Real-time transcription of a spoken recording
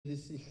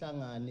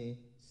Sihlangane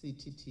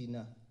sithi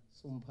thina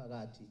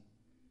somphakathi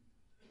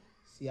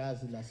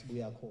siyazi la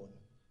sibuya khona,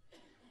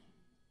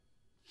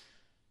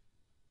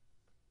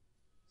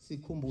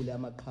 sikhumbule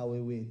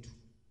amaqhawe wethu,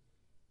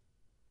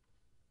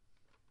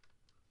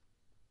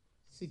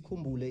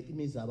 sikhumbule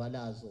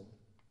imizabalazo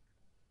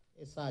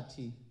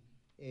esathi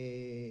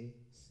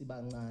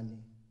sibancane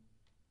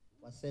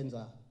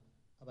wasenza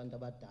abantu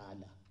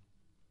abadala,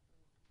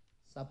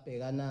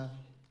 sabhekana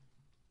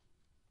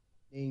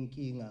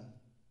neyinkinga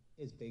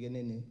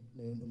ezibhekene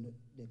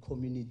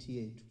ne-community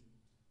yethu,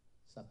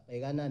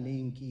 sabhekana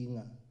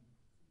neyinkinga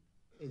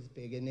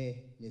ezibhekene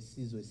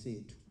nesizwe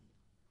sethu.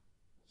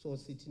 So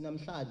sithi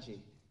namhlanje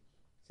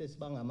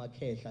sesibanga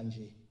amakhehla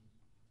nje,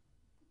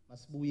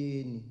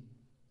 masibuyeni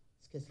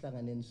sike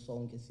sihlanganeni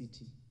sonke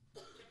sithi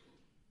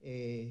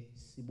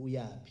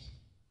sibuyaphi.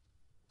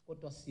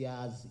 Kodwa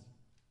siyazi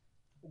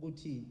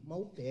ukuthi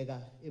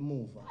mawubheka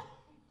emuva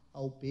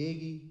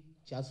awubheki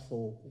just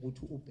for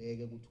ukuthi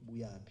ubheke ukuthi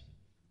ubuyaphi,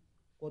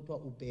 kodwa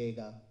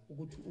ubheka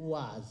ukuthi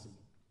uwazi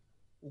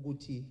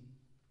ukuthi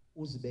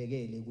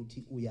uzibekele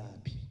ukuthi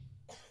uyaphi.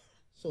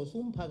 So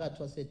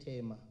sumphakathi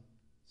waseThema,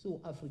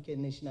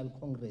 African National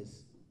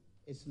Congress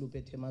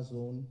esiluphe Thema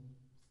Zone,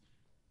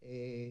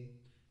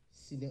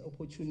 sine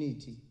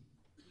opportunity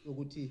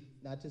ukuthi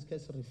nathi sike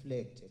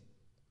reflect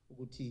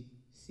ukuthi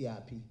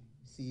siyapi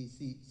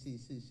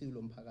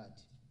silo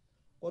mphakathi.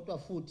 Kodwa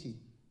futhi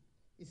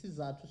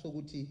isizathu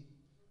sokuthi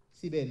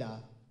sibe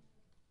la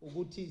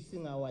ukuthi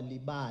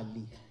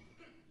singawalibali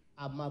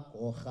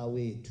amagorha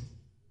wethu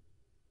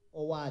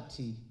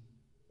owathi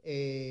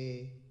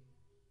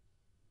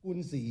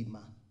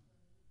kunzima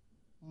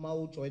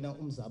mawujoyina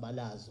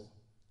umzabalazo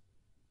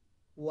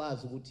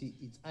wazi ukuthi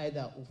it's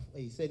either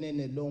ufacene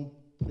ne long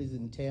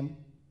prison term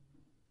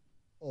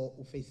or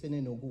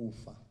ufacene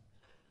nokufa.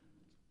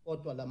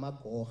 Kodwa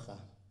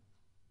lamagorha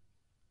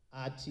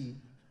athi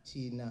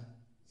thina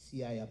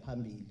siyaya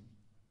phambili,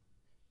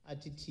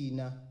 athi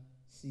thina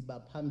siba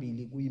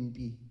phambili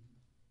kwimpi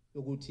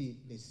yokuthi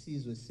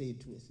lesizwe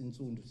sethu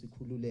esinsundu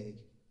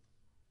sikhululeke.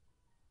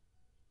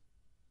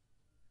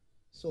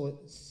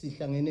 So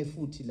sihlangene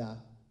futhi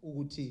la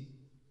ukuthi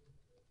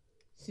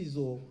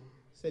sizo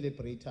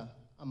celebrate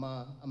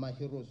ama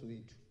heroes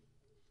wethu.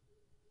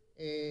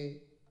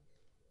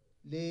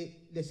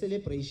 Le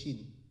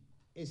celebration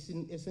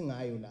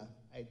esingayo la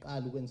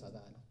ayiqala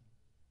ukwenzakala.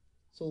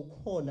 So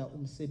khona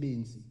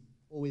umsebenzi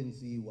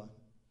owenziwa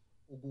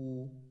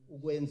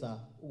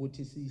ukwenza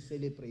ukuthi si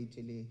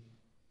celebrate le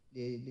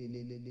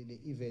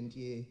event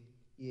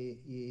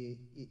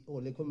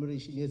or le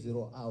commemoration ye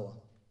 0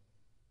 hour.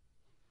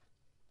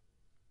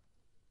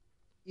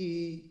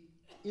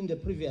 In the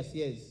previous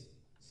years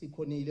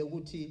sikhonile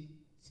ukuthi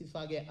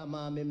sifake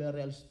ama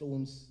memorial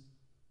stones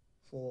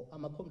for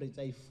ama comrades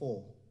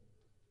ayi4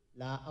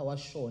 la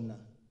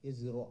awashona ye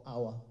 0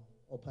 hour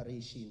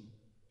operation.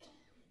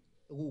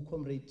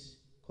 Comrade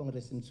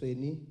Congress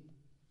Mthweni,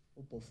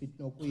 uBofit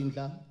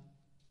Nokwindla,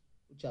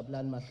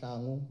 uJabulani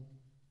Mahlangu,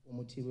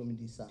 uMuthiwe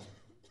Mdisa.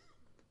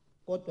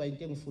 Kodwa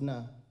into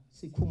engifuna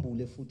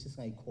sikhumbule futhi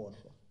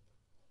singayikhohlwa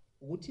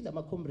ukuthi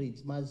lama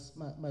comrades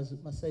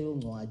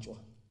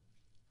masayongcwatshwa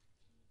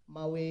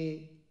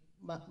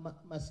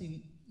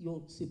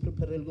si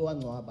prepare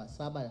ukwancwaba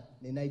saba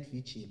ne night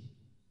vigil.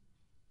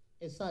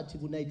 Esathi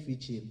ku night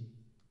vigil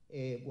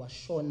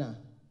kwashona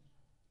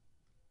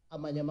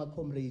amanye ama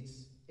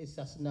comrades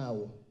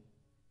esasinawo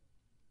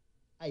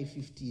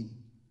ayi15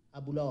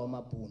 abulawa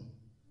amabhunu.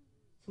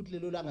 Futhi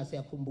lelo langa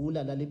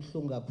siyakhumbula la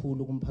libhlungu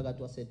kakhulu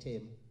kumphakathi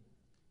waseThema.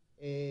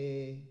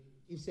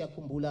 If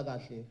siyakhumbula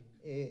kahle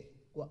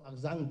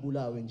akuzange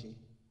bulawe nje.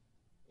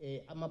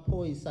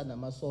 Amaphoyisa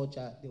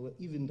namasoja, they were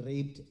even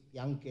raped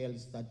young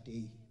girls that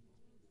day.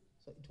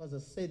 So it was a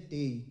sad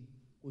day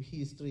ku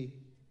history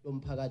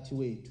yomphakathi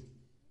wethu.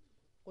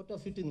 Kodwa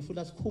futhi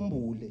ngifuna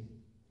sikhumbule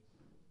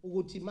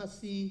ukuthi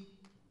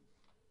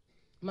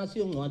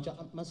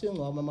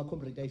masiyongcwaba ama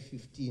comrade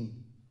ayi15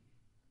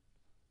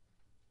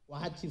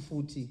 wathi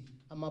futhi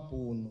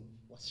amabhunu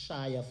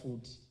wasishaya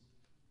futhi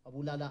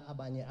wabulala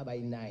abanye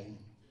abayi9.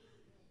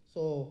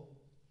 So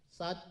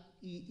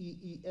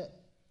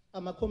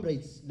ama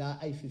comrades la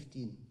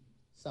ayi15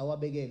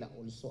 sawabekela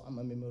also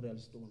ama memorial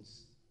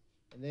stones,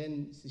 and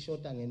then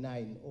sishota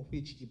nge9 of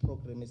which the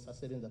program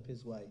esasebenza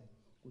phezukwayo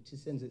ukuthi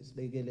senze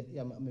sibekele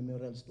ama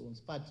memorial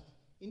stones. But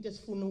into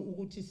esifuna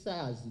ukuthi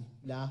sazi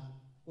la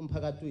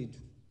umphakathi wethu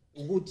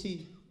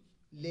ukuthi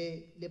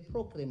le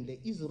program le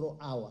 0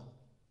 hour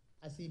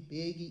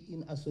asibheki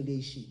in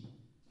isolation.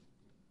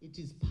 It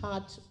is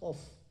part of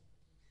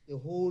the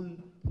whole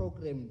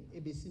program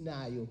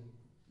ebesinayo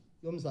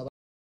yomzabalazo.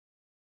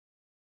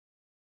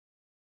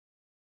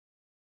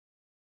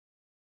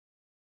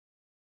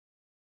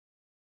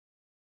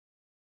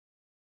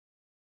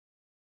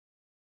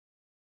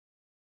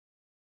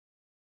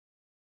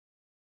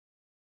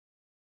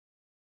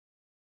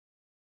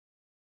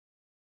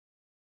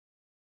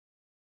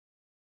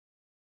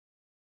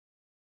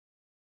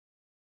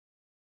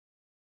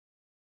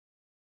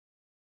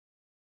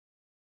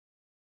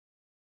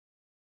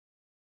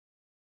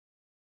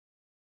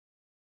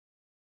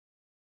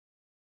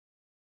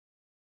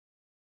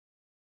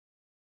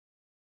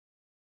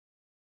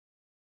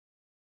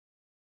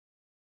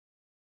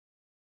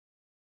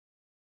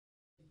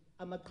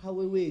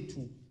 amaqhawe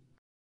wethu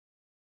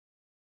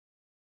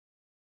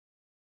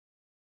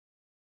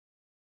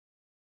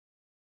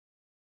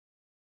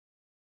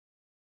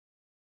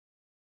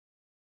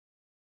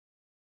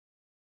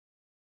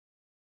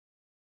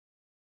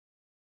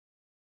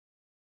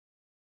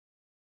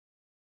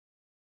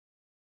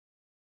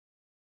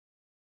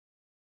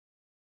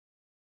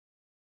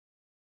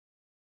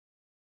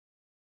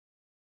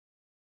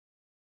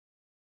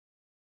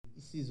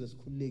isizwe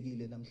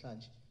sikhululekile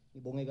namhlanje.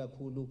 Ngibonge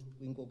kakhulu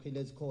kwinkokheli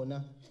ezikhona,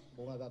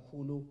 ngibonga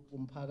kakhulu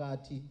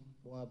kumphakathi,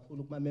 ngibonga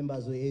kakhulu kuma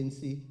members we-ANC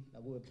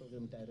nakuwe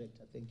program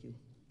director. Thank you.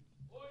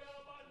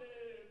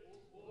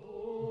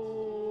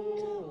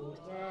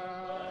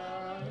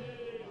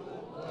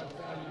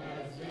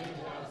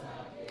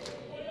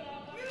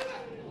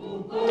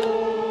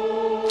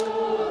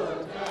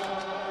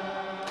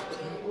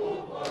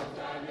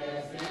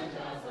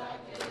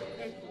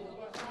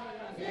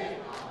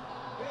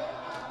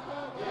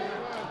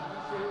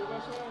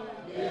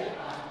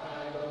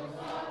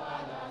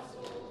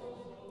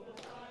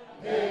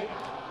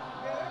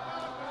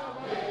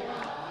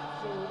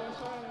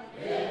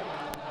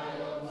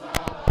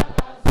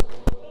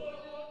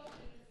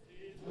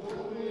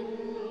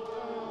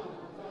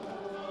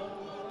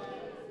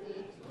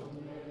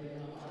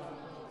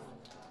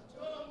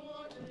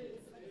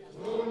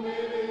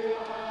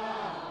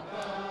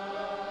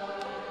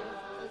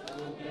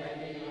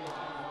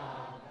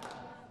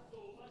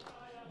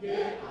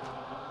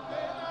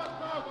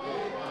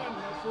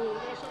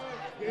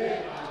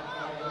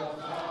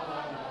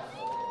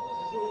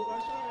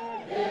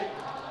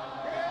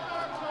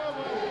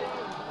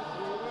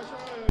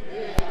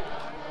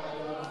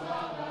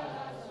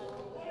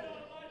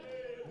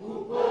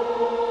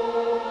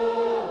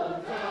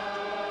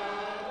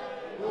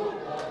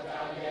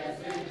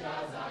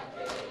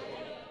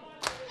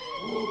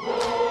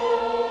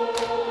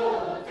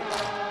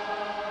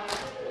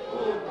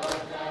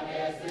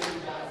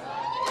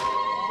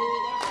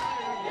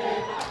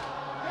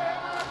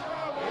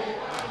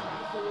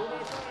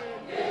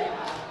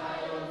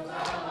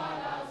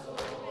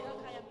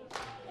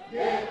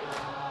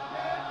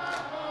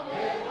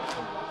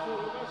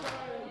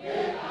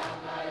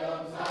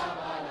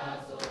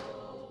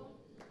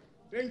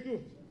 Thank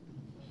you.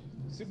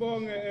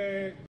 Sibonge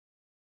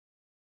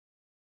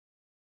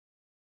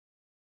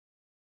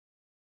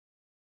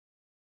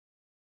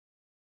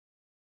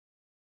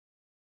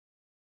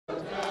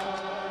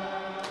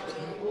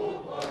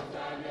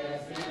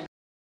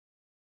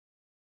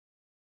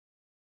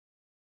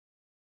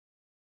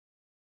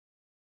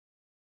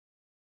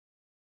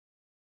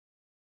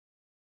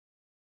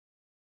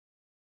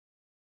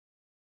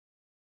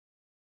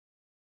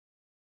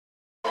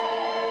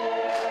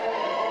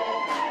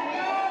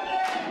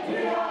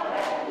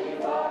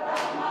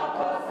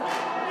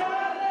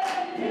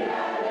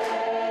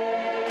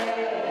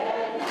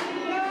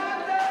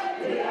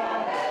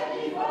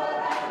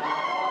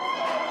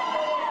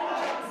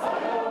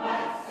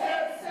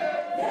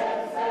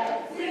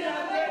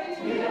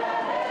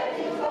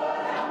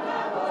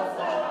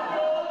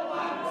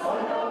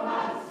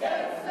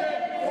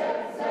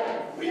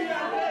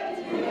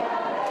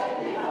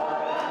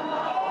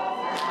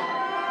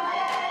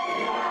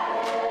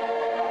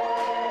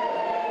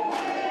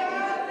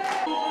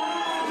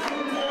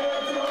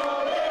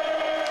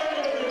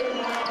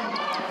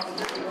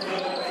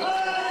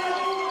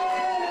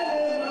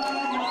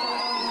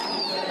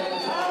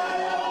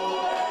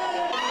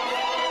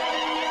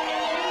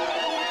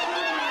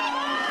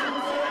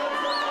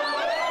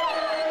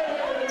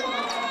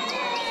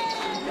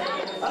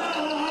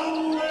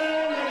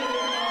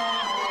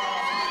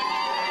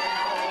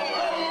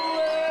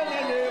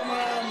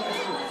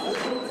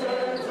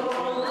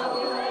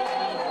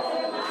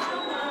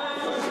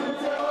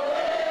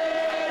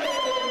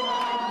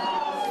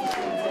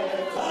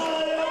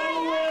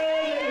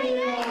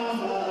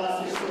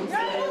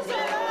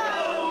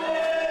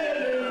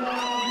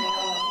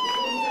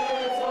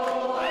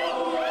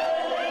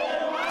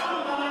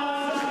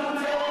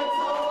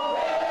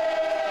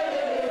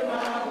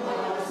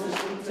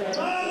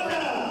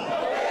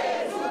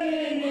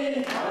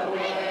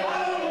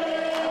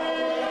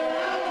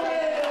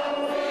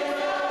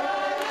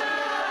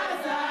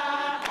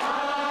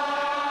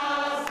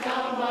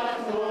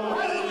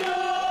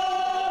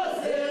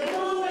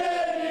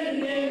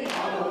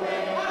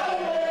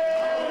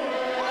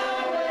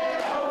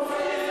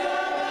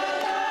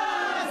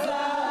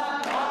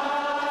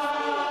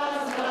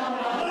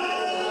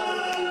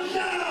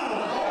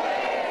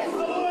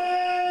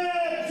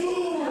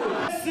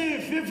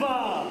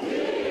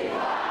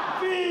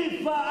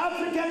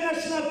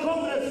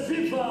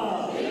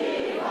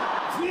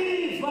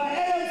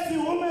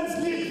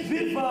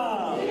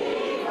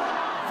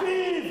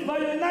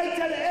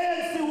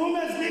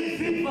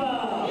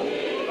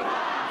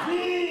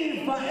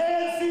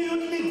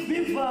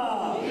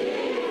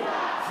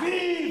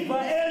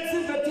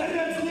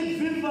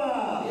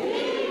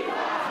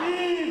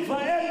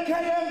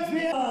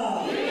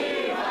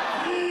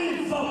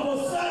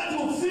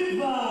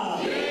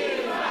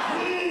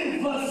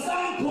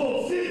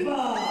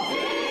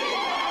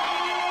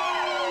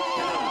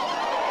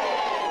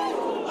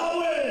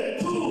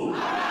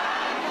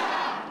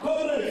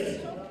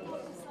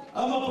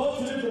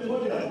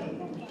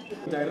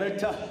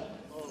director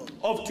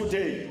of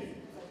today,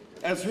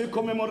 as we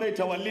commemorate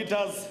our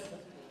leaders,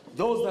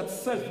 those that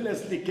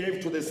selflessly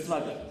gave to the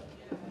struggle,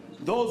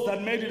 those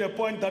that made it a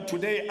point that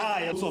today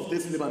I am of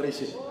this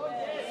liberation.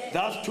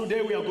 Thus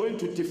today we are going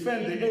to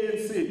defend the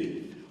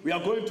ANC. We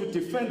are going to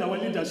defend our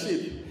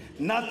leadership.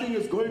 Nothing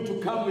is going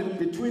to come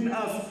between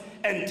us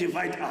and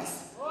divide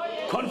us.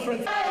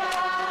 Conference.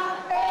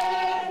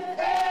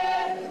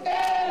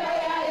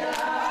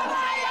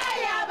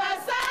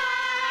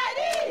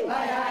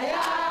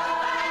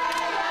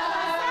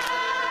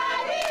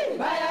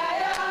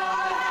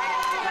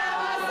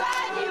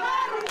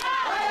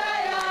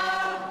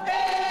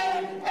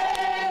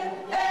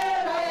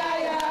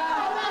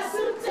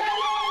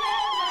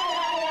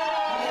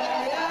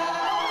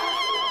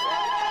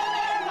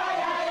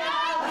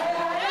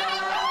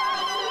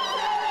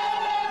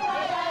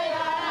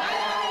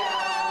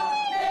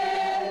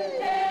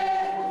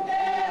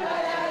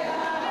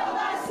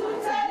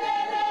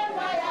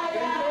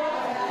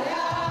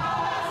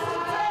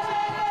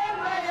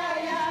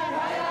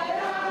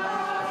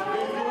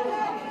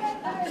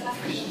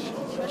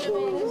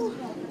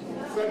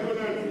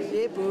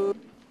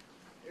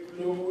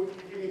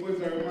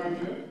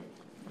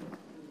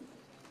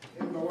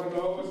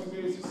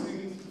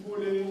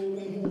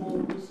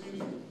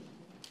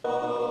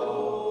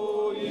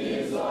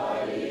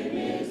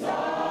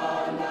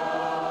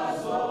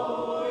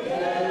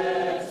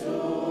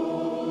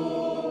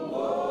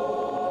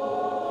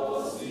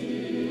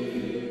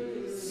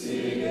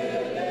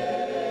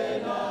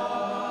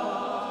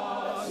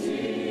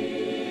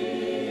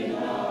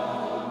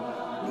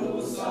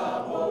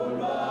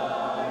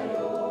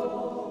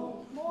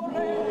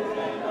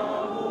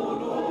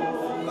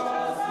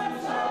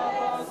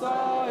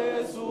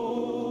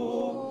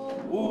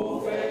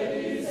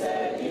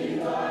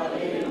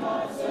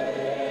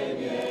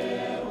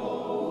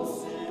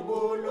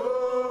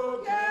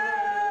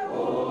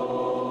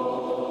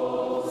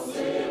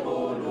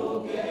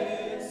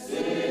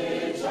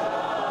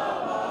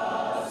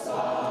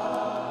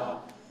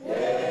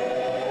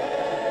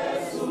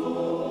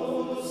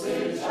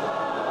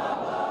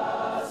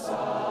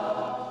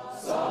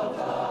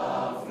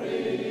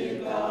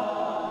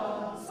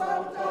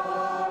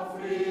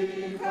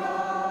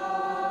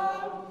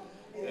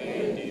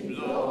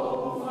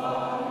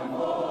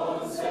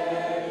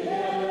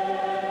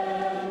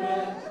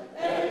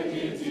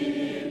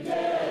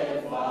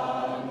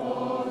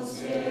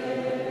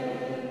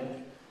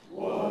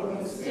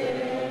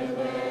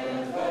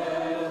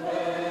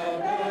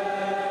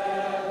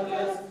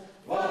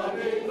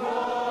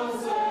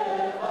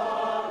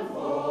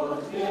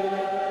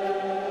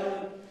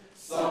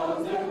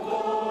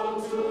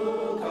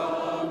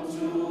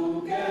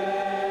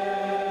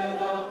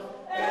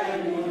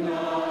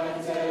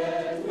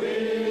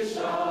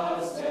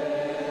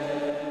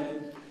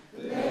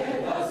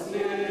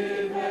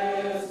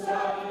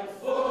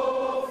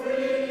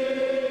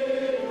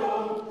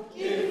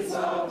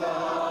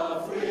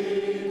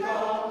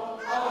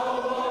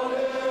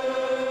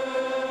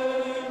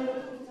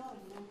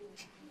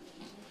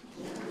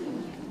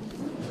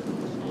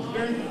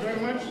 Thank you very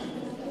much.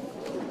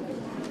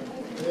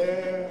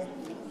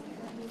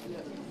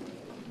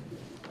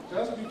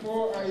 Just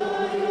before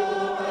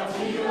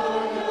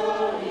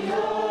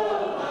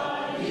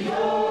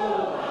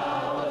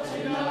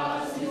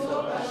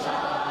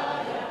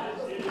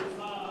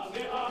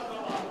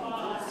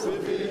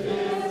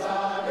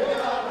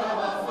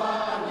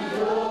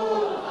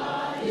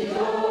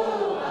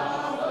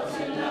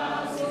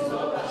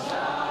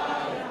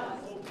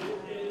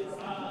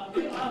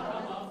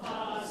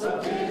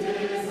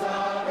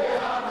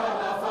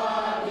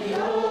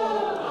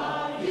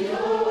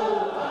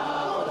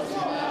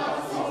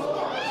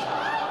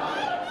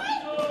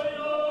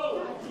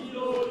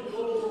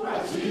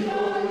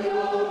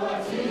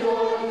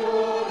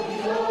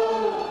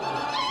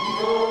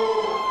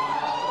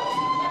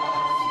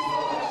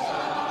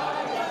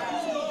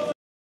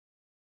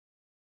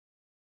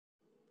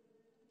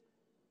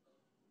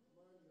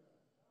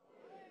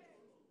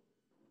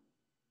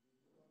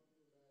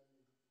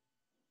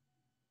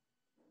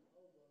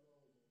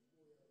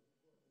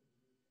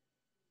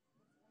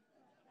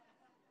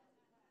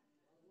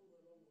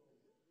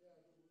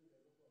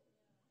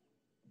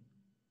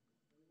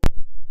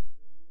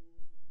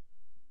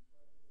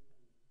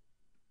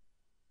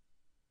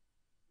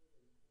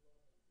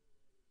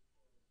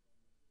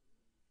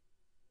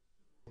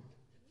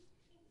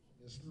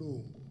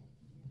ngesilungu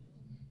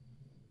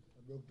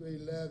lokho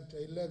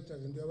elector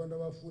into yabantu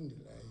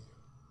abafundileyo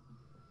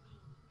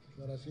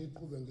mara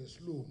siyiqhube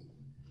ngesilungu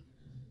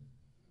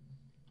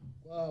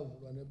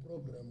kwavulwa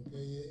neprogram ke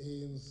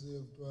ye-ANC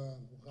ekuthiwa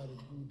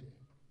nguRharikude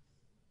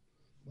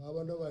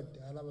abantu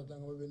abadala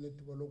abathanga babe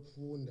nethuba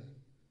lokufunda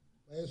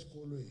baye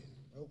esikolweni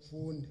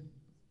bayokufunda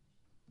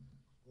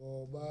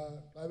ngoba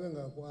xa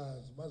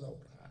bengakwazi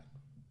bazawuqhalwa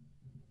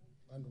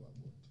abantu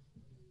bakuthi.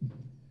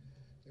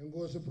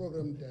 Enkosi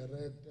program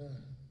director,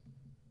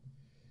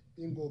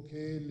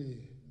 inkokheli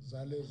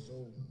zale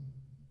zone,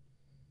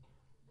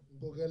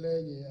 inkokeli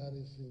enye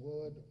ye-RC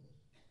ngowedwa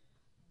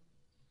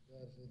Yeah,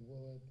 I said,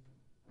 what?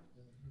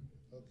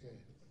 Yeah.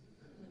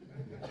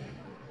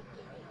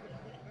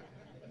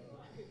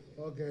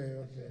 Okay.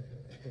 Okay.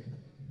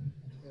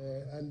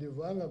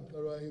 Andivanga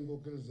kuqalwa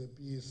inkokeli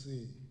ze-PEC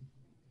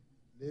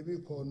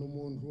lebikhona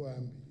umuntu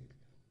uhambile.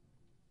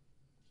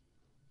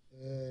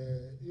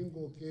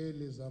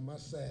 Inkokeli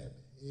zamasebe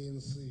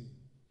ANC.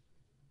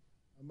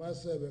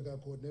 Amasebe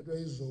kacoordinatwa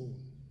izone.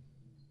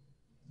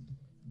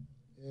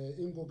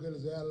 Inkokeli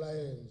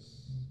ze-alliance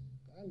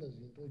kanga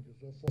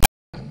zintroduce for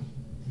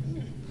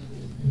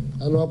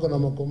alwakho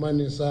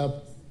namakomanisi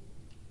apho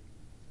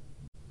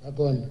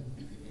akhona.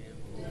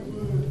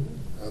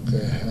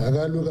 Okay,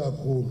 akalwi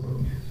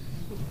kakhulu.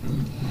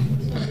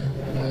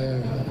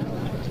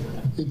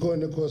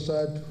 Ikhona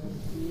ikhosatu.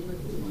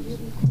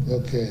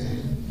 Okay.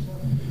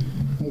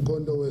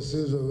 Umkhondo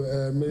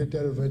wesizwe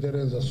Military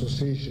Veterans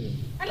Association.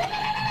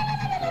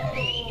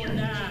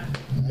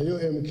 Are you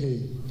MK?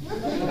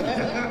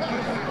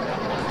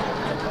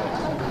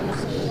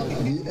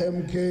 The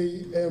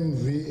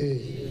MKMVA,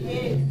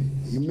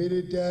 the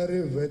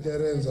Military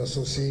Veterans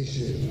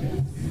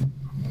Association.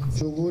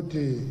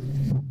 Chuguti,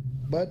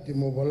 but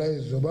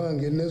demobilize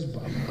bangenes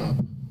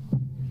bam.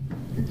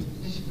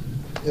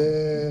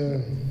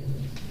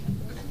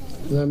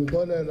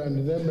 Namkolela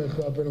ndimehlo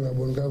apha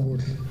ngaboni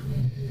kakuhle.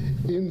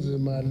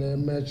 Inzima le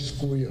match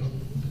kuyo.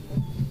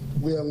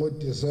 Kuya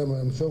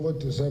ngoDisemba, mhloko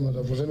December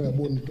zavuze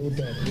ngaboni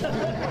total.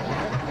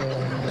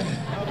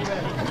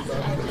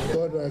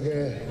 Kodwa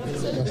ke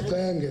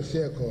masicenge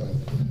siye khona.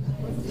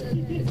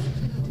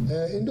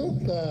 Into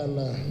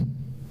yokuqala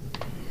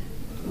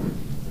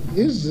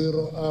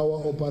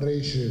i-0-hour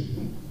operation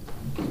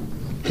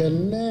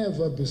can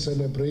never be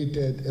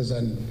celebrated as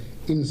an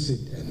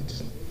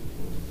incident.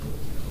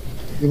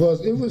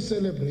 Because if we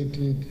celebrate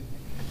it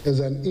as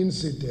an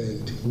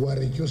incident, we are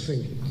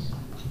reducing it.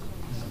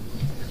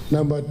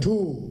 Number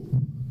two,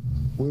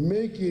 we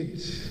make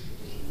it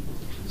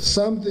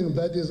something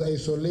that is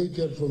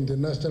isolated from the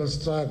national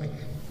struggle.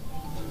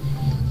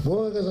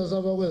 Bonke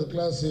sasaba kwezi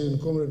class in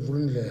Comrade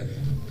Vulindlela.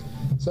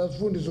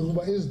 Sasifundiswa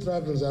ukuba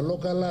struggles are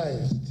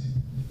localized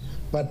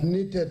but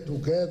knitted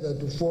together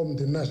to form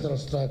the national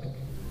struggle.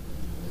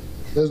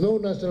 There's no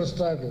national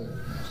struggle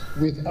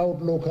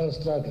without local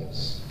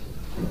struggles.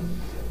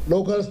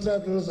 Local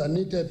struggles are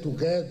knitted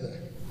together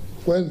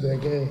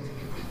kwenzeke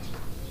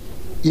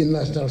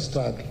in-national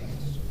struggle.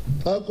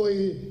 Akho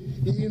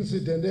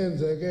i-incident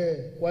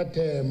enzeke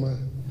kwaThema,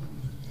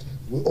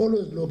 we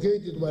always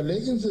locate it, but the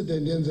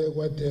incident enzeke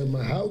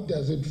kwaThema, how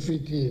does it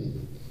fit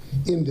in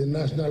the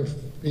national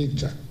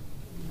picture?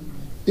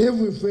 If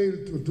we fail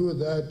to do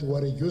that,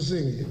 we're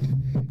reducing it.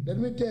 Let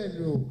me tell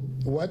you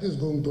what is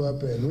going to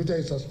happen, which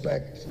I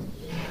suspect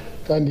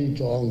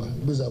kandijonga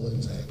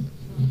bizakwenzeka.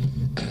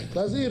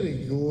 Xa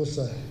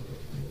siyi-reducer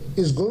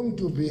is going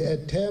to be a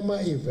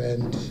Thema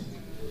event.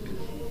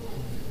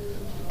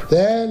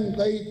 Then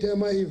xa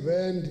i-Thema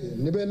event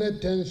nibe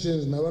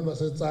ne-tensions nabantu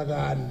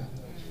baseTsakane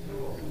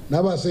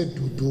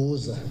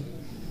nabaseDuduza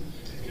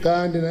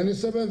kanti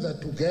nanisebenza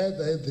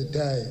together at the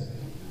time.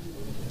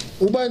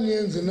 Uba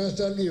niyenza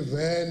national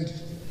event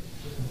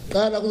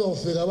qala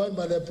kuzofika abantu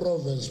bale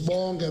province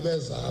bonke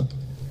bezapha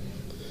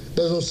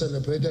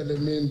bezocelebrate le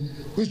mini,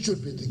 which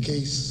should be the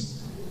case.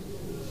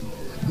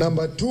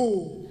 Number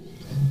two,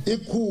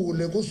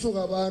 ikhule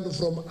kusuka abantu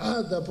from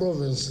other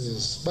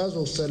provinces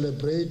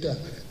bazocelebrate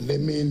le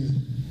mini.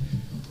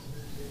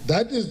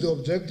 That is the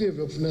objective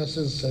of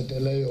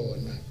sisetele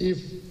yona if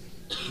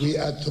we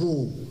are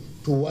true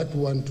to what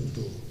we want to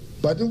do.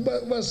 But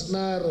uba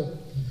scenario,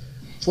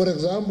 for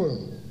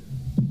example,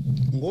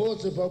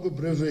 ngose pha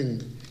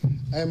briefing,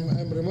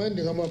 I'm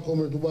reminding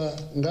ama-comrade uba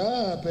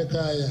ngapha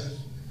ekhaya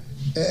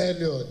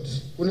e-Elliot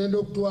kunento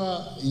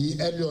okuthiwa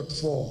yi-Elliot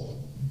 4.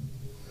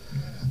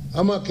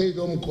 Amakhethi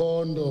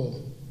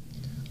omkhondo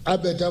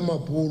abetha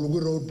amabhulu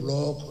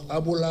kwi-roadblock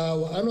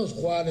abulawa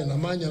anosikrwale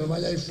namanye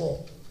ayi-4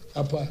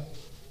 apha.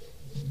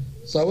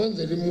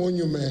 Sawenzela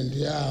i-monument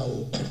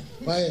yawo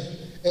baye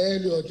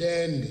e-Elliot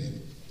end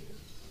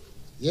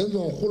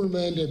yenziwa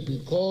ngurhulumente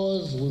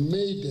because we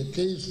made a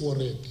case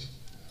for it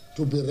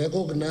to be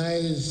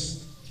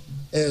recognized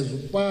as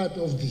part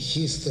of the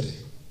history.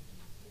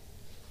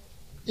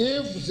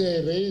 If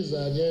they raise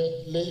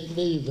the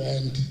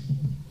event,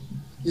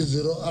 is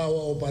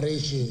 0-hour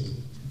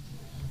operation,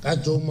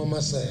 kajoma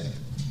masela.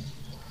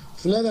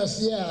 Funeka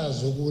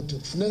siyazi ukuthi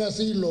funeka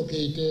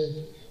siyi-locate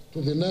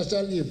to the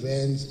national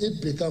events,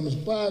 it becomes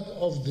part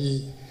of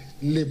the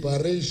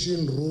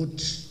liberation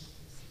route,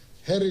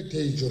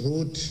 heritage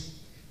route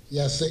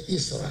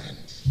yase-Israel.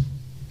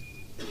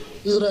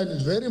 Israel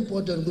is very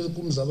important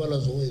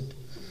kumzabalazo wethu.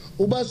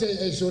 Uba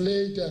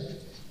se-isolate,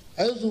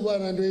 ayizuba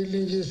nanto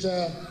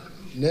eyilingisha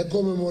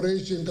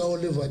ne-commemoration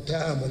ka-Oliver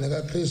Tambo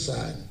neka-Chris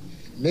Hani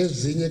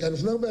nezinye kanti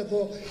funeka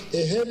kubekho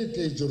a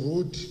heritage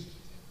route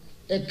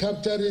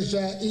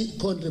ecapturisha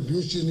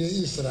i-contribution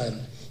ye-Israel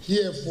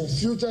here for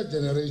future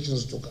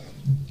generations to come.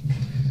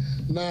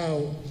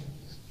 Now,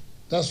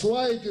 that's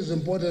why it is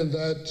important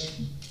that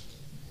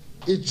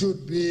it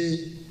should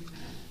be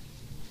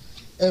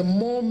a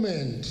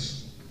moment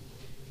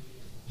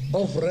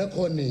of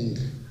reckoning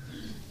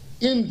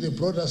in the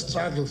broader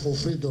struggle for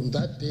freedom.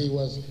 That day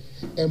was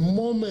a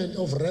moment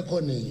of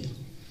reckoning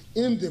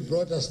in the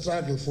broader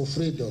struggle for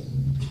freedom.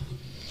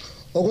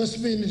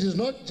 Okwesibini, it is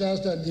not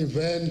just an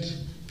event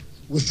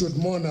we should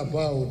mourn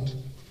about.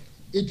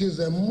 It is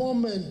a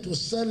moment to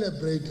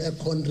celebrate a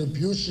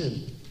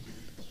contribution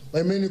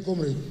by many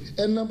comrades.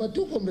 And number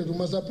two, comrades, we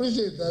must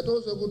appreciate that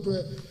also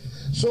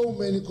so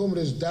many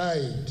comrades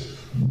died.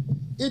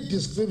 It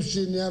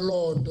description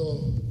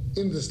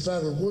in the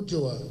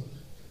struggle,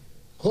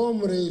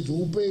 comrades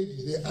who paid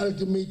the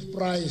ultimate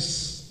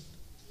price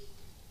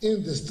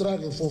in the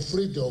struggle for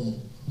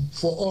freedom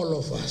for all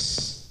of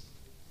us.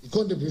 The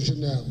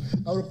contribution now.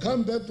 I will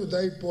come back to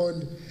that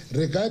point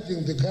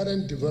regarding the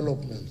current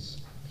developments.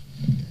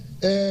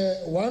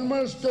 One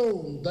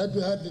milestone that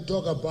we had to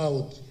talk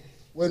about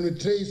when we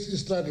trace the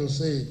struggle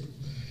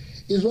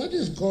is what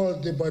is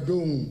called the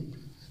Badung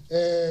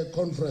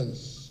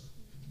Conference,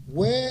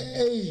 where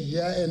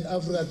Asia and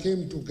Africa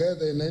came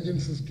together in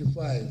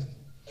 1955.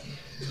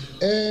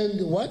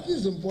 And what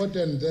is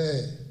important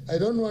there, I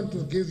don't want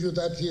to give you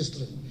that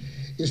history.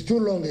 It's too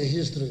long a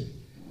history.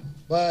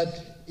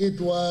 But it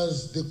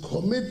was the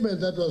commitment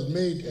that was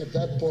made at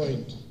that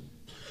point.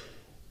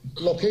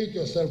 Locate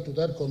yourself to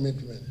that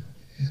commitment.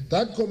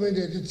 That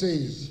commitment, it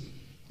says,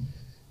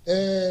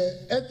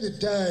 at the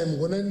time,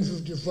 when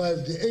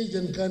 1955, the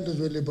Asian countries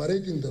were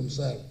liberating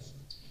themselves.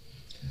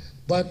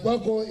 But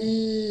wako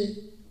a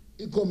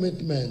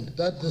commitment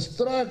that the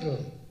struggle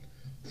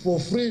for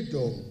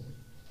freedom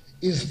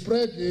is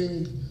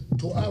spreading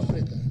to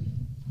Africa.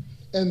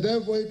 And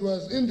therefore it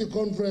was in the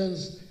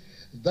conference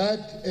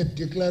that a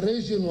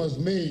declaration was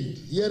made.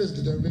 Here is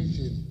the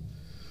declaration.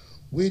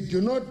 We do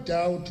not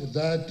doubt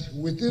that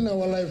within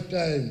our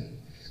lifetime,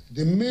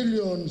 the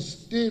millions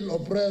still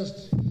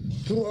oppressed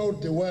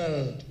throughout the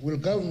world will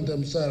govern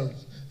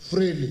themselves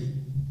freely.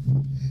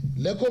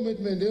 Le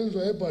commitment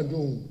yenziwa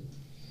eBandung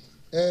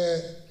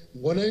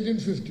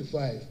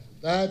ngo-1955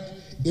 that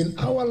in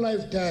our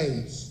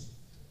lifetimes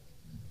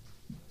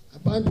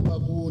abantu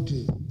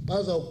bakuthi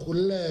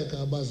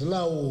bazawukhululeka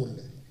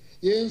bazilawule.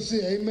 ANC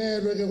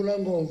ayimelwe ke kulaa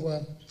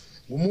ngomfa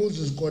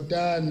nguMoses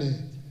Kotane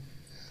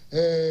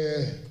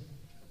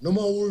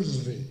noma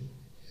Woolsey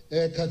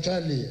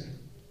Khatshaliya.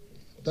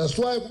 That's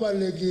why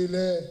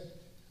kubalekile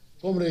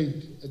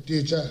comrade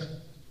teacher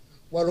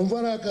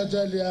walumfana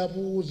Khatshaliya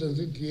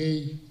uzenza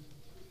iDA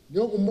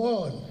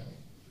yokumbona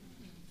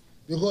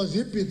because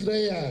he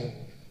betrayal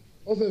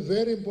of a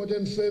very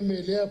important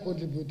family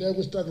contributed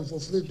to struggle for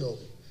freedom.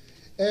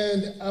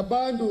 And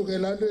abantu ke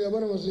lanto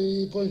yabona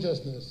mase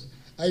consciousness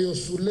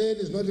ayosuleli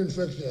is not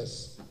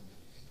infectious.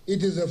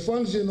 It is a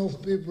function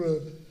of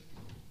people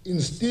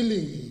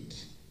instilling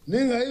it.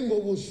 Ningayi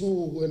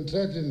ngobusuku and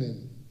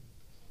threatening.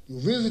 You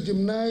visit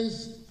him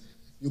nice,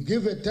 you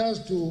give a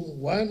task to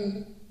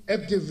one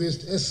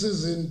activist, a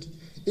seasoned,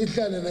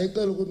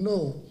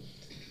 no.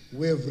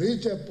 We have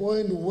reached a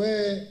point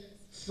where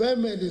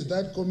families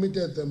that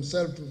committed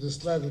themselves to the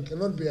struggle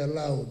cannot be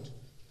allowed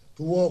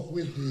to work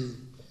with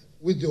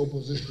the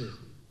opposition.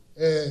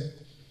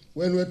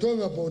 When we're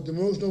talking about the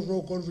motion of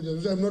no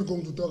confidence, which I'm not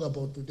going to talk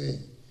about today,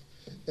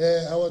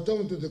 I was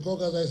talking to the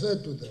caucus, I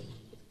said to them,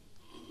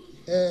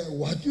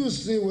 what you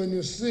see when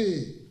you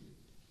see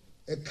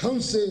a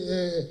council,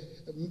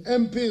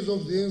 MPs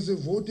of the ANC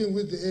voting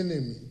with the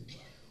enemy,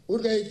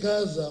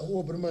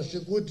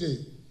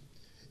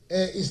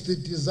 is the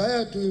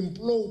desire to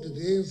implode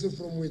the ANC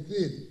from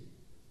within,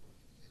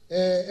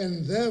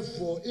 and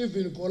therefore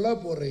even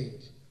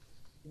collaborate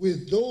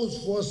with those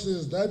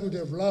forces that would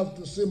have loved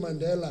to see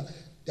Mandela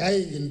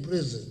dying in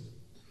prison.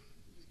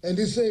 And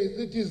he says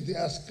it is the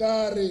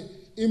Askari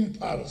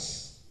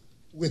impulse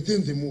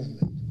within the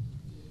movement.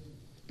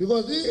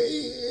 Because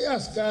the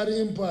Askari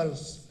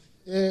impulse,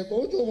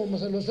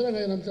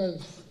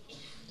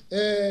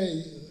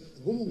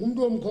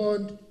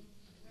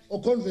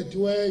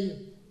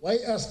 why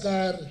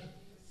Askari?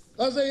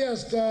 As a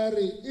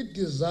Askari, its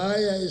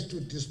desire is to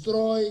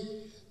destroy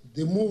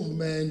the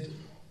movement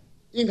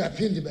in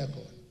Pindi back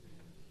on.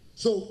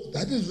 So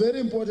that is very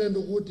important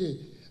to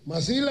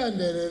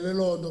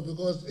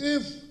because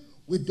if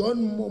we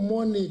don't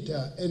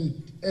monitor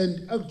and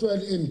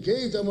actually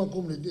engage our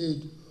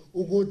community,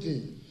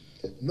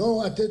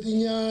 no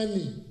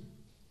atetinyani,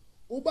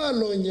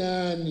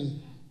 ubalonyani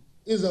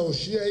is our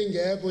sharing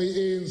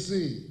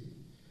ANC.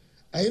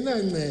 Aina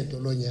ncedo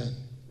lonyani.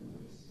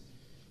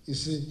 You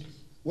see,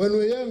 when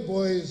we're young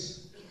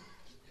boys,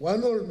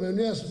 one old man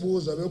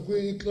uyasibuza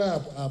bekwi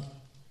club up.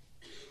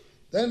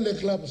 Then the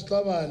club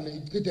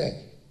stabane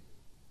ichitheke.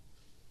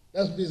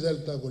 That's bizarre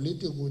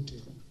takoliti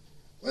ukuthi.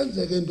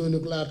 Kwenzeke ntoni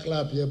kula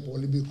club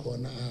yebhola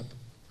ibikhona apha.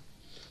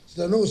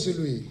 Sida no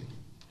silwile.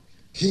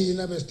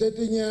 Thina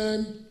besithethe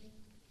inyani.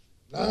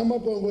 La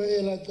amabhongo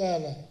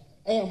elacala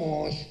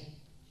ayamosha.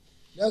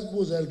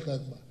 Yasibuza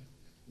eliqhakuba.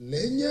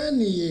 Le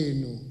nyani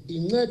yenu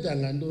inceda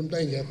ngantoni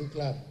xa ingekho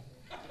club.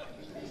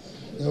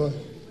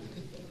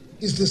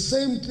 It's the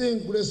same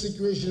thing with the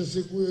situation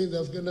in the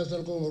African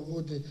National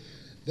Congress.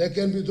 There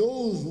can be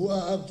those who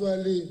are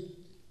actually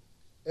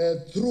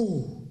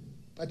through,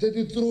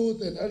 pathetic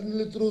truth and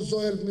ultimately through, so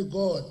help me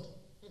God,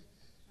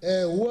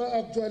 who are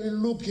actually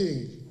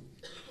looking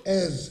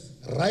as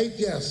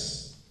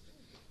righteousness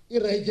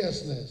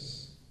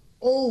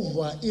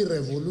over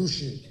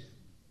revolution.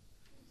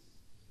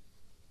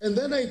 And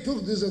then I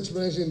took this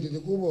explanation to the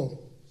Kubo.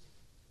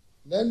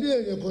 Then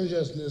the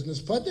consciousness,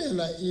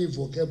 nispatela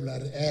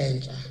vocabulary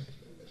entsha.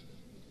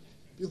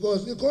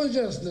 Because the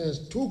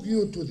consciousness took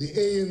you to the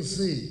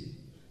ANC.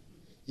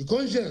 The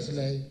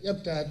consciousness,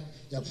 yaptat,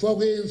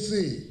 yakufaka ANC.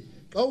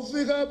 Xa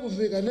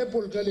ufika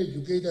ne-political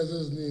educators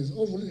ezininzi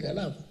ovulile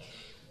lapho.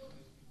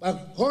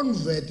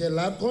 Baconverte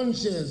la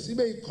conscience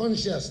ibe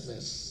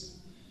consciousness.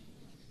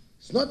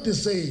 It's not the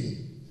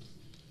same.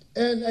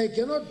 And I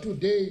cannot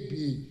today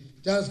be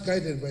just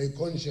guided by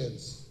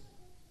conscience.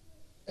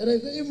 And I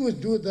think if we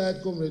do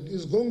that, comrade,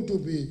 it's going to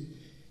be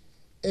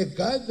a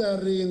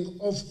gathering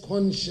of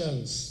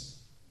conscience.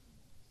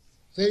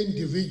 The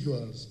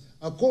individuals,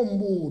 a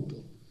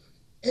kombuto,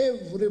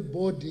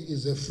 everybody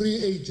is a free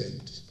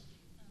agent.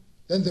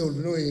 Then there will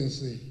be no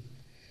ANC.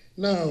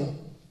 Now,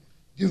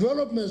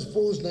 developments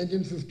post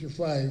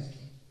 1955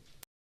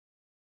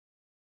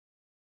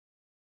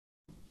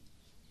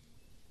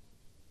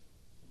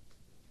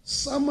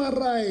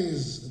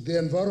 summarize the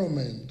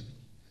environment.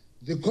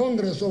 The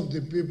Congress of the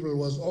People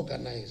was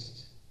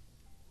organized.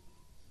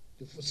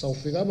 South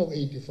Africa about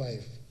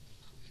 85.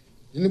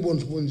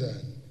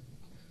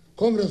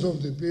 Congress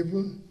of the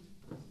People.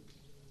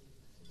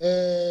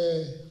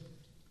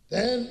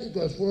 Then it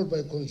was followed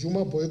by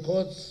consumer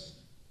boycotts.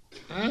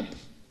 Up,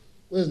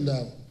 where's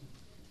now?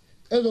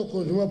 As a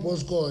consumer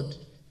boycott,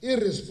 in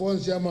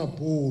response to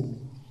Yamapulu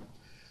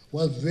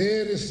was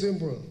very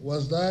simple.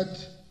 Was that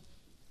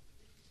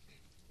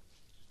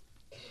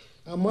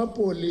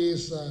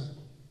Amapolisa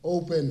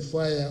opened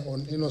fire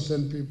on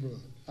innocent people.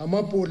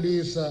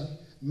 Amapolisa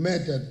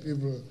murdered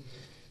people.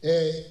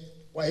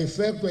 Were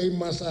effected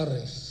mass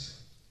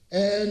arrests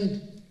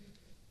and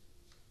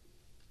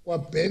were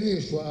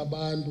banished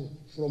abantu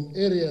from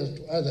areas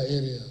to other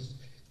areas.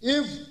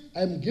 If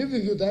I'm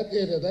giving you that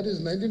area, that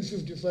is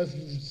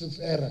 1955-56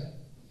 era,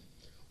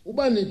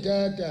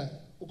 Ubanitata,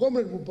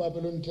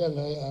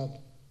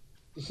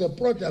 it's a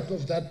product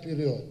of that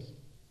period,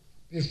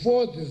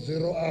 before the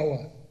 0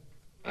 hour.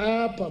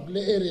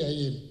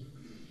 Area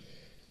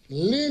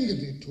link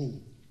the two,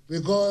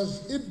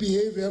 because if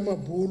behavior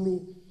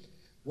Mabulu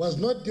was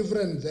not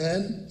different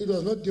then, it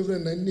was not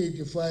different in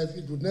 1985,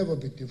 it would never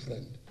be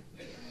different.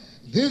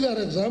 These are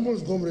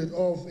examples, comrade,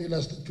 to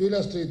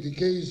illustrate the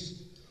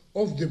case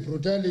of the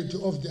brutality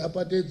of the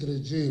apartheid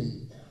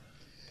regime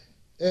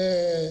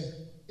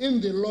in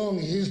the long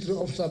history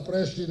of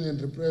suppression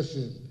and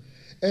repression,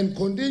 and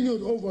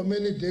continued over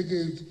many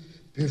decades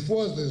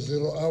before the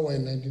 0 hour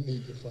in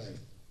 1985.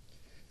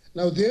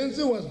 Now, the ANC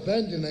was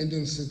banned in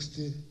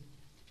 1960.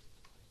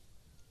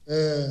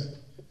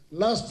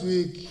 Last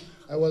week,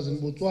 I was in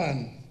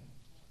Botswana.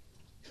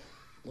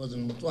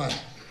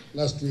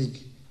 Last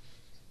week.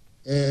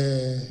 I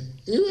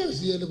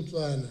was here in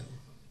Botswana.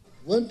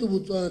 Went to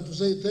Botswana to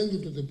say thank you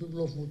to the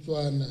people of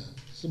Botswana.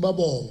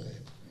 Sibabonge.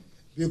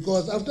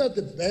 Because after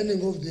the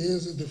banning of the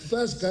ANC, the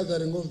first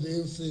gathering of the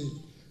ANC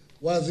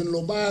was in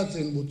Lobatse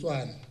in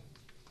Botswana.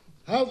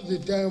 Half the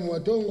time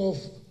we're talking of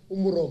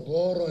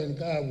Umurogoro and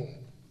Cabo.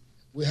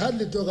 We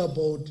hardly talk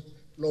about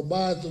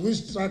Lobatse, which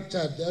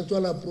structured the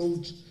actual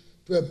approach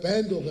to a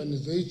band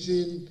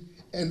organization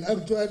and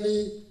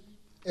actually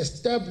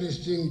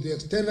establishing the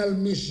external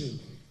mission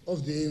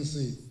of the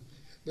ANC,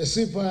 the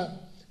SIPA,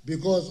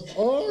 because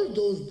all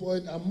those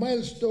points are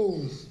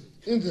milestones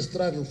in the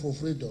struggle for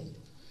freedom.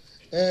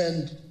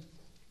 And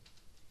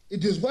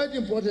it is quite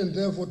important,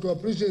 therefore, to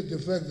appreciate the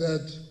fact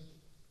that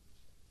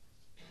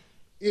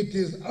it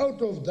is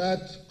out of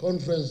that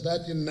conference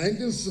that in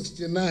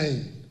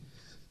 1969,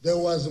 there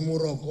was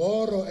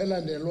Murogoro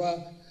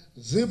elandelwa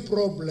the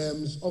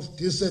problems of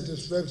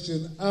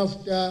dissatisfaction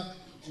after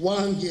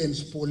Wangi and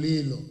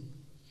Spolilo.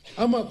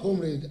 I'm a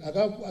comrade, I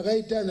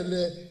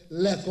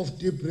lack of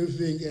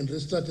debriefing and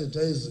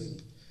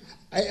re-strategizing.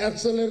 I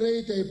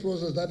accelerate a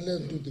process that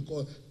led to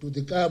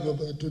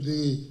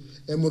the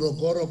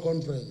Murogoro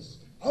conference.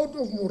 Out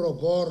of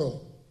Murogoro,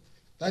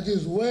 that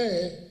is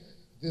where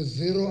the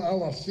 0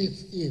 hour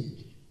fits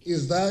in,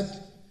 is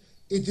that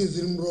it is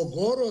in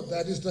Murogoro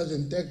that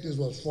Eastern tactics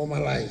was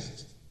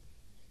formalized.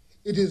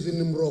 It is in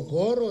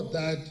Murogoro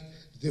that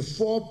the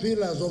 4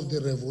 pillars of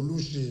the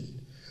revolution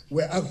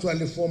were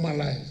actually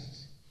formalized.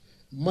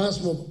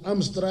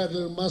 Armed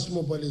struggle, mass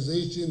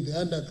mobilization, the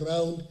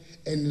underground,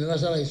 and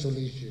national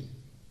isolation.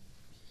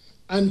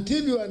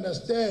 Until you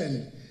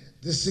understand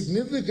the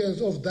significance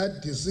of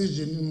that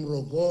decision in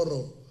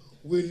Murogoro,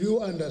 will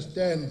you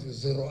understand the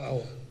 0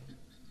 hour?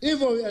 If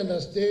we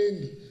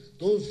understand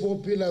those 4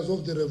 pillars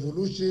of the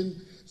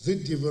revolution, the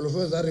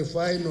developers are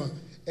refined,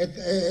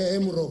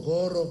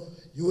 Murogoro,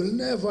 you will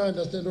never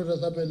understand what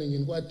is happening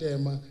in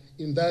Guatemala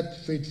in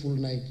that fateful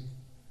night.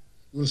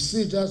 You will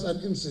see just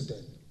an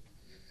incident.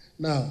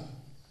 Now,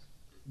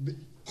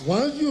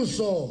 once you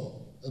saw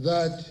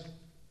that,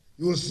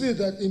 you will see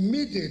that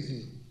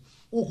immediately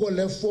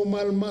ukho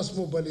formal mass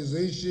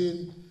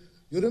mobilization.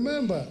 You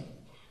remember,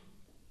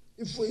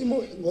 if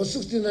go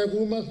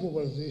 69 mass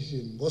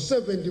mobilization, go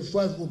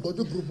 75 we got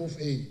a group of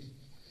 8,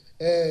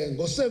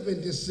 go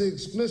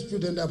 76 kune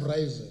student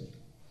uprising,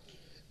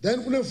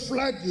 then kune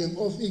flooding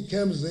of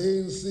camps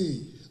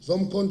ANC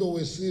zomkhonto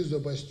wesizwe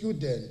by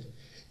student,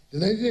 the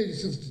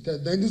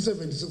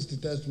 1976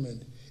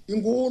 detachment,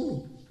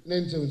 inkulu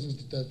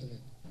 1976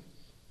 detachment.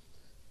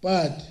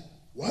 But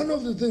one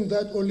of the things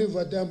that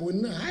Oliver Tambo,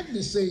 we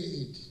hardly say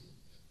it,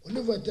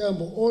 Oliver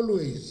Tambo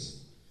always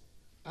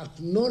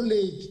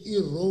acknowledged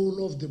the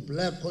role of the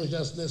Black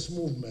consciousness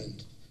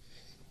movement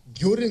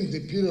during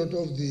the period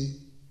of the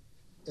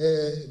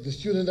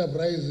student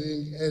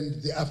uprising and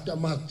the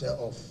aftermath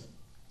thereof.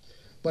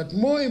 But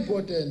more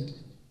important,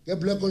 the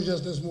Black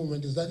consciousness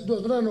movement is that it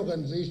was not an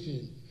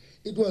organization.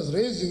 It was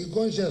raising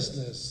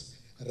consciousness,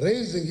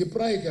 raising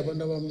pride.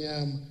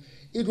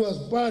 It was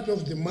part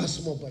of the mass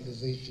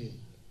mobilization.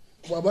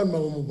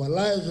 Abantu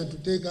mobilized to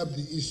take up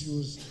the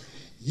issues.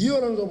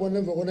 Here in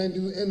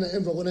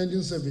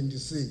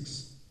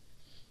 1976.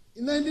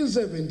 In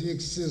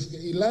 1976,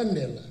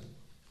 ilandela,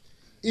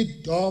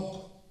 it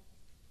dock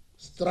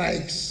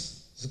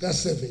strikes,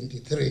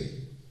 73.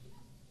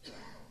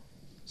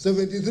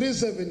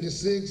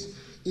 73-76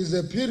 is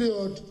a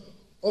period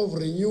of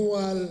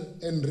renewal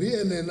and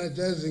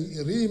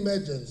re-energizing,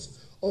 re-emergence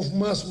of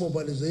mass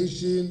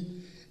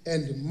mobilization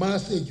and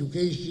mass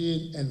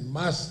education and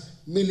mass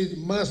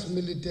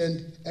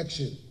militant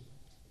action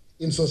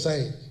in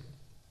society.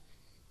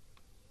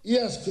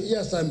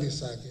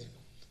 Iyasambisa ke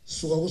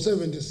suka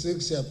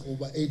ku-76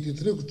 yakuba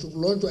 83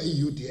 kulonjwa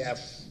i-UDF,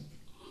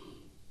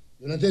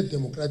 United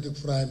Democratic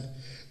Front.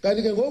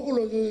 Kanti ke ngoku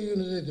lonjwa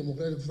i-United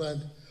Democratic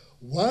Front,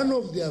 one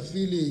of the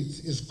affiliates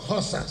is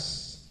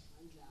COSAS.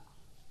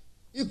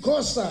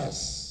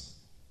 I-COSAS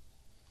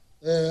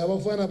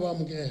abafana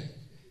bam ke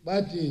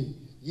bathi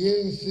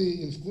ANC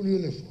in school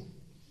uniform.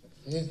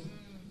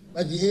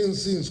 But the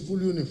ANC in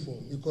school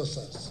uniform,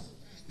 i-COSAS.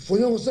 For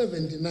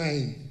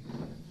 79,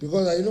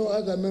 because I know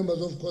other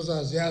members of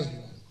COSAS, yes,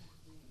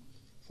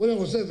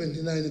 for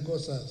 79,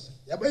 COSAS.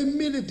 A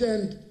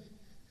militant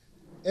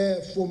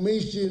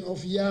formation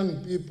of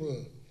young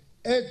people,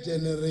 a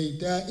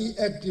generator,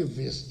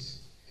 activists,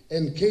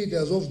 and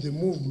cadres of the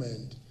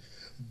movement,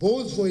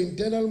 both for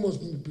internal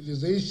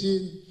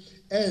mobilization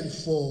and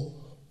for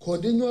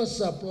continuous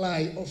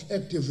supply of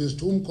activists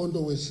whom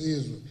Kondo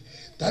wesizwe.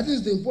 That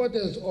is the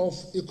importance of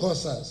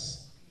COSAS.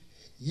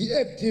 The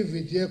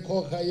activity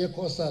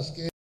COSAS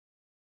came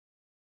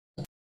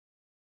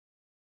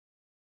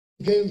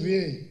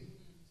really,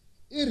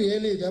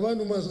 the one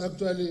who must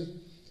actually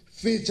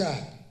feature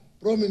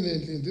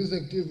prominently in this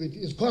activity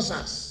is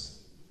COSAS.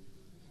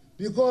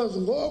 Because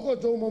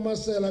ngoko Mama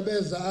Sela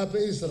beza apha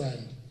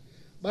Israel,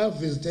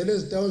 visited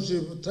this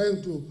township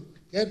trying to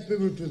get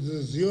people to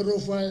the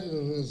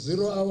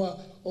 0 hour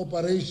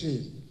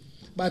operation.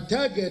 But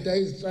target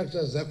is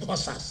structures are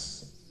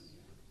COSAS.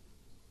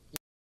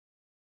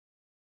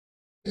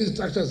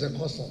 Structures are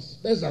COSAS.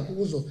 Beza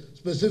kuzo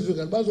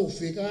specifically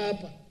bazofika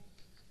apha.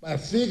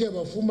 Bafike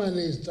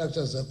bafumane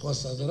structures are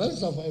COSAS. That's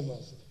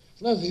survivors.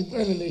 That's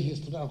the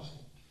history.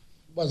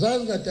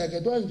 Bazazi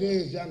targetwa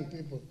nje young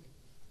people.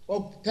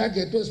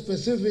 Targeted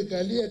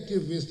specifically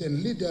activists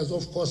and leaders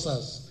of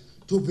COSAS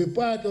to be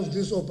part of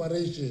this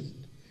operation.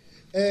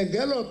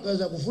 Ngelo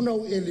kaza kufuna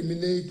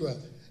eliminate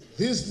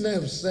this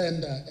nerve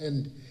center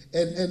and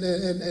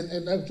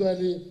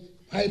actually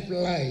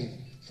pipeline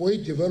for the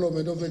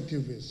development of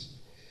activists.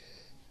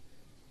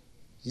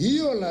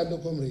 Here, Orlando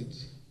comrade,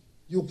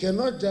 you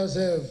cannot just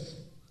have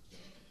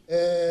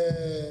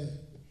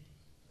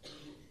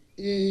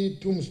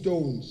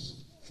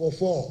tombstones for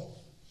 4.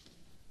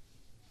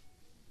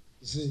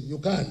 You see, you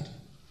can't.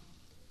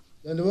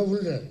 You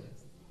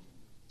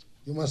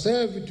must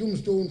have a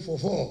tombstone for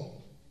 4.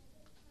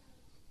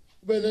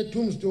 When a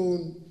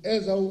tombstone,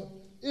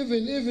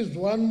 even if it's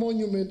one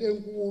monument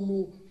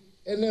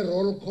and a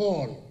roll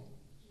call,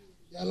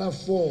 yala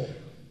 4,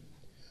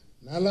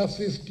 nala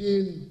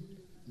 15,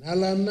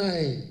 nala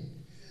 9,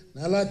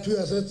 nala 2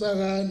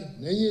 asetsagan,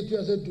 nenye 2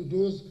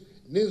 asetudus,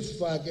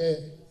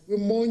 nisfake, a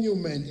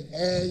monument,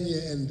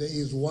 and there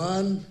is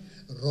one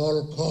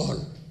roll call.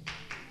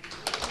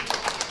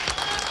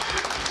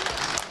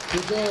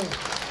 Because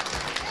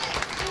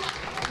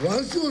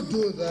once you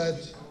do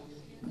that,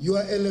 you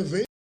are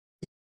elevating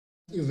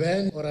an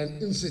event or an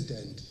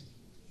incident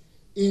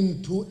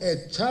into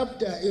a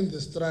chapter in the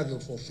struggle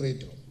for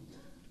freedom.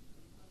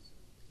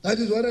 That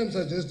is what I'm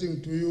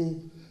suggesting to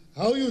you.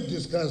 How you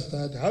discuss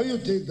that, how you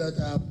take that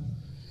up,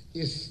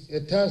 is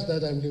a task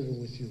that I'm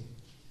leaving with you.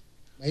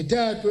 My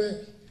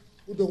tatwe,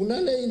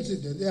 utokunale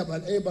incident,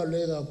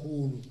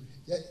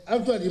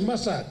 actually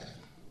massacre.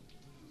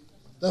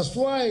 That's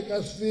why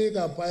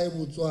Kasfika Pai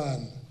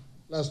Botswana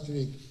last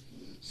week.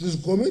 Since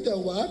committee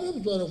wa hapa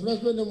Botswana funa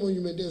spend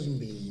monument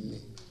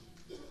ezimbili.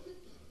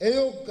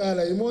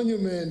 Eyokala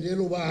monument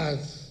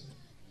elubazi.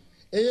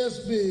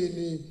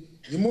 Eyesibini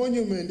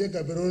monument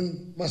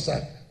eGaborone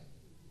massacre.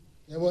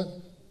 Yabo?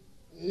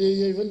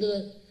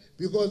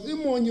 because the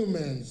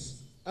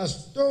monuments are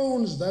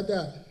stones that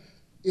are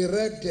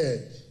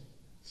erected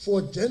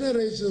for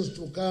generations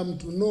to come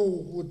to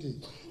know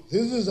Kuti.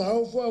 This is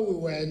how far we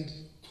went.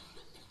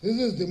 This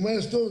is the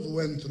milestones we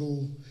went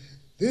through.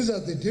 These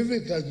are the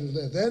difficulties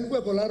there. Then we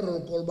call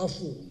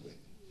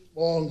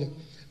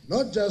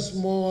not just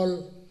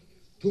small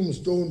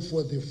tombstone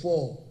for the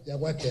 4.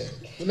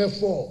 Une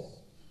 4.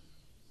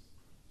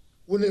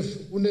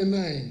 Une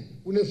 9.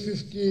 Une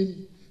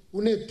 15.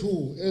 Une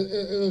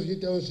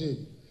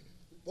 2.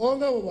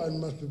 All of one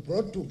must be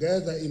brought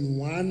together in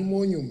one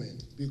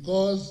monument,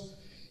 because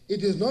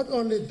it is not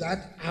only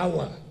that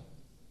hour,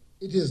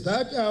 it is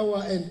that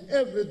hour and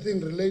everything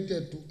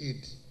related to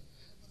it.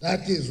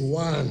 That is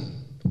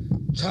one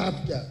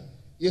chapter,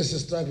 yes,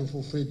 struggle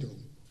for freedom.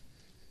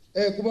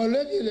 In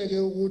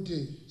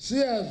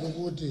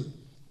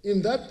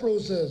that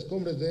process,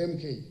 comrade the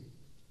MK,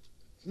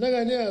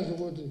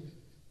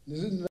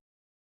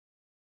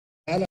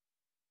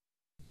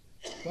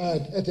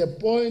 but at a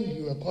point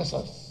you were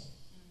cautious.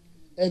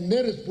 And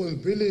the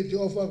responsibility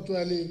of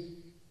actually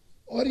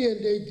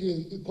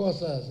orientating the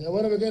courses. I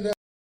want to get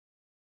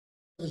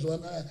is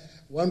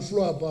one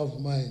floor above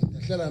mine.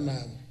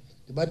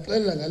 But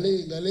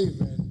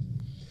event.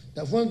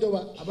 The front of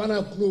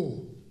Abana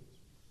Clue.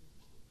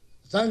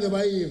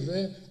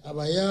 Sangabayive,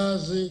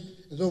 Abayazi,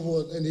 and so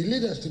forth, and the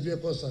leaders to be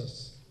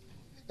courses.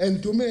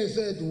 And to me, I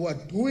said, we're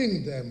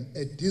doing them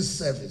a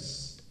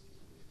disservice.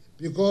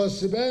 Because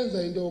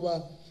Sibenza in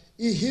Doba,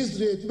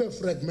 history is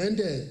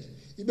fragmented.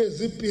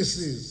 Zip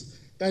pieces,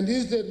 and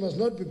this state must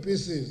not be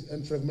pieces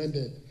and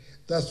fragmented.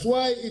 That's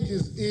why it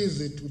is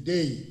easy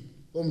today,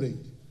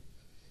 comrade.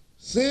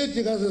 Say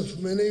it as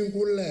a many in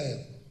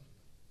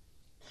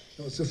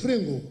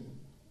Sifringo.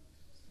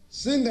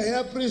 Sing I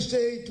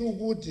appreciate to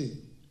Guti.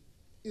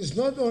 It's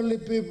not only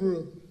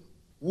people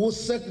who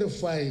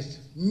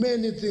sacrificed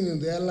many things in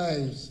their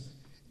lives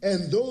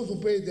and those who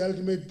paid the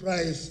ultimate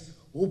price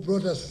who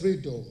brought us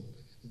freedom.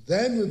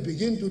 Then we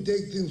begin to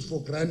take things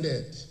for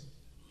granted.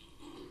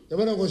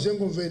 Yabona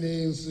ngoshenkomveni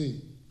ANC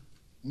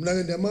mina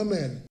ke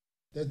ndiyamamela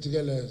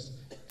ndiyajikeleza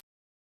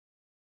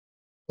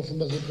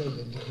ufuna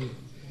zepresident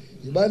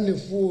yibani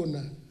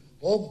nifuna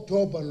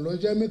October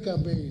nilontsha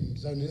imicampaign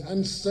ndizani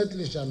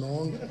unsettlisha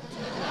nonke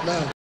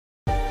na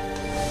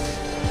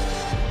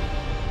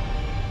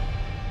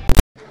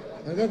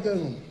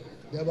ngakathenga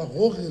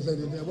ndiyabagrogrisa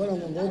ndiyabona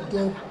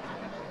ngo-October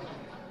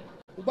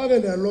ubake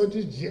ndiyalontsha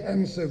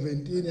i-GM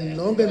 17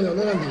 nonke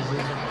ndiyalona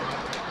ndizisa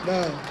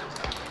na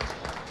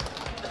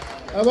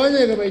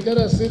abanye ke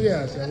bayithatha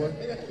serious yabona,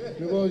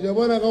 because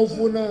yabona ka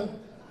ufuna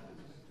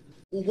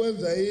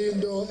ukwenza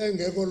into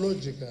engekho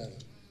logical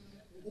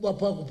uba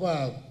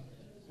phakuphaku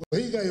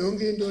uyika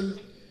yonke into,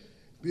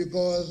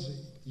 because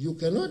you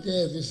cannot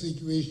have a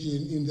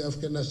situation in the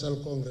African National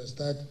Congress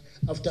that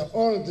after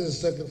all these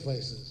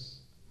sacrifices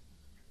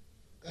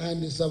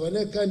and the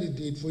Savannah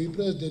candidate for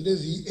president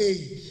is he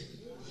 8.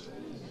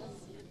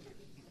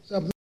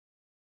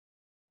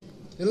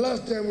 The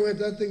last time we had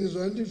that thing is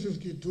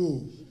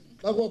 1952.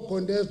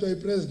 Contest to a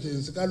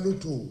presidency,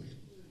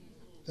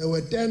 there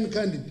were 10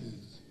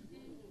 candidates.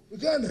 We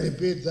can't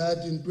repeat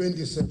that in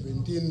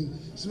 2017.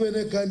 So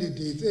many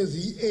candidates as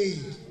he 8.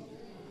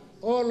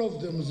 All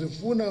of them,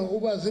 Zifuna, who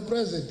was the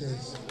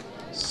president.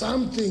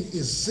 Something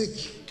is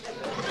sick.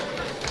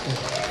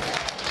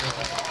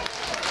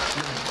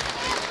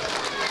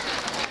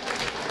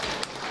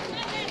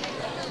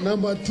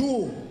 Number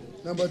two,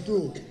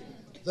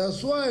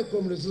 that's why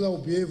communists will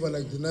behave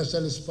like the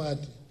Nationalist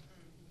Party.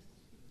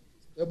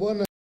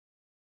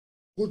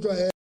 Put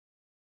ahead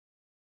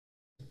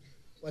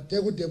what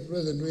take with the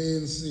president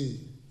ANC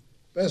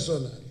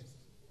personally.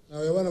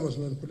 Now I want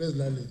to put this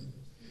line.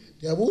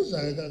 The abusa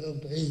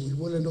hey we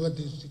want to know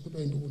into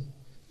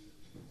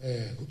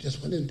could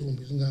just want to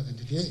be ngaka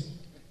ndithi hey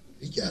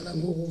ityala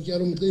ngoku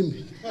utyala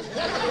umcimbi.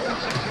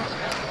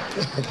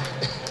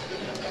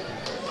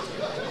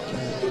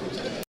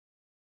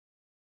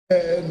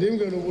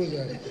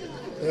 Ndimngelobuza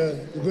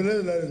ukule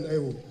line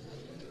ayiwo.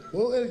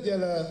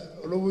 Ngokutyala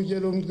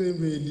lobutyela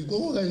umcimbi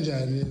ndikho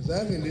kanjani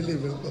zange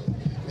ndilive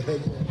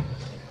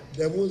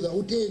ndiyabuza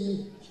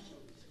utheni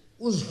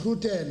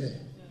uzihluthele,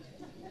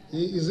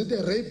 is it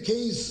a rape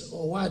case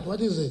or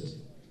what is it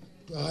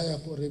to hire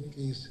for rape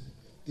case?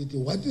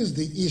 What is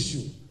the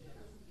issue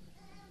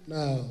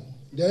now?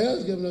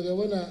 Ndiyayazi ke mna ke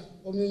bona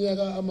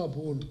omnyaka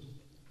amabhulu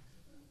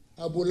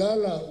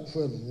abulala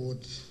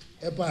uFelvote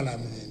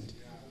eParliament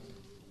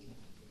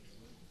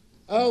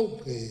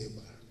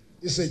awugqiba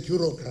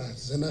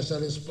i-bureaucrats, the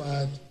Nationalist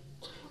Party,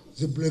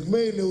 the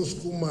blackmail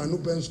uSkumane,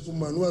 uBen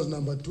Skuman was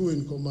number 2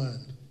 in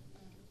command.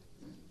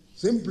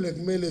 Zim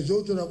blackmail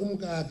zotshona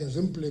kumkakhe,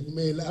 zim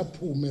blackmail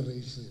aphume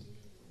racing.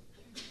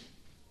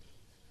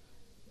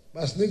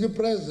 Basinika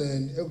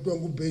i-president ekuthiwa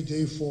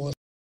ngu-BJ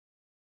Foster.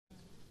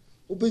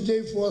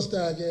 U-BJ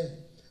Foster ke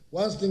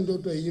wasinika into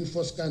ekuthiwa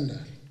yi-info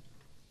scandal,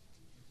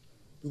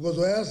 because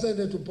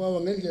wayasended to power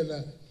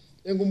ngendlela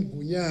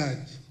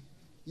engumgunyathi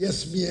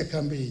ye-smear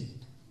campaign.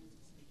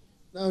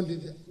 Now,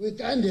 we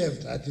can't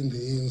have that in the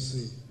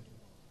ANC.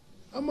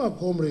 I'm a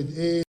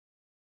comrade.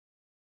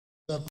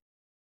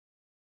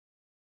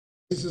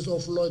 basis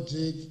of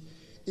logic,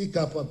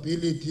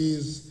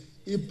 capabilities,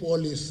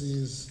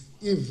 policies,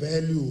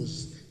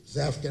 values,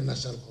 the African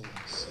National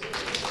Congress.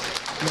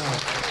 Now,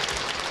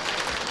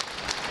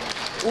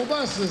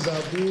 uba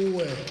siza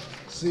kuwe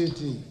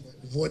sithi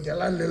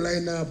votelani le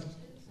line up.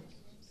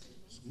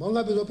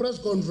 Mangabe the press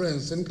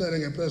conference,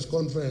 including a press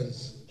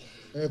conference.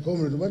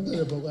 Comrade, what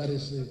the fuck are you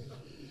saying?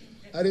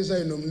 Are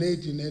you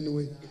nominating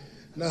anyway?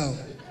 Now,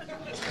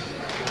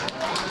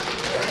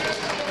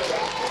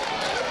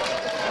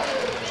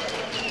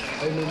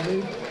 I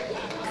nominate.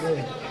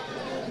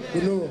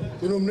 You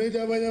nominate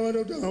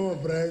abanye to have a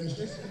branch.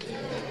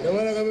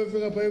 Yabana kabe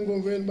fika pa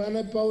inconvene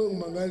bana pawe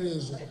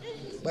ngumangaliso.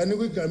 Bani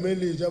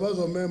kwigameli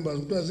abazo members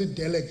kuthiwa zi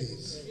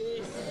delegates.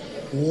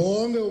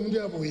 Wonke umuntu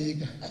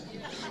yaboyika.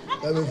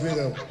 Kabe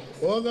fika.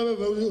 Wonke abe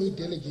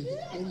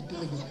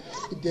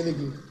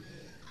delegate.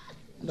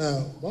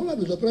 Now,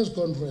 mangabe the press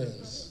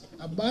conference.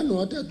 Abantu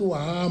wathatha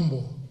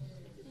uhambo.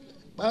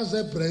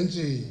 Baze branch.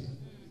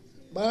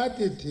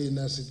 Bathi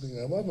thina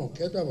sicinga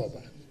babakhetha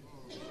baba.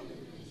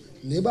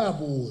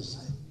 Nibabuze.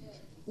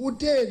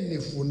 Utheni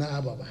nifuna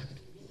aba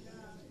bantu?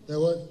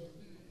 Yabona?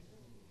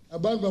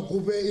 Abantu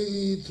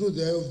bakhuphe through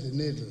the eye of the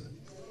needle.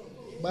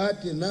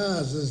 Bathi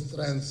nazi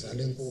izitransi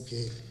zale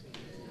nkokheli.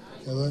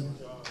 Yabona?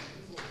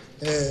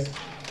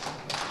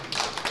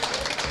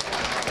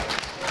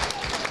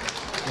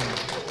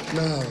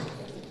 Now,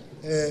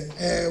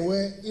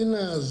 ewe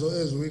inazo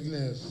as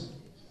weakness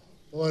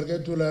or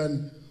get to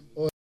learn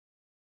or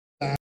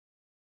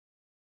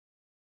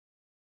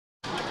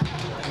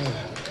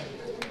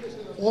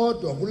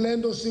kodwa kule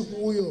nto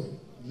sikuyo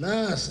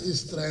nasi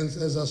i-strengths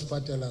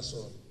ezasiphathela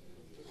sona.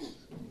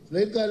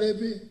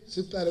 Leqalephi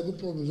siqale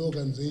kwi-problems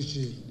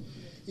organization.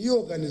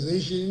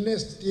 I-organization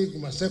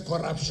ine-stigma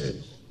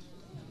se-corruption.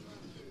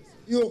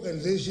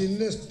 I-organization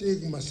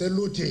ine-stigma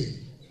se-looting.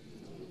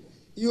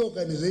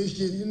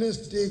 I-organization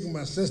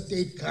ine-stigma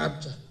se-state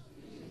capture.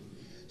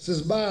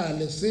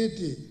 Sisibale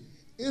sithi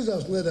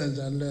izasinceda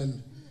njani le nto.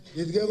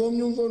 Ndithi ke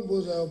komnye umfo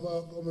ndibuzayo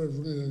phaa Comrade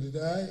Vukile ndithi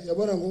hayi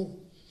yabona ngoku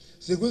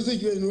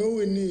sikwisituation where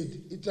we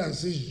need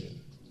i-transition.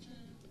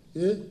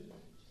 Yeah?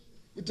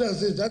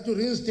 I-transition that to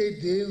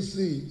reinstate the ANC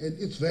and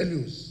its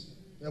values.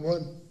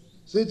 Yabona?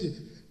 Sithi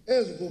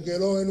ezi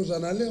nkokelo wena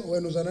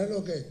uzanale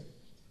okay.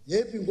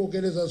 Yephi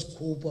inkokelo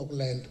ezasikhupha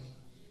kule nto.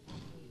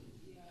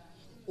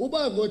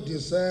 Uba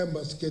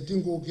ngoDisemba sikhethe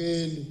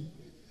inkokeli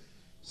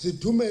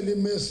sithumele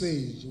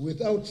i-message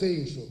without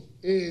saying so.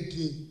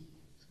 Ethi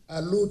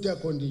a luta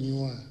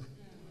continua.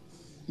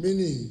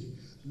 Meaning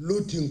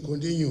looting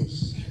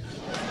continues.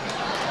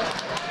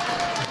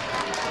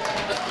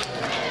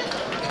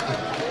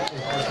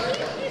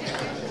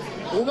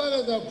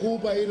 Uba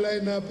kakhupha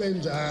i-line up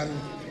enjalo.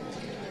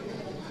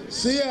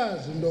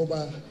 Siyazi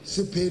ndoba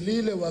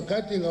siphelile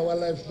wakating our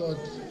life thought.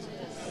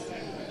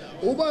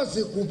 Uba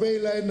sikhuphe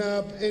i-line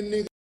up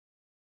enika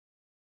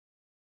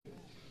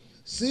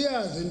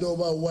siyazi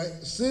ndoba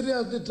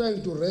seriously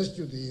trying to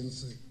rescue the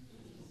ANC.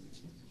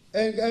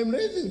 And I'm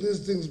raising these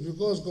things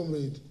because,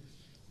 comrade,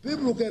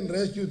 people who can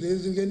rescue the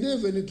ANC,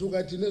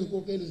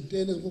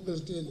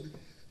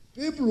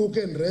 people who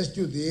can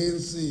rescue the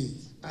ANC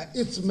are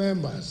its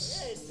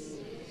members.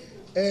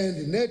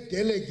 And net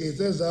delegates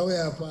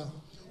ezawuyapha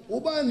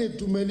uba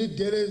nithumela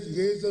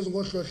i-delegates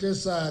ezingahlohle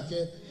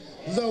sakhe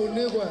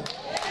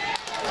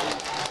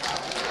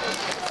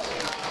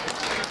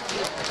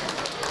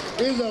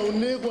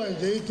izawunikwa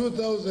nje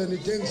i-2000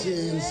 ithenks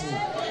i-ANC.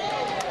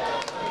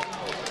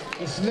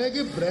 Kufuneka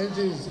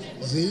ii-branches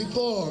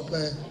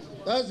ziyiqoqe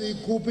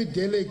zaziyikhupha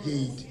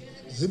i-delegate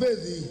zibe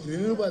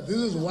ziyigrinile uba this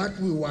is what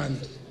we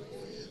want.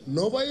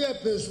 Noba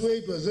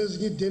iyapersuadwa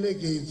zezinye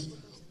ii-delegates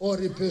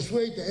or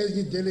ipersuade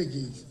ezinye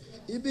ii-delegates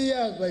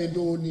ibiyazi uba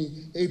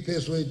yintoni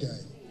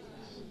eyipersuadayo.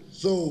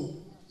 So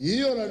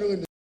yiyo laa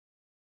nto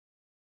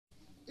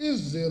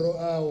i-0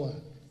 hour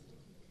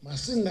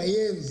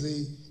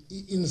masingayenzi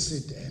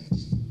i-incident.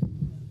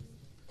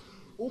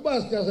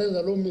 Uba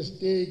sikasenza loo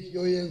mistake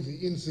yoyenza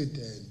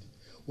i-incident,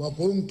 we're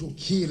going to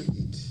kill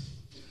it.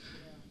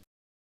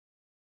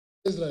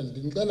 Israel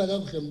ndimcela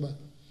kakuhle mba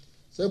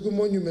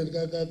sekwi-monument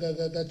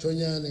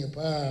kachonyane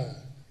phaa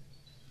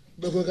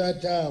bekwe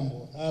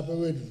kaTambo apha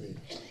eWedville.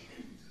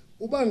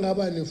 Uba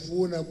ngaba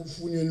nifuna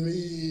kufunyenwe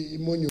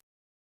i-monument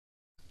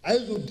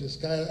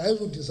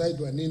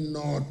ayizudicayidwa nini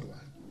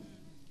nodwa.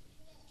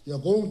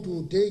 You're going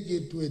to take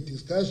it to a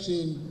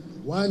discussion,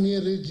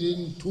 1-year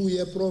region,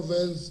 2-year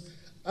province.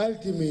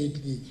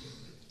 Ultimately,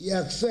 you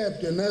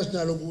accept a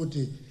national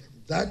ukuthi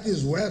that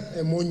is worth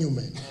a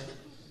monument.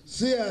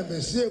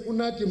 Siyabe siye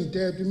kunathi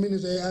mthetho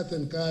iMinister ye-Arts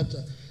and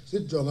Culture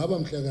sijonga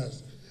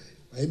abamhlekazi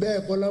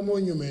mayibekho la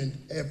monument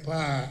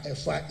ephaa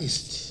eFar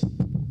East.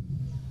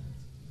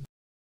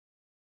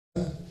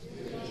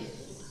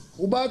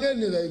 Uba ke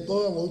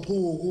nizayicoka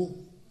ngochuku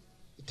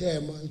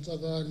iThema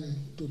iTsakane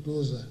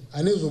Tutuza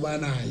anizuba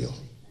nayo.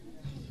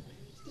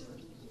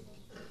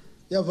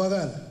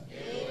 Yavakala?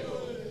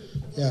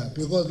 Yeah,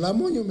 because la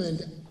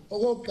monument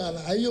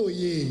okokuqala ayiyo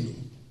yenu.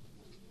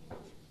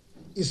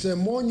 It's a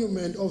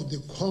monument of the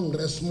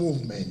Congress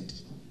movement.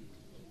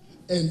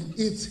 and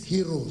its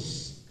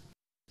heroes.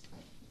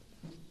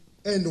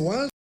 And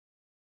once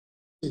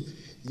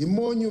the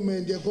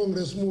monument, the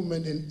Congress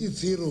movement and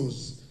its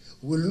heroes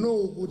will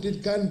know that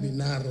it can be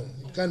narrow,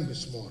 it can be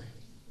small.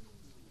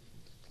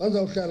 Once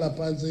I shall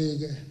appanzi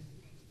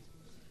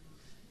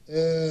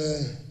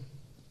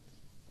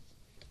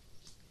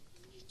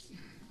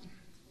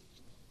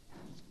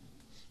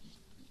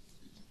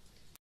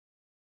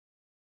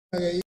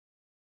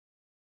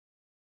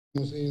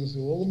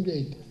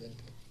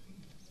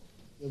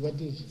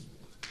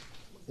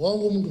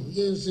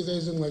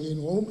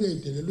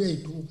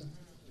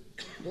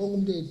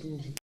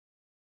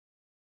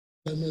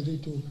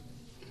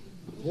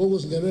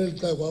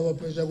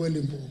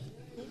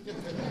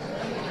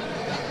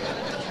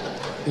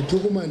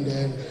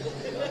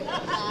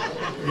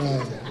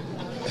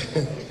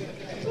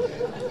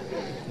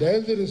there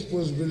is the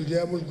responsibility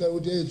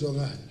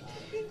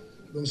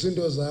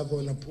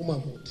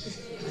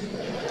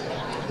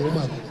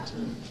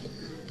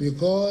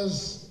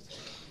because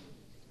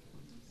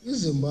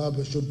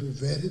Zimbabwe should be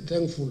very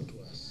thankful to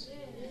us.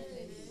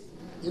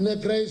 In a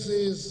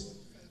crisis,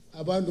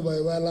 abantu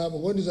bayibalapho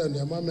ngondisa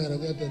ndiyamamela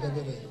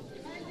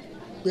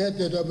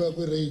kuyathetha apha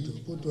kwi-radio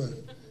kuthiwa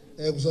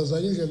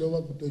kusazanye indlela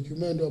yoba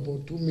kudocumentwe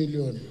about 2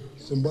 million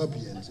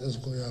Zimbabweans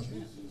ezikhoyo apha.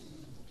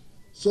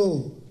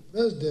 So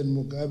President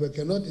Mugabe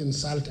cannot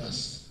insult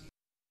us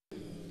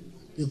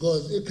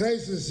because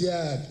i-crisis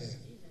yakhe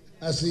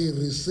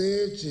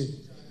asiyi-research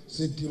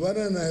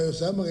sidibana nayo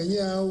sihamba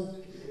ngenyawo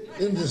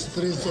in the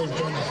streets of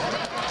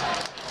Johannesburg.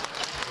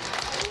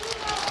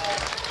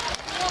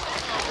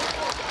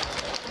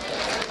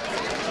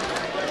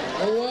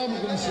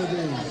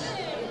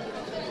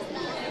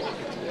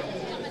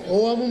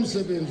 Owam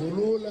umsebenzi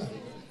ulula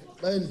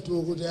xa ndithuka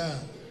ukuthi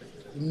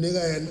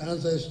ndimnika an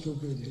answer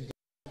stupid.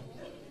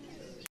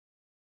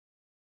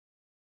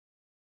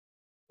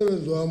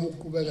 Umsebenzi wami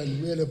uqhubeka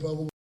ndibuyele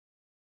phaa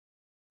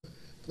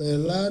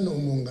celani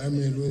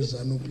umongameli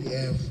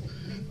we-ZANU-PF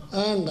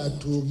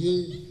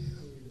angathuki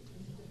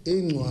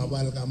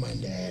ingcwaba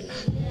likaMandela.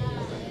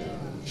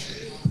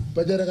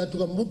 But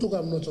akathuka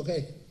mbutuka mnotho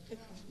okay.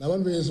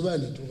 Nabantu beyesiba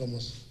ndithuka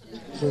mos.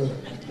 So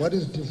what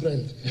is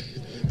different?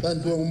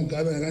 Kanti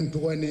uMgabe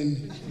nganthuka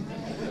nini?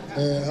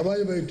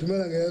 Abanye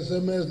bayithumela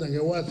nge-SMS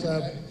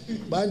nange-WhatsApp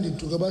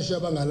bandithuke bashiya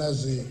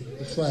bangalaziyo.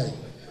 It's fine.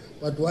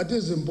 But what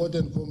is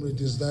important,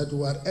 comrade, is that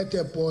we are at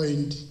a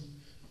point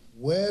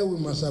where we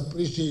must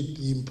appreciate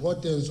the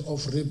importance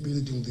of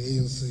rebuilding the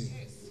ANC.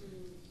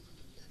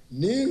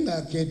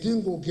 Ningakhethi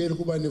inkokeli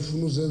kuba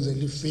nifuna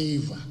uzenzela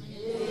ifavor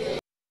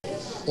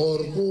or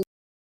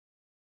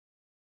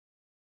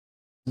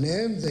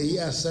nenze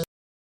i-assessment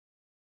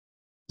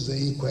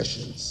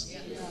questions.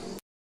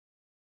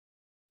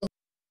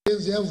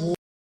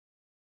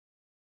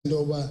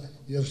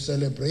 You have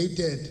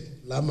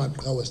celebrated Lama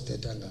Kawa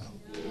Stetanga.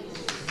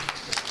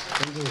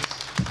 Thank you.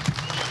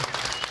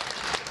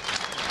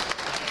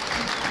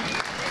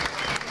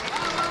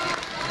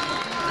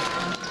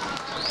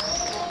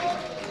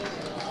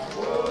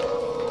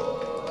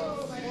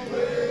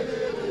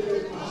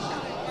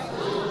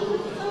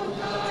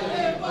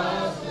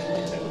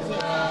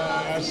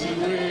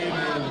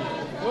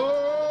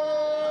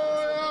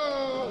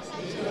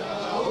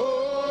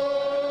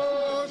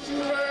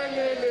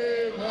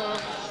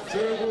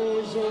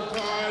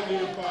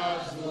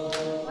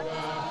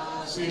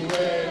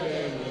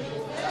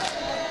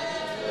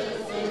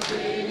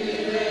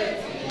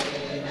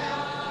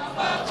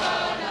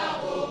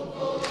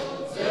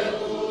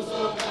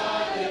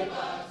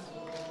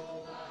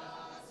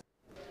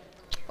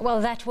 Well,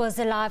 that was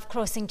a live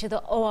crossing to the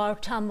OR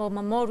Tambo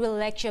Memorial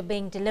Lecture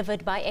being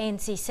delivered by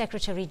ANC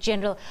Secretary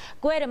General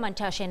Gwede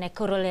Mantashe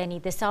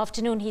Nekuroleni this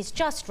afternoon. He's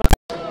just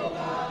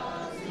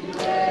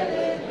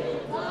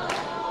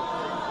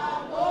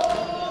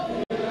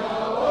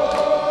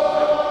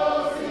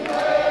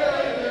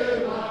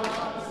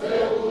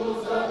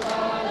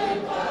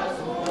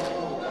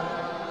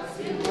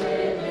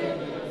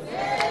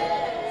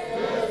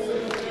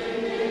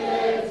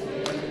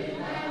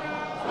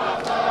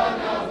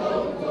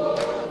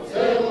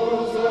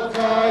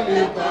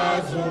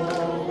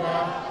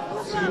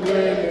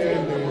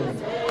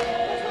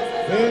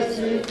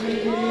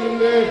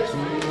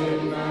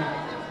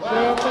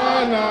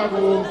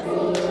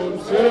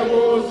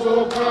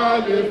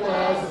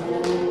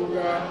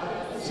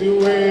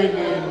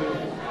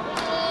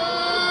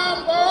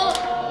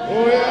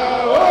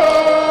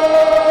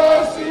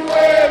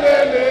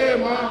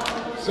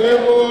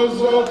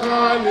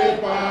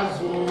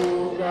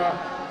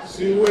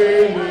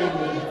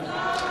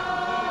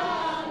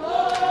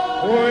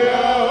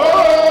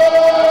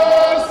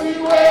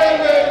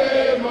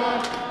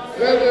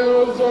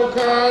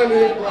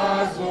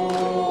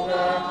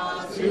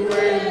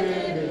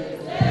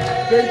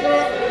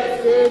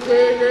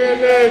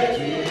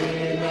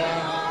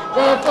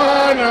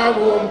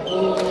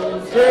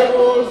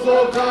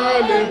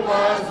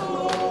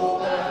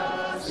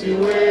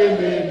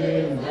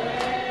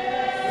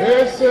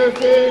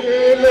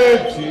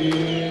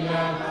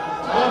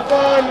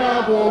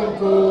Afana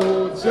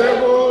bonko,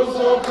 sebo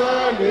so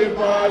kale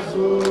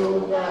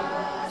bazuka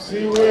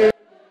siwe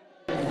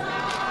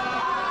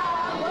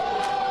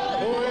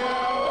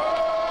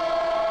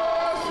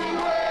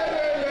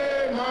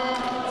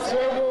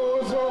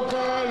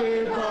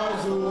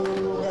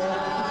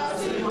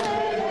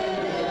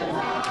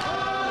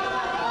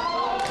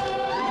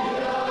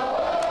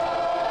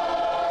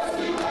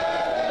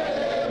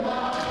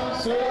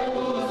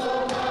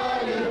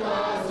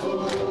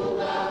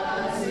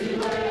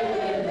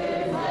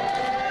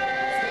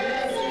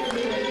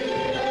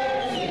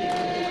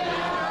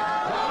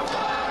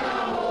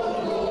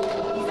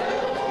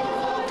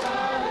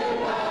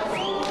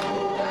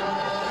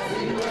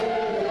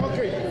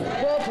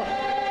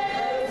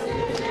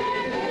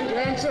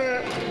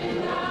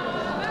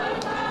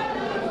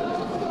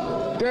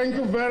Thank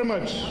you very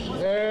much.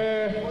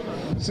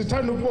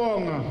 Sithanda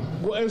ukubonga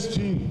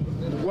ku-SG,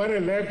 what a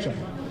lecture.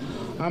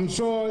 I'm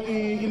sure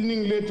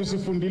iningi lethu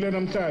sifundile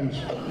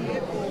namhlanje.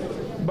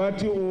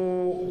 Bathi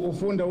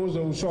ufunda uze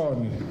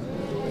ushone.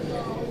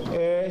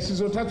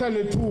 Sizothatha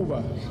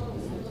lethuba.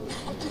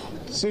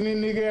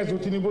 Sininikeza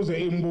ukuthi nibuze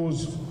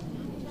imibuzo.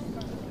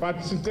 But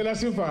sicela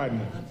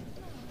sivane.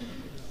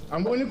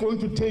 I'm only going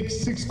to take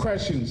 6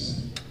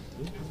 questions.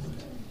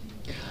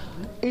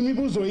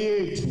 Imibuzo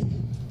yethu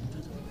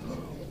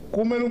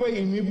kumele ube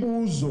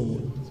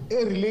imibuzo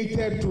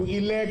related to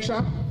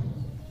election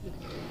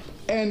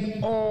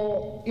and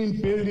or in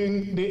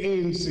building the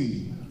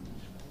ANC.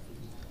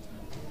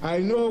 I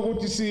know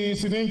ukuthi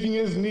sinenkinga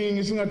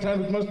eziningi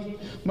singathanda ukuthi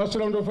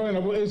masithola umuntu ofana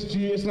nabo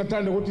SG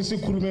singathanda ukuthi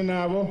sikhulume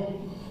nabo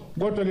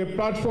kodwa le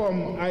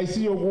platform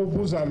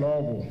ayisiyokubuza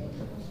lokho.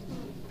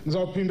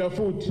 Ngizophinda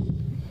futhi.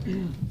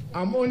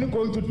 I'm only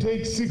going to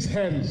take 6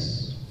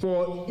 hands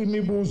for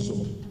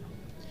imibuzo.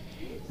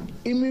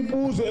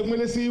 Imibuzo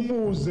ekumele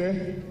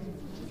siyibuze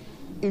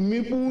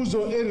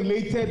imibuzo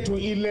related to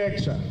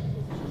election,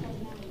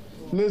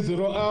 the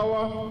 0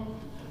 hour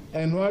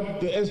and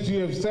what the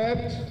SG have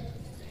said,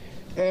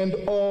 and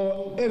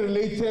or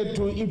related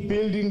to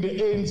building the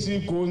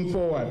ANC going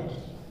forward.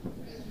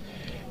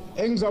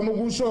 Engizama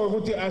ukusho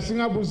ukuthi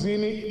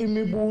asingabuzini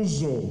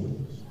imibuzo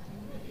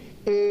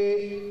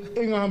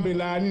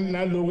engahambelani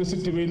naloko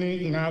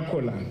esidibene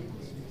ngakho la.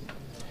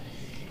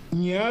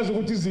 Ngiyazi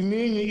ukuthi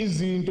ziningi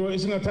izinto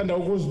esingathanda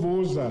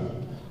ukuzibuza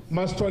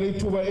masithola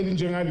ithuba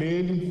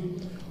elinjengaleli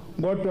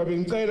kodwa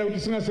bengicela ukuthi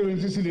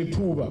singasebenzisi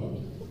lethuba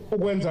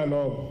ukwenza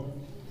lokho.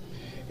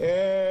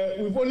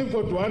 We've only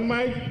got 1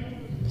 mic.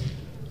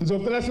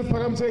 Ngizocela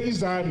siphakamise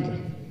izandla.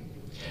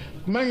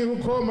 Manje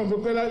ukukhomba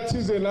ngicela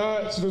thize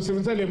la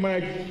sizosebenzisa le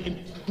mic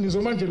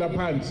nizoma nje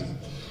laphansi.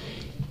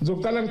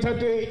 Ngizocela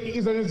ngithathe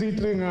izandla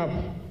eziyi-3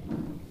 ngapha.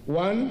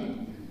 1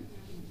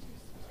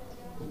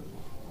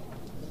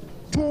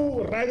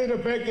 2, right at the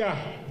back, yeah.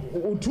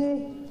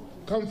 2,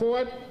 come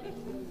forward.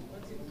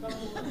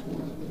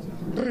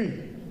 3.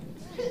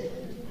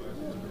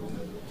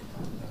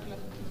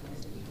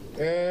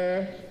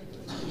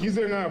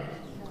 Gizeng up.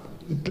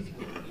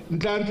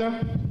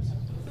 Ntlantla.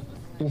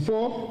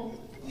 4,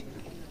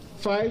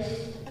 5,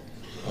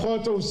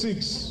 Khoto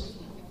 6.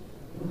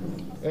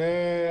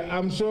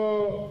 I'm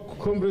sure,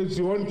 comrades,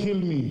 you won't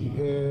kill me.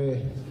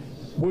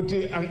 But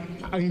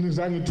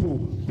I'm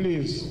 2,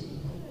 please.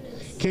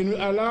 Can you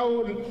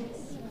allow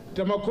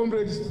my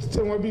comrades to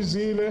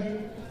wabizile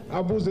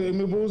abuze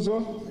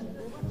imibuzo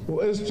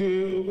uSG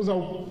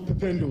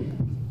uzawuphendula.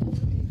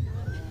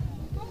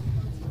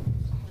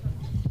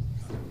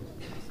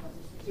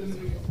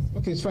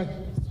 Okay, it's fine.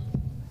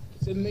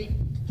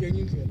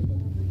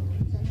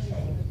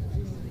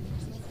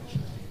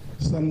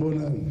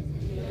 Sanibonani.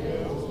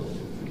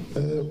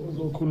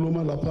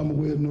 Uzokhuluma lapha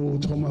kwenu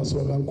Thomas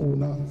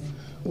wakaNkuna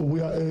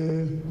ubuya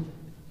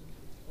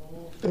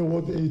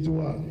Ward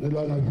 81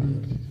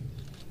 eLangavili.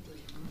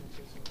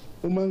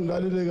 Uma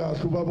ngilalile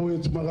kahle ubaba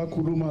wethu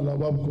makakhuluma la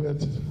baba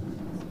Gwede.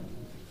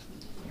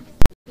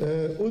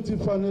 Uthi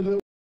fanele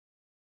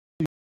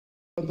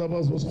abantu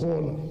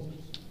abazosihola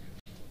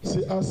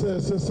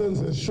si-assess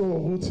senze sure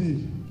ukuthi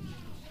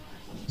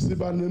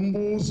siba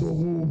nemibuzo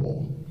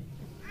kubo.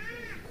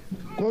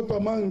 Kodwa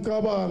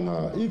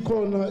mangicabanga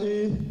ikhona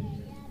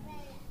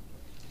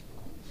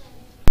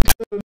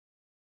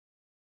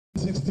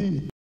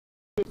 60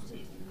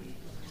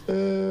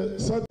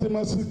 sathi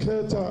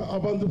masikhetha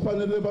abantu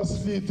fanele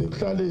basilide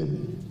ekuhlaleni.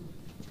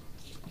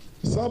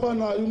 Saba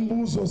nayo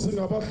imibuzo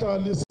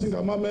singabahlali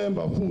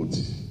singamamember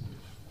futhi.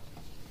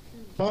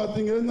 But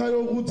ngenxa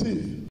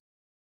yokuthi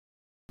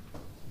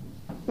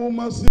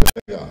uma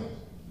sibeka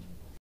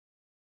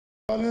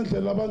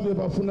ngendlela abantu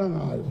bafuna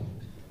ngayo.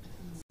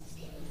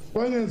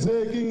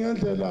 Kwangenzeki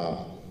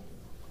ngendlela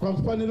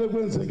kwakufanele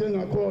kwenzeke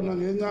ngakhona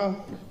ngenxa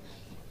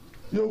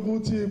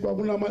yokuthi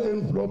kwakunama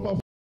envelope.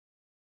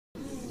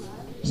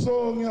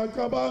 So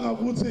ngiyacabanga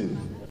ukuthi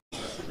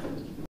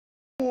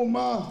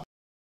uma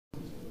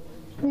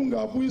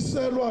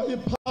kungabuyiselwa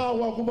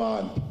ipower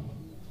kubantu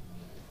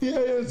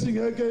iANC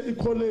ngeke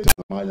icollege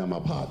namanye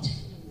amaphathi.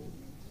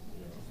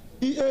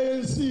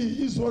 iANC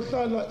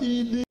izohlala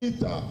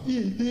i-leader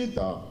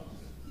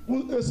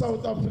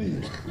eSouth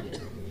Africa.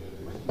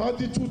 But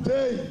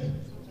today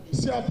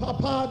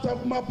Siyaphaphata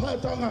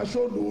kumaphatha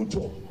angasho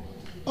lutho.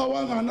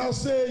 Awangana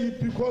say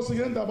because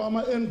ngendaba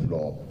ama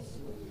envelope.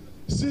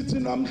 Sithi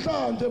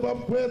namhlanje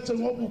babgwethe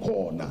ngoba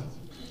ukhona.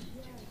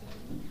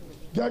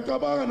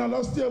 Ngiyacabanga na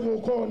last year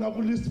ukhona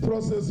ku list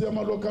process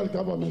yama local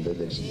government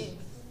election.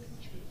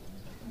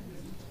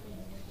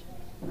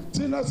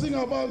 Thina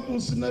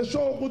singabantu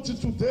sineshow ukuthi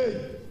today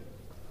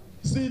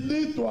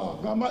silidwa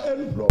ngama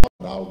envelope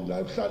round la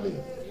ehlale.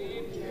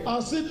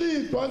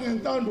 Asilidwa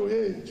ngentando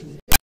yethu.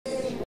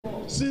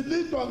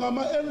 Silidwa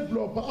ngama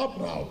envelope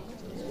abrown.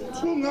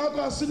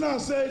 Kungaka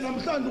sinase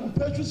namhlanje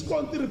kuphethwe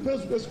isikontiri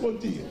phezulu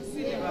kwesikontiri.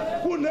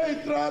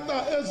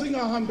 Kuneyitrata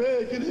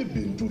ezingahambeki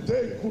ibin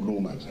today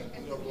khuluma nje.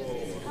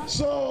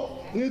 So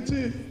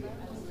ngithi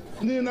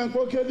nina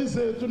nkokheli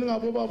zethu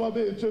ningabo baba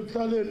bethu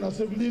ekuhlaleni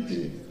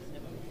nasekulidini.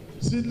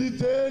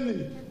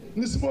 Silideni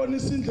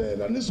nisibonisa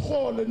indlela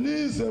nisihole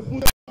nize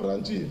futhi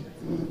branchini.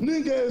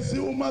 Ningezi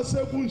uma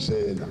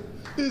sekunjena.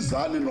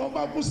 Izani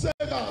noma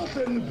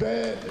kusekahle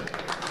nibheke.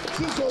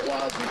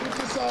 Sizokwazi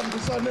ukuthi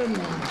sihambisane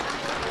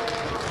nayo.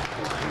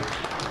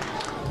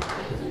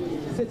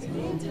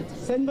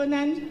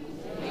 Sanibonani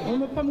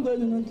uma phambi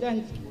kwenu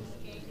noNhlanhla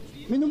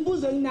mina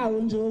umbuzo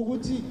enginawo nje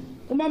ukuthi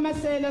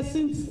uMamasela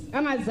since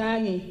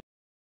angazange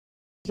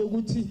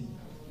ukuthi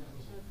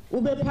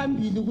ube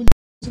phambili ukuthi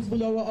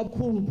kubulawa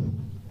akhumbu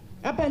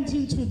up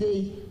until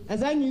today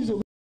azange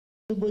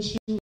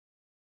ngizoboshiwe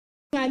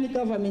ngani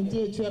government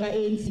yethu ya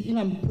ANC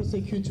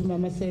ingamprosecute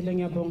uMamasela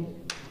ngiyabonga.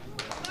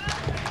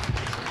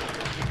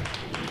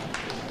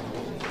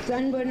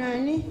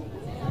 Sanibonani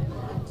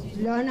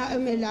lana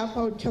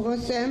emelapha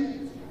uThokosem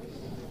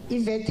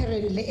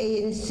iveteran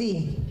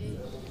le-ANC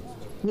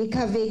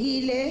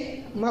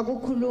ngikhavekile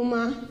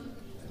makukhuluma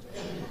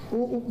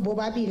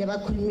bobabili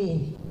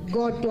abakhulumini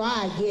kodwa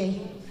ke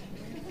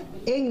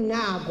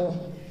enginako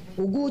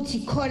ukuthi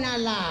khona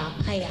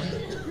lapha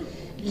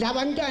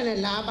labantwana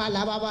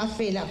laba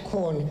bafela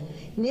khona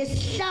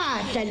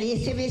nesihlahla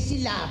lesi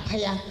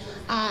besilapha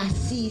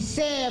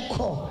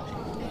asisekho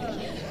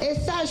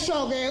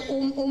esasho ke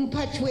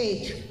umphathi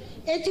wethu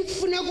ethi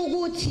kufuneka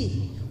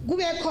ukuthi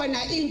kube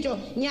khona into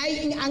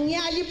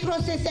angiyali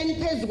process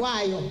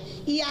eniphezukwayo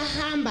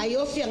iyahamba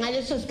yofika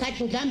ngaleso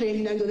sikhathi mhlambe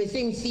mina ngibe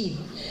sengifile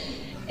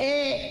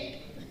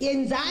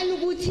yenzani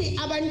ukuthi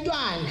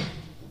abantwana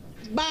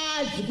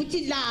bazi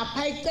ukuthi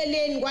lapha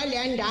eceleni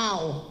kwaleya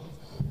ndawo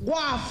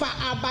kwafa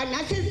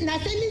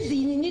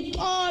nasemizini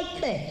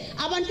nixoxe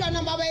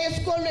abantwana baba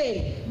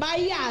esikolweni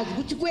bayazi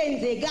ukuthi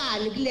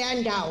kwenzekani kuleya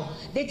ndawo.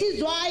 That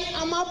is why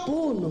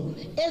amabhunu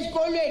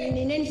esikolweni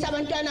ninenisa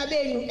abantwana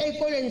benu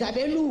ezikolweni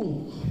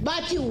zabelungu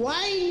bathi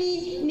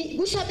why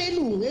kusho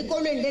abelungu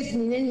ezikolweni lezi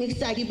nineni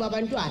mixaki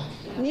babantwana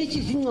nithi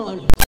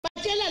izingcono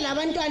batshela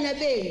labantwana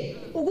benu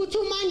ukuthi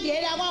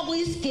uMandela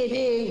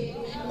kwakuyisigebengu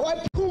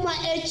ophuma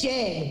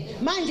ejele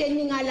manje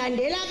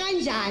ningalandela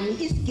kanjani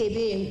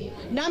isigebengu.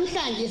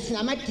 Namhlanje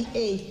singama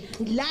DA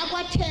la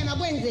kwathema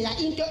kwenzeka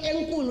into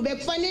enkulu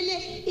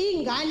bekufanele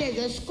ingane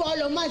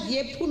zesikolo maziye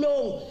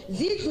ephulongo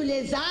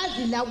zidlule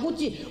zazi la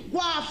ukuthi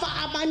kwafa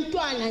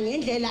abantwana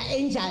ngendlela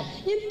enjani.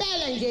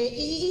 Impela nje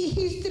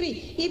ihistory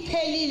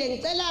iphelile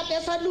ngicela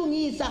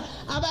besalungisa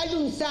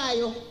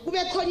abalungisayo kube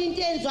khona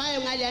into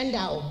enziwayo ngale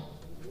ndawo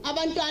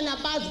abantwana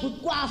bazi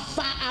ukuthi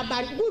kwafa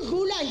abantu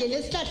kudlula nje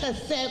lesihlahla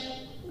sisekho.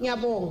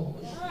 Ngiyabonga.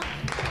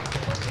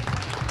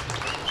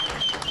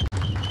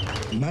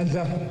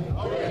 Mandla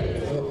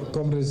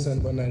Comrades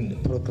Sanibonani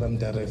Program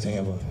Director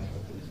ngiyabonga.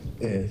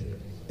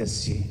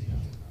 SG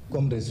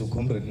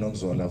Comrade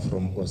Nokzola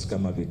from Oscar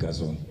Mabika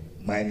Zone.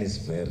 Mine is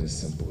very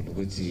simple.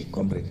 With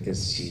Comrade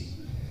SG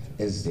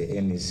as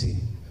the NEC,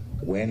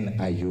 when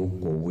are you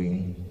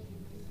going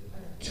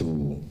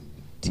to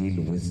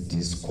deal with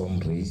these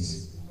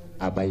comrades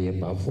abaye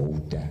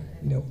bavota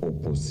ne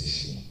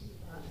opposition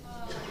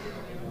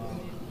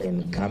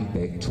and come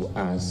back to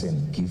us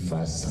and give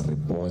us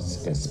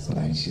reports as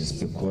branches,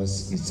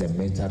 because it's a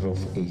matter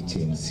of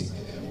agency.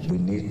 We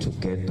need to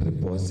get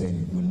reports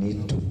and we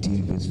need to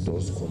deal with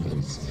those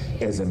comrades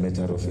as a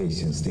matter of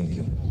agency. Thank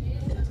you.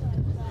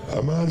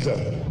 Amanda,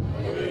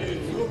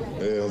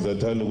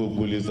 ngizathanda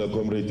ukubulisa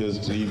comrade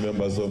SG,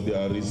 members of the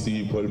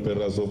REC, Paul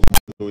Peras of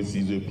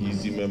the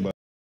PC members.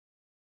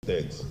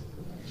 Thanks.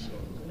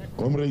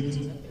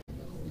 Comrade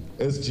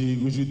SG,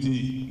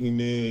 kushuthi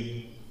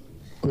ngine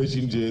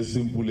question nje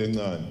simple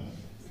encane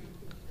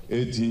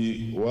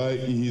ethi why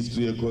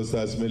history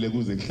eCosas mele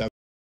kuze kuhla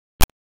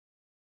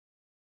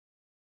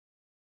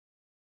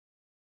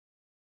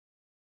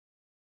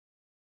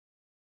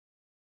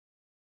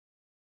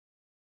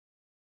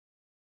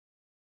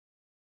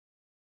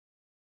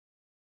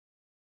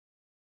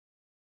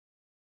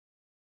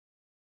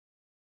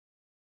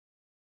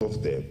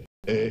of them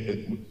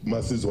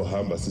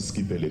masizohamba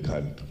siskipele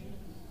country.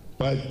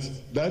 But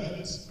that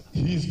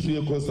history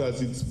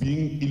eCosas, it's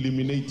being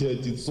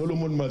eliminated. It's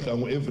Solomon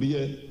Mahlangu every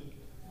year.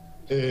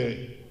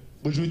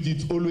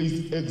 It's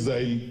always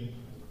exile.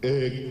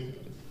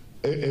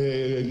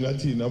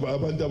 Ngathi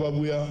abantu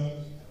ababuya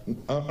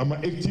ama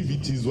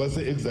activities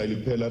wase exile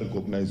phela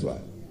recognize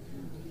one.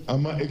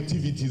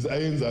 ama-activities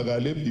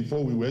ayenzakale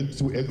before we went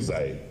to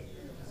exile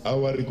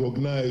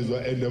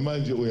awarecognizwa and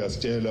manje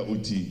uyasitshela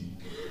uthi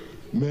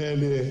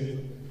mele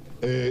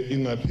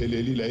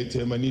ingapheleli la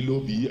ithema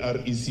nilobby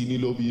i-REC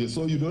nilobby,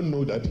 so you don't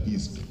know that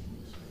history.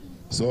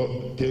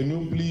 So can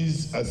you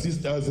please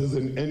assist us as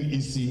an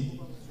NEC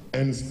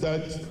and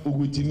start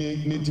ukuthi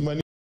nithi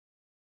mani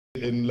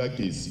en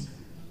legacy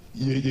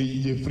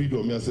ye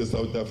freedom yase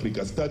South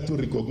Africa, start to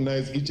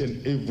recognize each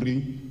and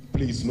every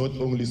place, not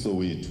only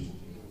Soweto.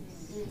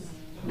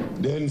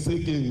 Then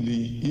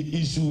secondly, the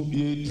issue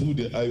through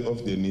the eye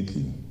of the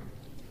needle.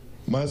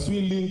 Must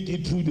we link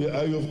it through the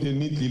eye of the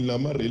needle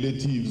nama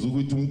relatives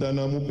ukuthi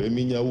umntana muphe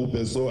minya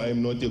uphe, so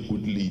I'm not a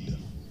good leader.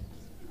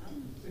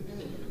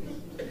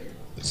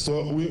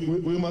 So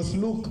we must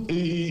look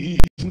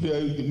through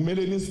the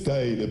Melanie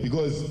sky,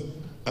 because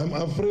I'm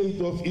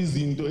afraid of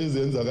izinto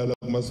ezenzakala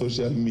kuma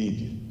social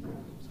media.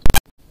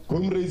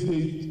 Comrades,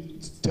 they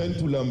tend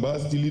to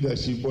lambast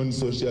leadership on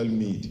social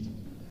media.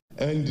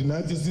 And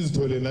nathi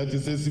sizithole nathi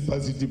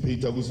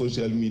sesiparticipate ku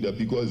social media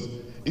because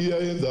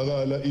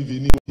iyayenzakala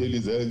even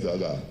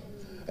izayenzakala.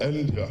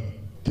 And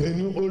can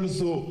you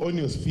also on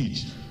your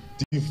speech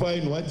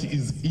define what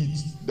is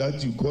it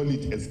that you call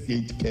it a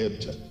state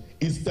capture?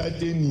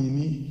 Istate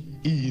nini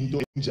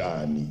into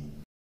enjani?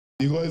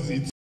 Because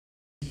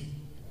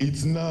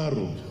it's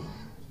narrow.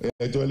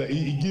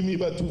 Give me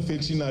about two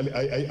factional,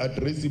 I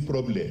address the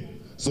problem.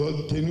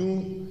 So can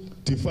you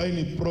define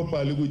it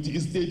properly with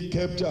state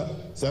capture?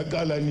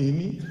 Sakala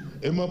nini?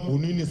 Ema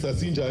bunini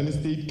sasinjani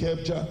state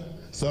capture?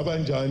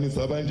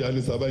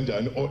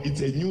 Sabanjani, or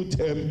it's a new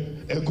term,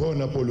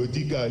 ekona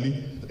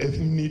politically, if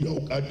need to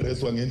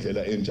address one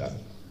ngendlela enjani.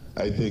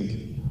 I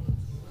think.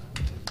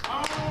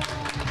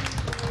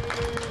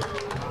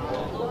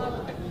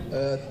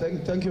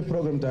 Thank you,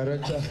 Program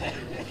Director.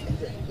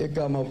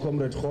 Ekama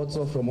Comrade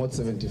Khotso from Ward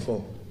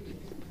 74.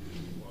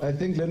 I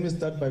think let me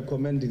start by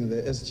commending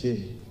the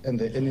SG and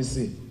the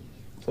NEC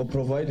for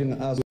providing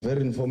us with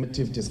very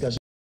informative discussion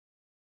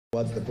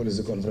towards the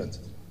policy conference.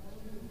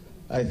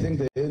 I think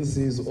the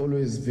ANC has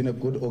always been a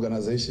good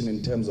organization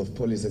in terms of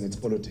policy and its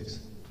politics.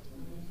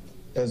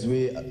 As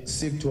we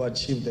seek to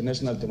achieve the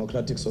National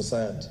Democratic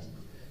Society,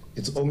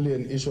 it's only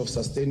an issue of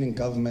sustaining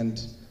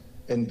government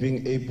and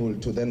being able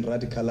to then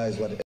radicalize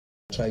what we're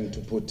trying to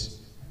put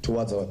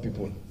towards our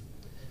people.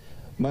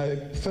 My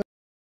first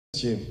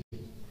question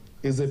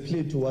is a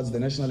plea towards the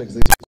National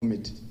Executive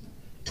Committee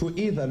to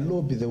either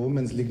lobby the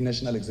Women's League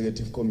National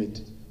Executive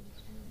Committee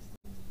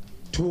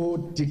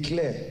to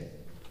declare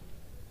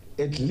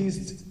at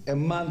least a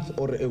month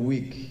or a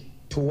week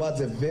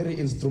towards a very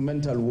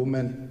instrumental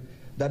woman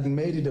that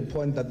made it a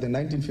point that the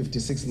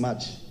 1956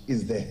 march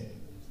is there.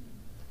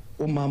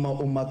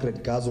 Umama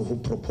Margaret Gazo, who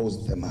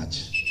proposed the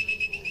march.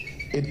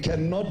 It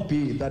cannot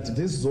be that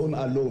this zone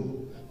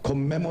alone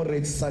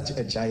commemorates such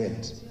a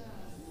giant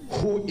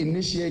who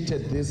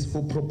initiated this,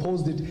 who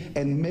proposed it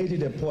and made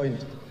it a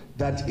point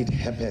that it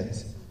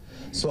happens.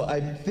 So I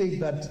think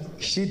that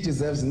she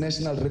deserves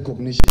national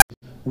recognition,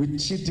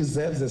 which she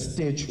deserves a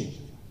statue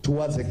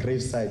towards a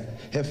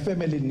gravesite. Her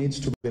family needs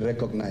to be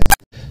recognized.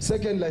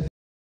 Secondly, I think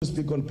to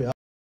speak on behalf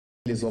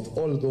of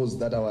all those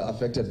that are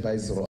affected by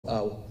Zero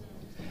Hour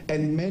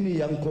and many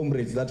young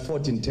comrades that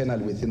fought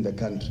internally within the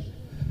country.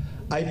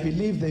 I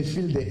believe they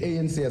feel the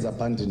ANC has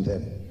abandoned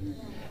them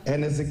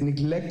and has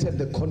neglected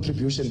the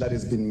contribution that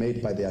has been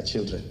made by their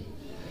children.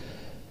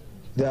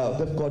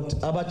 They've got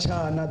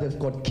abachana, they've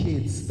got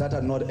kids that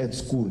are not at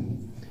school,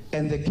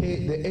 and the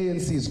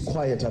ANC is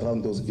quiet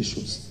around those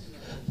issues.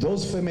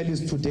 Those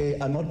families today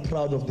are not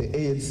proud of the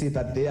ANC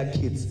that their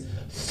kids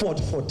fought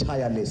for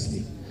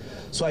tirelessly.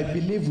 So I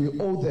believe we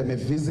owe them a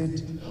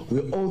visit,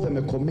 we owe them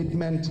a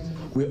commitment,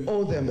 we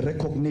owe them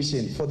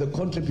recognition for the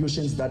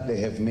contributions that they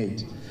have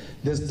made.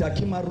 There's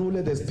Taki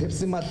Marule, there's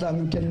Pepsi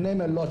Matlang, you can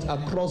name a lot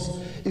across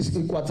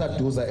Ikwata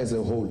Duza as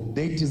a whole.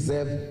 They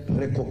deserve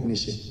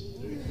recognition.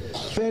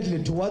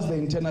 Thirdly, towards the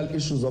internal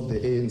issues of the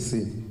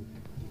ANC,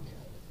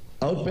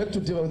 I would beg to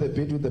deal with a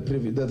bit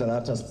with the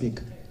latter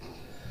speaker,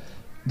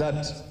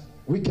 that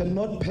we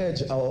cannot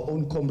purge our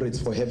own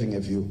comrades for having a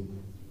view.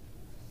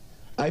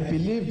 I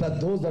believe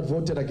that those that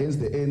voted against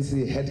the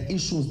ANC had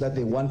issues that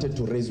they wanted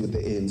to raise with the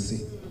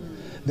ANC.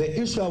 The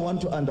issue I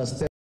want to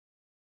understand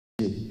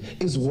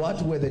is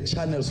what were the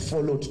channels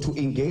followed to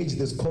engage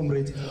these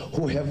comrades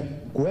who have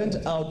went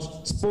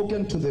out,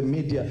 spoken to the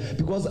media,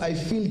 because I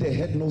feel they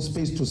had no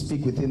space to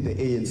speak within the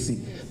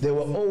ANC. They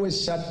were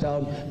always shut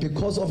down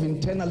because of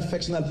internal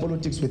factional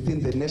politics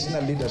within the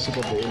national leadership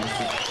of the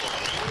ANC.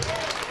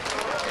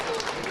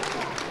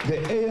 The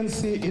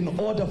ANC, in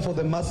order for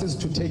the masses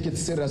to take it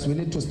serious, we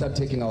need to start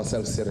taking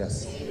ourselves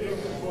serious.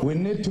 We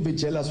need to be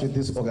jealous with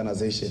this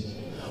organization.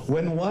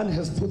 When one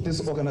has put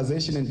this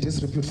organization in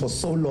disrepute for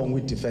so long,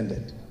 we defend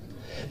it.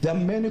 There are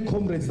many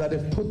comrades that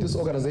have put this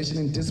organization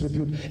in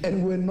disrepute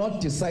and we're not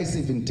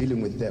decisive in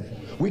dealing with them.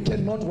 We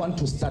cannot want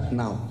to start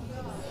now.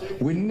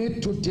 We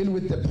need to deal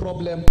with the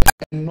problem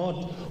and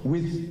not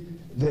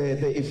with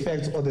the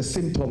effects or the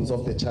symptoms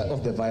of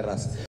the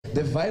virus.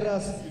 The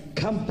virus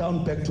come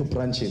down back to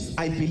branches.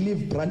 I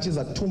believe branches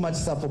are too much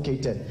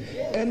suffocated.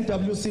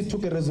 NWC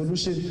took a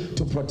resolution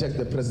to protect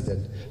the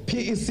president.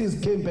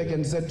 PECs came back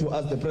and said to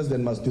us, the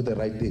president must do the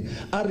right thing.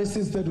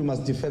 RECs said we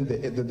must defend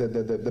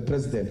the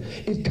president.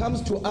 It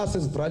comes to us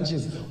as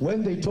branches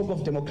when they talk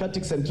of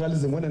democratic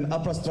centralism, when an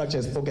upper structure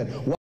is spoken,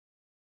 what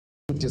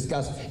to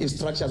discuss if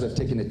structures have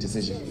taken a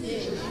decision.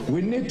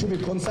 We need to be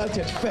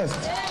consulted first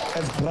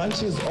as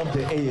branches of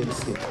the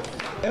ANC.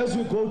 As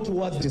we go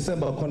towards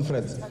December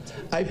conference,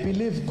 I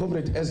believe,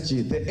 Comrade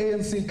SG, the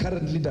ANC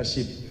current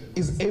leadership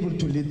is able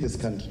to lead this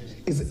country,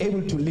 is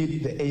able to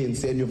lead the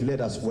ANC, and you've led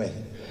us well.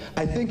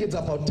 I think it's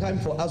about time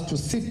for us to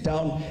sit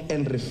down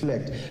and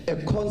reflect. A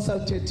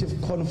consultative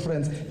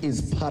conference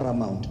is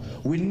paramount.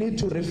 We need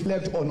to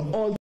reflect on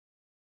all.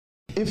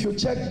 If you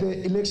check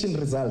the election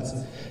results,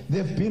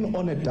 they've been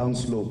on a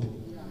downslope.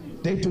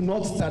 They do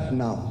not start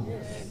now.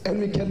 And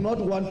we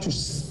cannot want to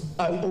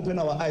open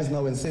our eyes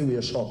now and say we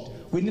are shocked.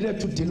 We needed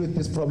to deal with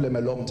this problem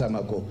a long time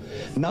ago.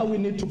 Now we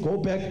need to go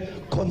back,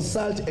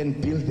 consult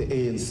and build the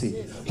ANC.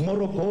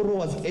 Morogoro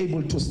was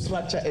able to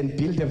structure and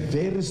build a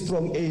very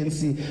strong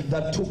ANC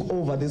that took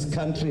over this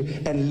country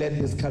and led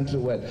this country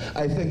well.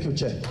 I thank you,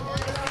 Chair.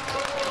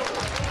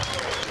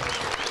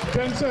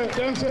 Thanks, sir.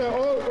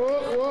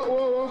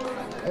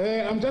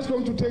 I'm just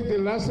going to take the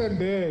last and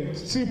the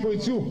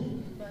 3.2.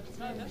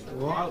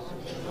 Wow.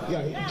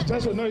 Yeah,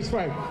 that's no, it's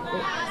fine.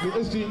 The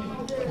SG,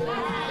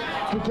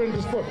 you can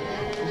respond.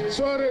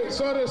 Sorry.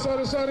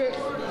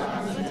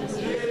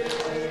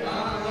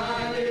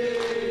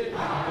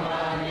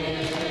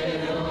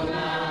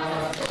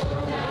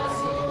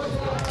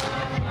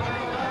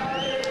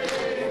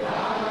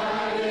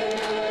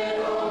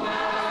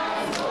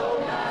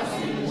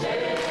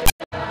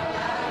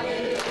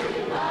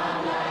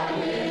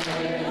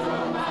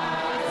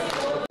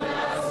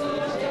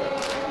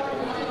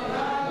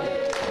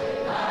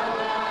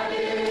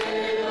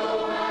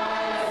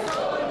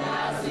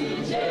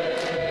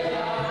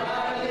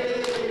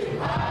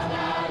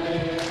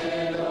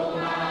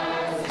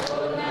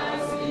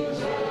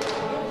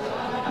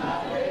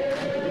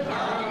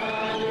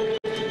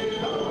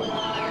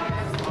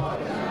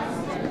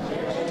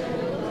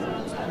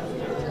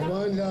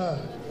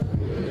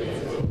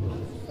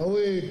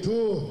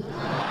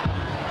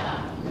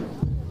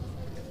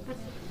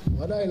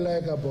 What I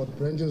like about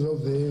branches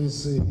of the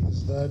ANC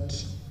is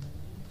that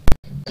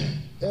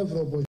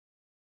everybody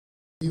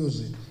use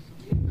it.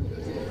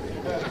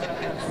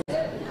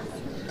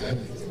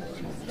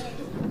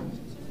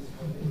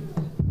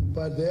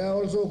 But they are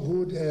also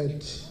good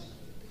at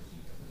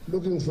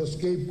looking for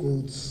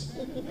scapegoats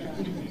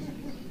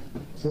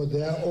for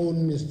their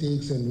own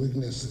mistakes and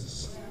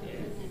weaknesses.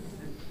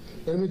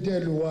 Let me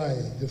tell you why.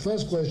 The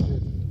first question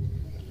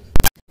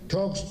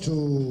talks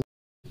to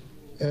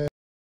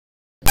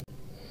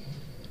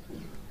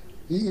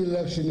the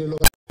election in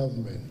local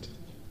government.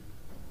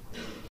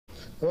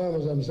 I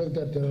was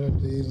Secretary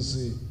of the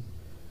ANC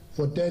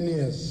for 10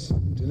 years,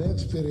 the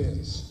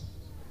experience.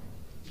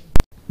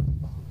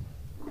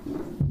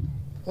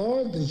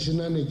 All the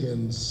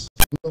shenanigans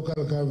in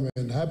local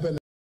government happen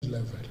at this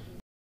level.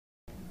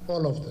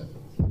 All of them.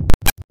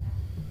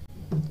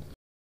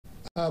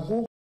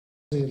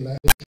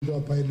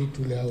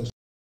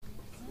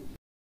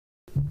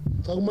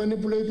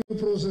 Manipulate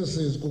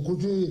processes,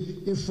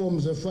 if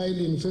forms a file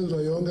in sense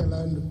of younger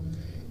land,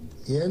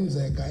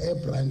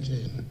 yenzeka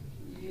branching.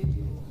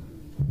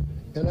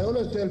 And I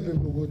always tell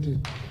people,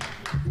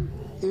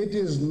 it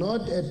is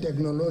not a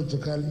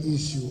technological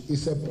issue,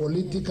 it's a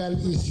political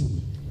issue.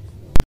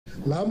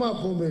 Lama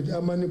comrade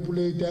a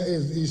manipulator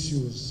as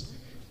issues.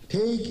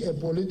 Take a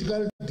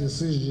political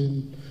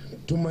decision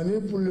to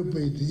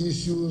manipulate the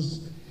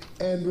issues,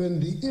 and when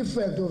the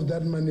effect of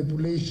that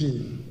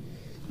manipulation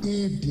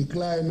is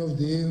decline of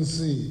the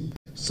ANC,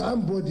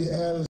 somebody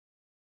else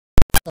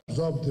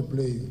absorb the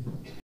blame.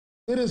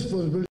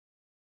 Irresponsibility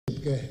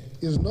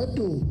is not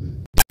to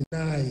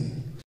deny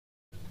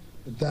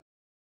that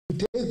you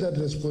take that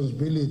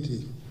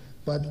responsibility,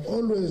 but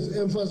always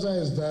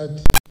emphasize that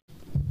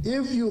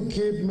if you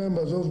keep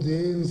members of the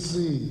ANC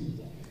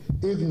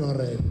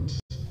ignorant,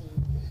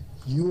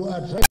 you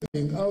are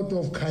driving out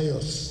of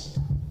chaos.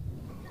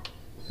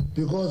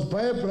 Because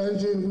by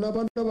branching,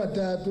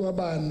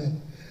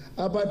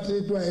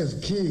 abatreatwa as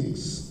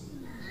kings,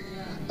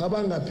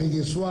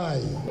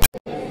 abangaphikiswayo,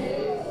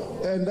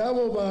 and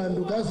abo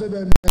bantu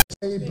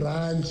kasebemisa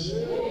ibranch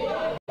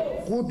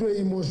kutwe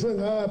imoshwe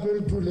ngapha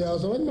elithule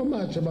house abantu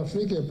bamatshe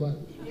bafike pha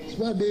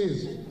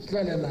sibabizi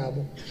sihlale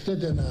nabo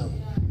sithethe nabo.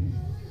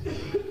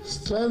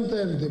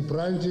 Strengthen the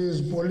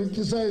branches,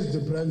 politicize the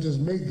branches,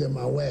 make them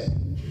aware.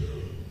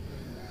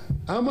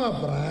 Ama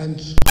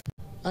branch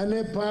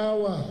ane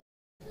power,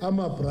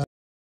 ama branch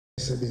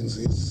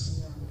sebenzis.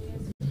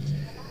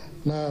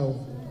 Now,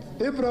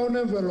 if brown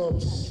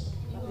envelopes,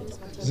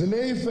 the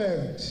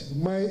effect,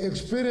 my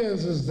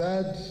experience is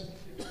that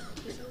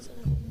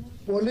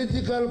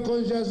political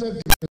conscious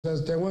activists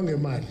has tengwa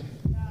ngemali.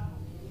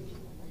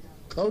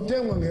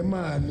 Awutengwa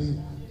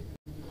ngemali,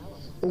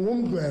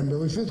 ungumdwembe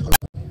we fit.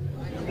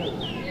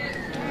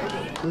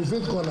 We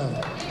fit column.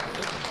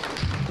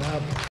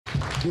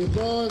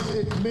 Because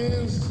it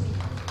means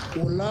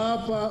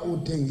ulapa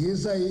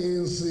utengisa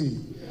ANC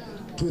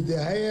to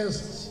the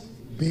highest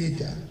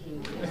bidder.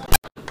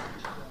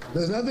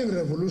 There's nothing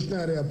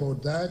revolutionary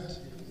about that.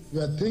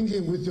 You are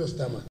thinking with your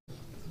stomach.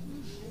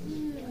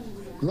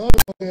 Lord,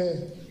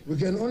 we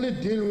can only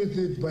deal with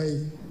it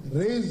by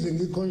raising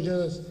the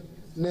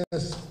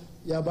consciousness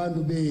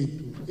yabantu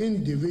bethu,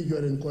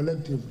 individual and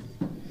collectively.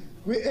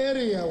 We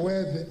area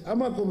where the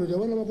amakomiti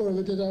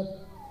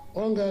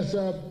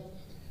ongasha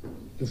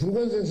the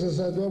frequency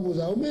society was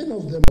how many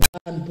of them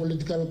are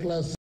political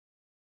class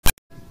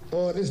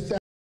or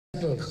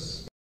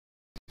status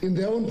in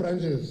their own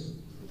branches.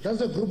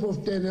 That's a group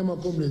of 10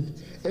 amakomiti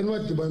and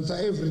what demands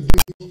every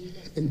day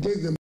and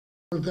take them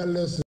political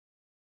lessons.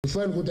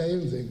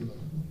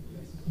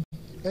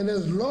 And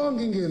as long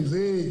as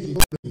the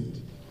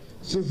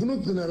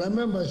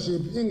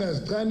membership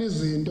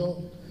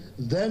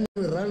then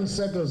we run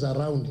circles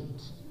around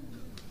it.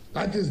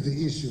 That is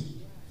the issue.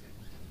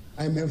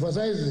 I'm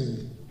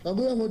emphasizing.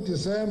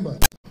 December,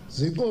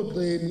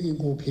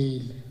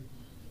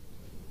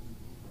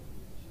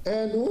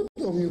 and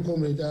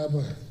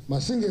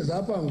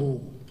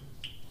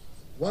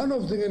one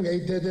of the things I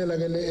tell like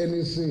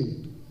NEC,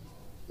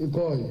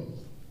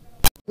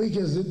 weak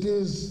as it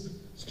is,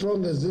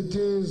 strong as it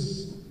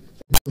is,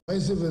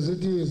 divisive as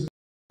it is,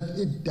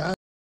 it does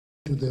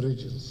to the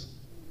regions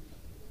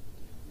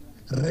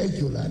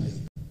regularly.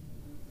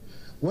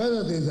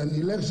 Whether there's an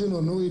election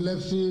or no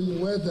election,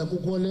 whether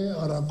kukole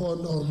or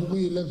akon or kuku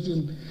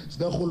election,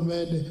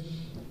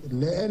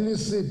 the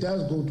NEC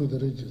does go to the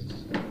regions.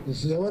 You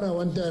see,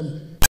 one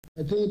time,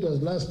 I think it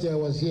was last year, I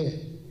was here.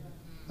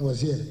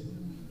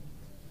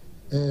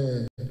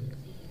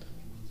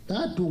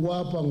 That to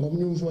wapa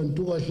ngomnyumfu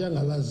ntuka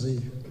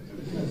shangalazi.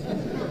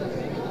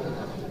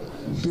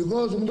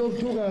 Because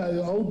mdokutuka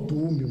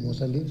awudumbi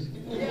mosanditi.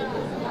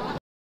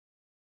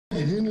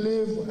 I didn't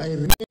live, I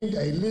read,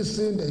 I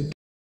listened,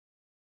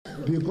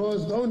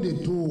 because on the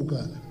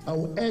tuka, I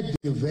will add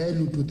the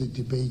value to the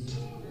debate.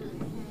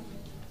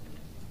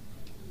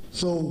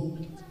 So,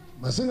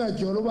 Masinga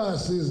Choloba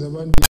says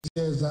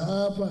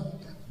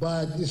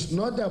but it's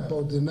not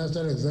about the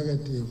national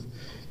executive.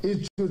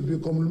 It should be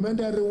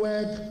complementary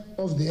work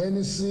of the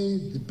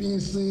NEC, the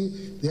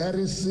PC, the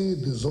REC,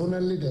 the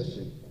zonal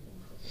leadership.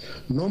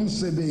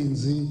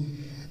 Nomsebenzi,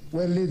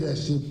 where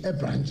leadership a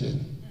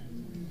branching.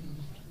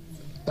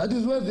 That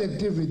is where the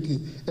activity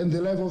and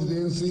the life of the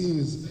NC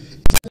is.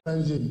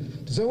 Branching.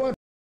 To say what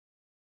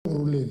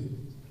ruling.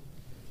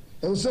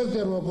 Eu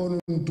sector wakonu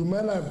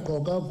tumela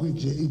koka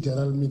kuche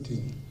general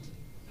meeting.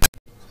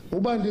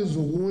 Ubandi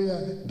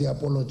zuguya, they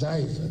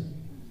apologize. It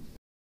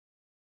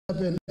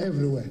happens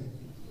everywhere.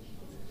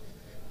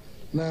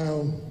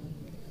 Now,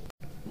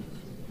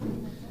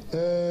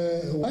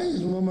 why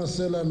is Mama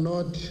Sela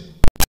not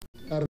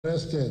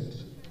arrested?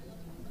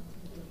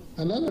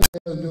 Another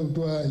is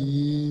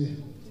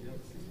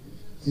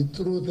the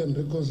Truth and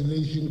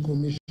Reconciliation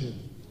Commission.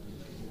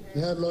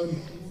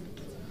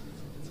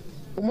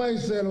 Umar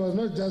Sela was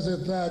not just a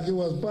thug, he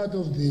was part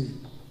of the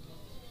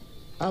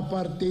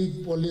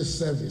apartheid police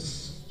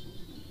service.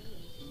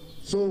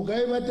 So,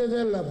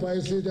 Kaibatela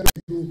Paisi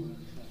to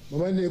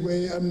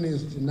Mamani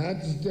amnesty, not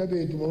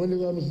Stabby to Mamani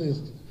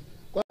amnesty.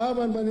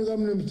 Kwaban Manika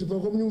amnesty for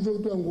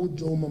community to good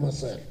Joe Mama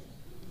Sela.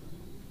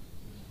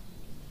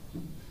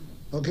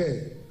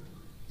 Okay,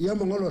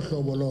 Yamangolo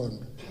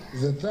Shobolon.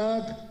 The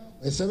third,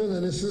 a 7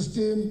 and a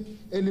system,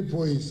 any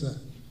poisa.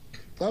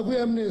 Kaku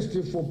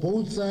amnesty for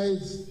both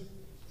sides,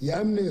 the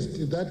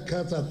amnesty that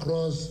cuts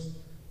across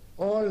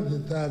all the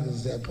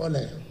thugs, they are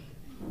calling.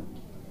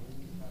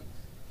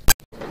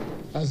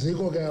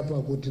 Aziko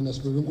kapa kuti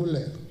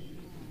nasilunguleka.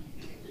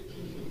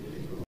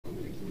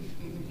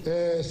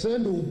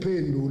 Send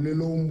uphendu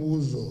lelo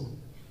umbuzo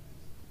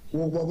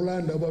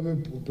wokukulanda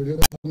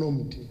babebhubhele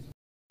nomthi.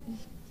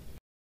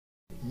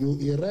 You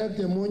erect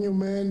a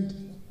monument,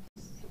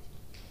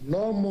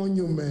 no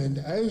monument,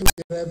 I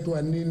erect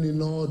one in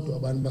North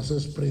abantu base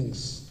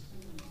Springs.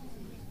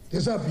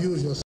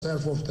 Disabuse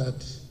yourself of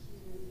that.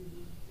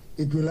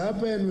 It will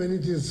happen when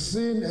it is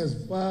seen as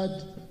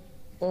part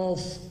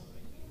of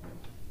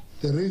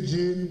the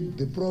region,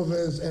 the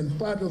province, and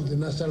part of the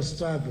national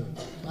struggle.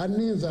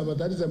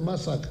 That is a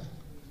massacre.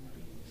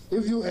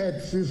 If you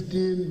add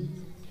 15,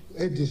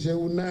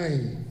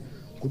 89,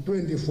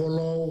 24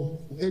 law,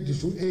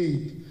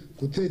 88,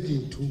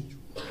 32,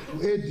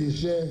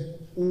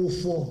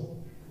 84,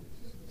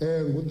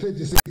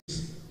 36,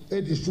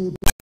 82,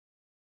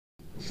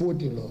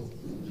 40 law.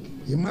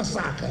 A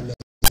massacre.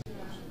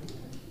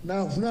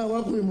 Now,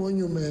 what we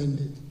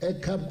monument a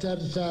captured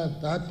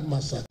that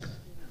massacre.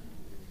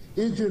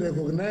 If you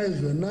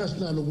recognize the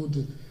national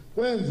good,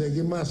 when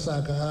the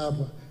massacre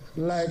happened,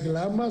 like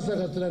La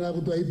Massacre,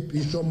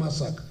 Bishop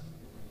Massacre.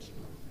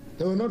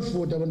 They were not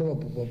fought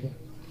about Papa.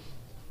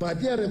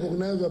 But they are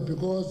recognized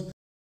because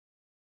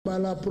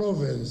Bala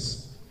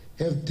province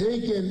have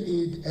taken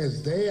it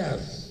as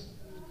theirs.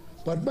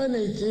 But when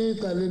they take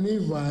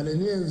Kaliniva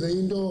and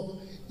Indo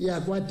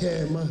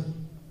Yakwatema,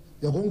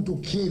 You're going to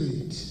kill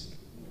it.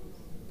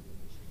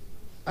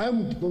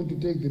 I'm going to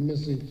take the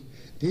message,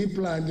 they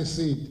plant the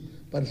seed,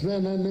 but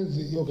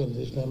the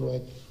organizational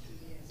work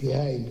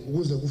behind.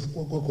 Who's a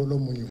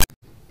monument?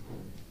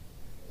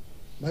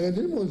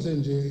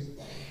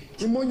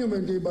 The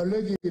monument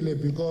is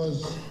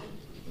because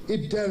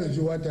it tells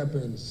you what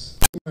happens.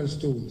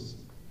 Milestones.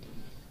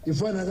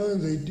 If I go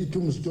the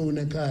tombstone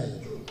a kai,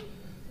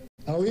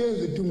 I will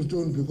use the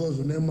tombstone because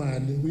of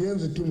Neman. We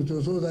use the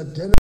tombstone so that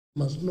tenants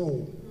must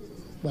know.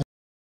 But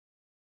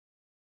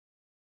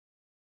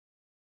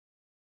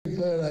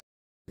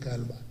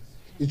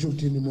it should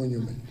be the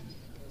monument.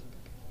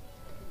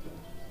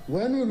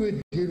 When will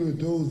we deal with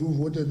those who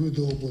voted with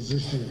the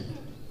opposition?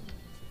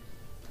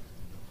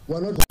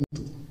 We're not going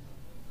to.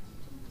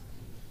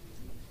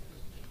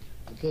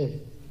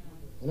 Okay,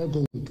 we're not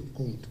going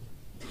to.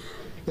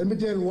 Let me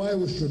tell you why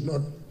we should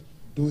not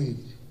do it.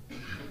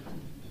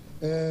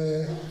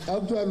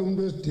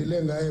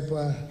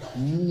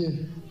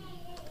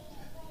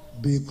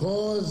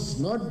 Because,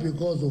 not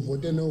because of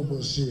voting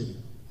opposition,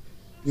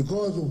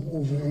 because of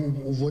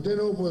voting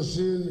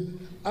opposition,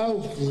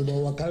 out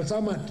of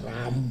Kalsama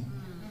Tram,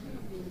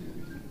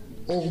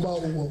 or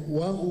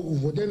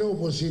voting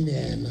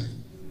opposition,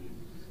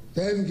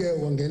 then get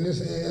one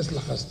Genes.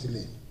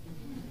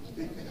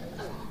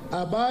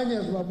 Abanye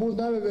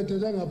asibabuza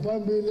bebetheza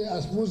ngaphambili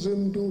asibuze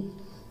umuntu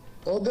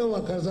oke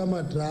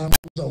wakhazama drama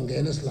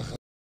uzawungena esilaha.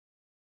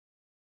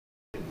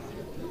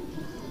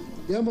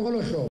 Yamba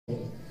ngolo hlobo.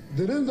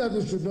 The thing that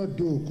we should not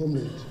do,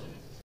 comrade.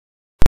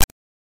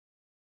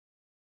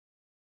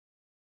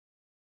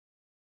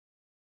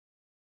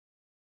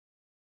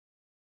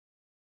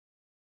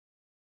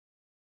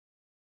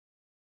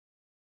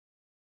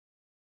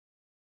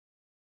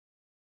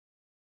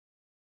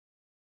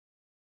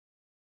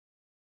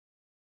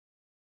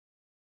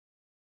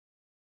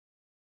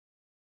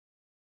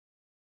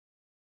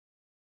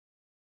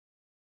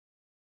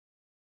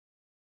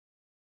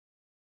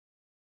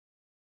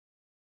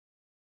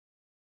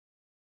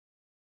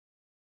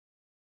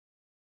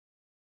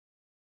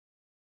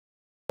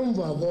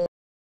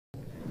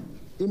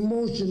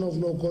 Emotion of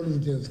no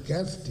confidence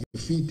gets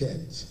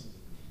defeated.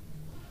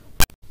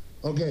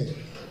 Okay.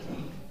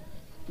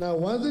 Now,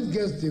 once it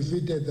gets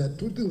defeated, the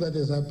two things that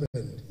has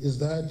happened is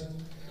that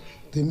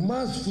the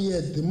much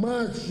feared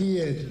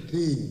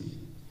thing,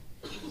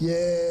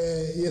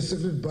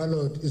 secret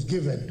ballot is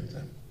given to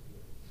them.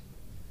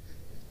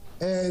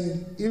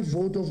 And if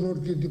vote of no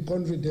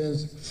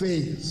confidence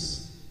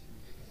fails,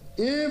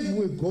 if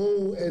we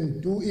go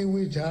and do a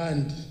witch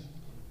hunt,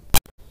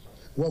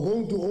 we're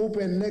going to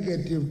open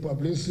negative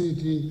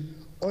publicity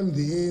on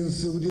the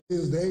ANC, which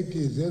is the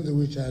 80s, and the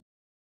witch hunt.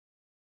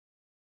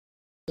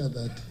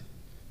 That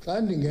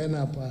standing in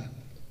upper,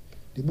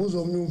 the bosom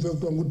of new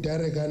fact on good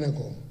Derek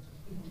Anako.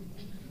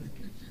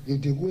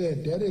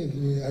 Derek,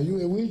 are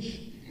you a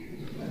witch?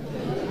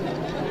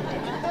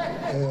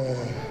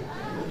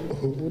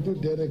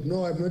 Derek,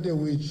 no, I'm not a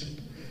witch.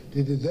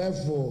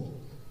 Therefore,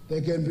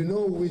 there can be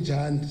no witch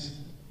hunt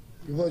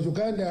because you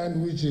can't hunt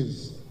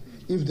witches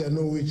if there are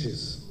no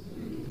witches.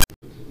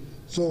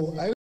 So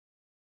I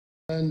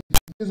and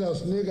this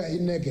is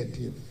in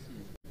negative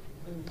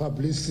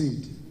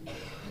publicity.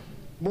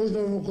 Most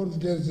of our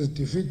confidence is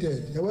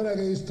defeated. When I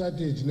get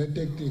started in a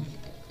tactic,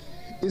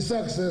 it's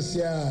success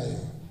here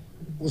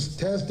was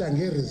testing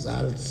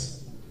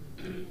results.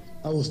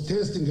 I was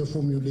testing a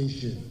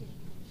formulation.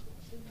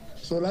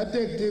 So that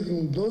tactic,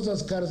 those are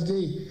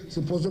scarcity,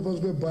 supposed to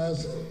be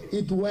biased,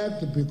 it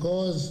worked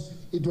because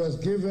it was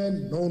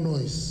given no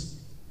noise.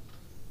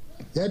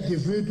 That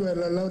defeat was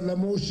allowed the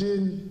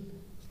motion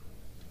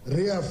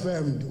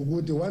reaffirmed.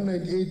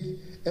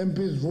 198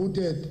 MPs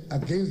voted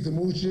against the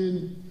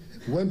motion,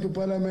 went to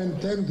Parliament,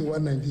 thanked the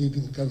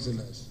 198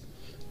 councillors.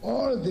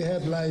 All the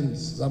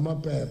headlines,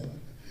 Zamapepa,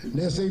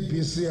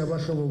 SABC,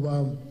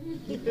 Abashabobam,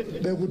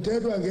 they could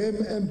tell you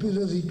again MPs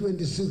as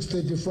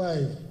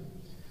 2635.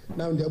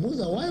 Now, the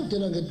Abuza, why are you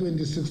telling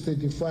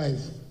 2635?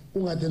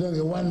 Unga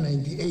telling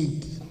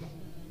 198?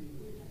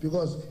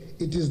 Because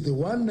it is the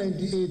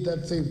 198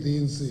 that saved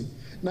the ANC.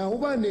 Now,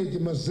 Ubaneti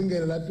must sing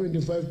at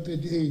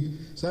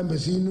 2538,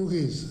 Sambesi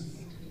Nugis.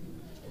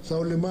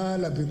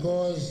 Saulimala,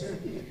 because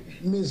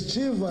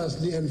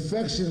mischievously and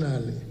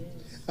factionally,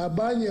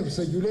 abanye have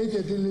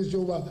circulated in this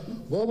over,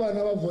 Goba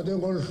never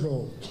voting on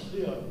show.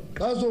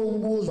 Kazo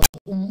Umbuza,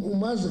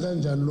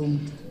 Umazikan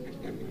Lump.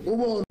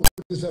 Ubo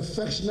is a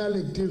factional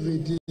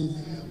activity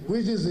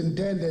which is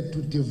intended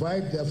to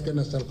divide the African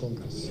National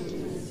Congress.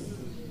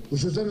 We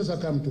should certainly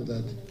succumb to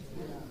that.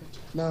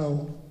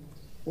 Now,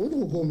 what do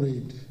we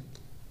comrade?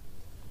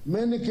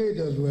 Many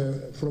cadres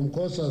were from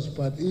Kosa's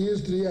but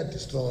history are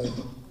destroyed.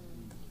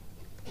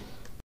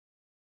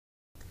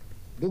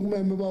 Look,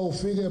 remember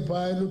ufike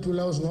phaa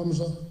luthula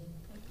uSingomso.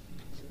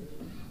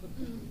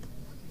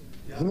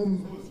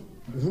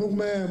 Ngifuna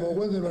ukumema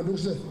ukwenzela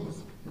ndukuse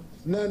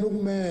nani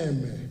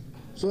ukumeme.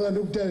 So that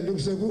ndukutela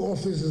ndukuse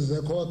kwi-offices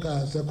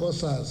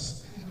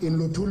ze-Kosas in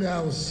Luthuli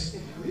House.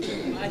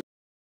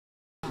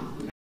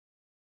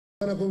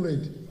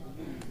 Comrade,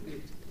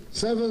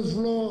 7th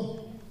floor,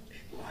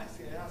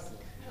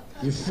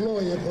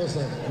 Floor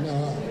yekosa na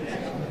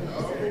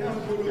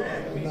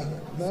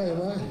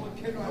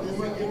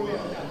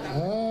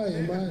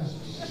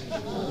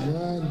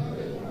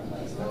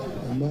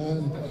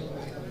man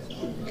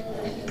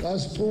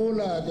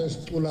kasipula ke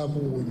sipula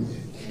kunye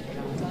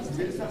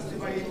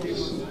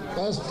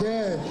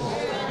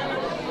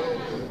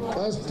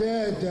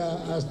kasithetha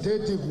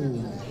asithethi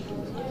kunye.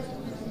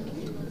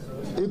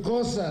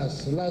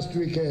 ICOSAS last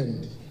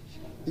weekend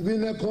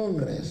ibine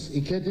Congress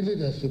ikhethe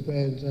leadership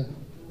entsha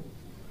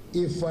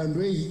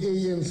ifundwe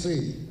yi-ANC.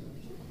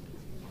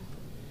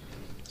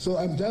 So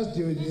I'm just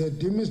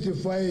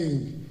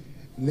demystifying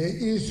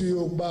the issue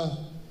yokuba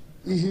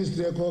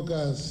i-history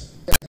caucus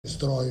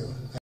destroy.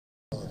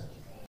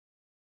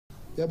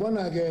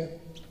 Yabona ke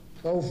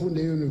xa ufunde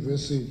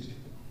e-university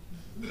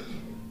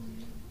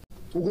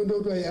ukunto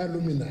kuthiwa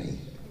yi-alumni,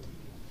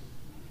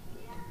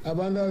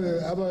 abantu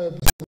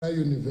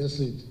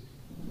aba-university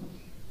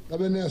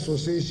babe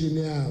ne-association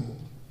yabo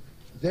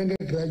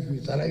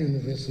njenge-graduates ala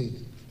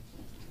university.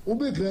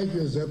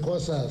 Ube-graduates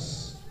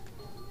ze-courses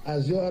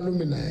as your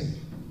alumni,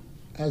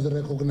 as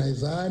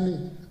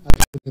recognizani,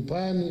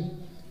 ahloniphani,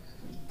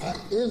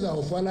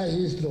 izawufana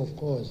history of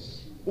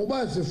course.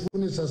 Uba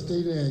sifuna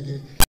i-sustaineke,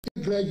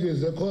 i-graduates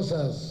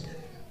ze-courses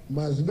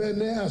mazibe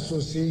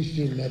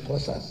ne-association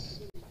ne-courses.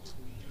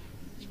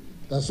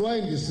 That's why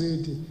in the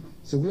city,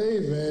 sikule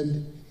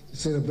event,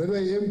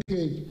 celebrate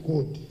MK,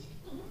 good.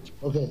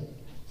 Okay,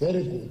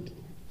 very good.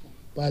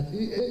 But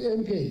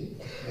MK,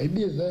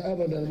 maybe the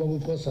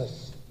abandoned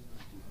courses,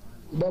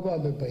 Baba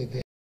by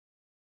them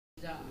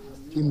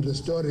in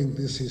restoring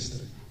this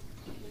history.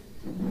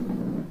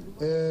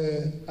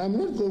 I'm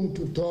not going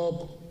to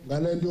talk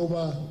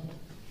over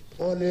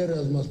all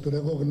areas must be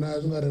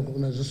recognized, not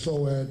recognized so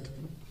well.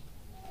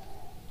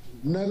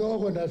 Naga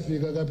okonda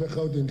fika kapha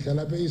eGauteng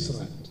hlala apha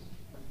eIsrand.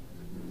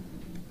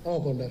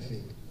 Okonda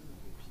fika.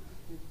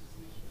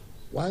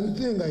 One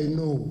thing I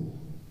know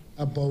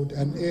about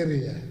an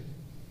area,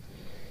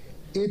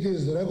 it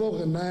is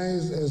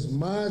recognized as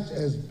much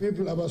as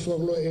people of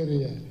Abaswaglo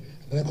area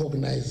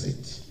recognize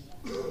it.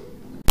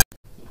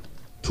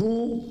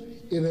 Two,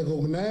 it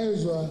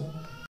recognizes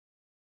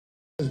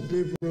as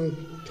people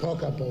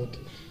talk about it.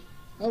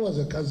 I was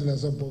a councillor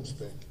of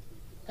Boxburg.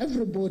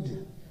 Everybody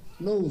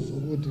knows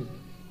about it.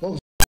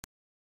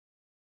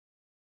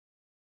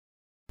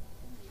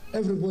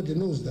 Everybody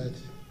knows that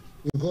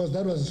because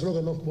that was the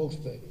slogan of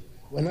Boxburg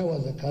when I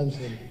was a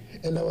councillor,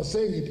 and I was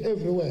saying it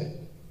everywhere.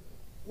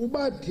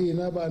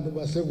 Ubathina abantu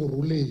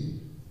basekuruleni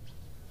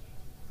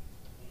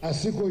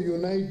asikho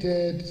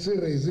united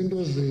siraise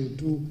into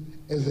zethu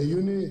as a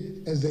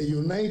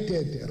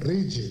united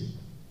region.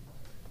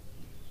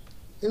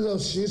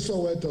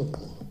 Izawushiso wethu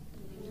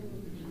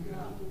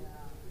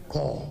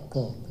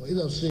qho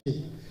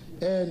izawushisa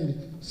and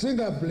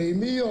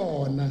singablame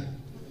yona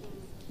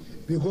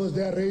because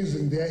they are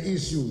raising their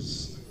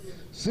issues.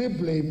 Si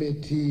blame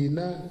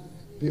thina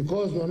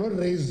because we are not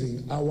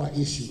raising our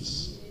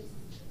issues.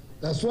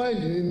 That's why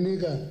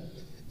ndininika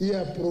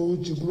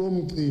i-approach kulo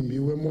mcimbi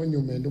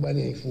we-monument uba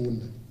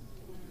niyayifuna.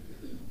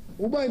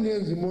 Uba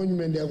niyenza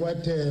i-monument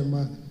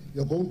yakwaThema,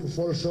 you're going to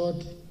fall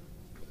short.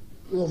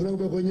 Uyofuneka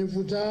kube kwenye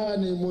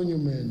mfutshane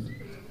i-monument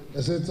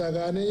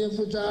yaseTsakane, enye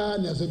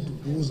mfutshane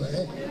yaseDuduza.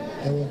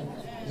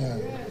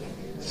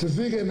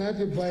 Sifike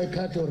nathi by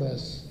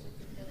Carterus.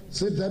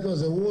 Said that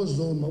was a war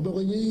zone.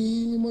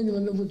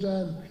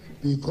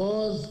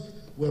 Because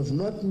we have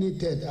not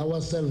knitted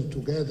ourselves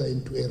together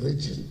into a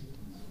region.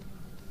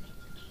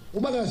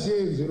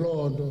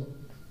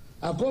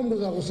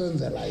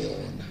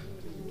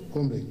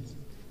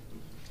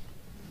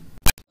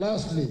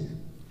 Lastly,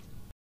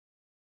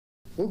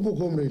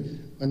 comrade,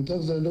 and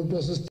thanks the doctor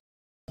assistant.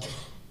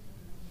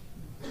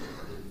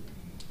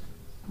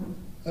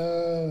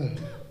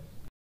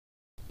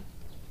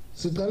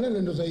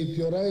 Sitalele ndo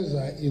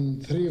theorizer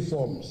in three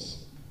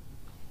forms.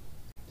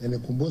 Ene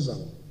kumbuza.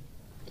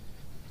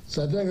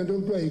 Satanga ndo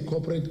kutwa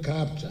corporate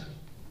capture.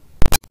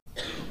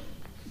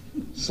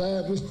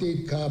 Saya ku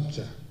state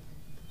capture.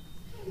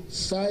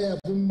 Saya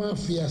ku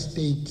mafia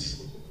state.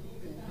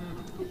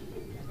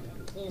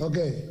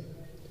 Okay.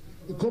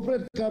 The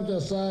corporate capture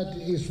side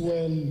is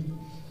when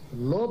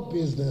low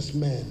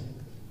businessman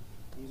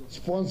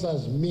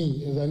sponsors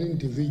me as an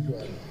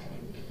individual.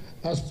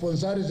 As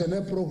sponsors in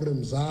a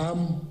program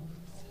ZAM.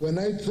 When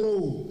I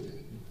throw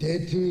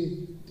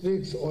dirty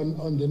tricks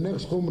on the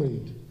next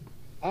comrade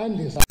and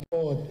the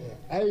support,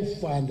 I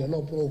fund a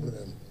law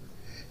program.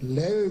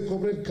 Lay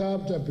corporate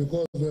capture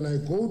because when I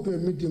go to a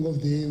meeting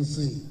of the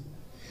ANC,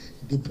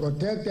 they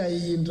protect the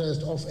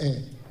interest of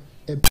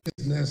a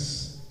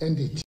business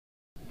entity.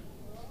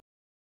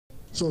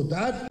 So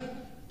that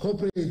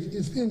corporate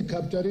is in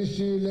capture.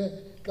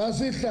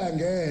 Kasi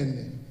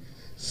hlangene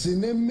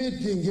sine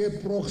meeting ye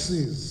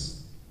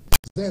proxies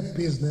their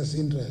business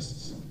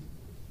interests.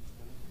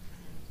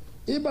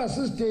 If a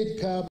state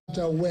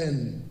capture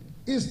when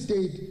is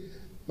state,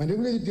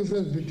 manipulate the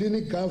difference between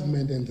the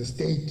government and the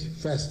state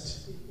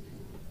first.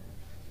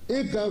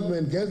 If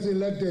government gets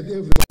elected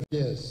every 4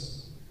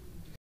 years,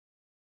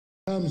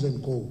 comes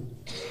and go.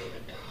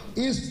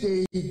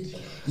 i-state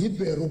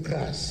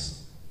yi-bureaucracy.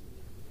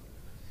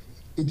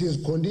 It is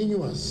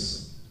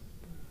continuous.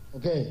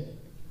 Okay?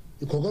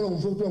 Ikhokelwa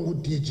ngumfo kuthiwa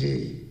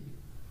ngu-DJ.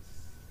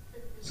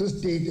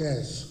 Si-state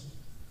eso.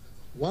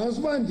 Once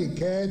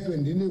mandikhethwe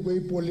ndinikwe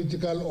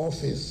i-political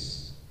office,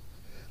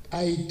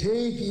 I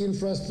take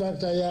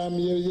infrastructure yam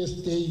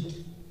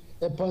ye-state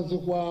ephantsi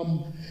kwam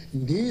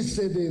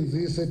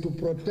ndiyisebenzise to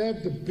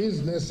protect the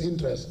business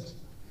interest.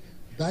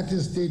 That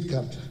is state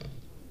capture.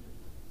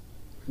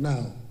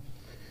 Now,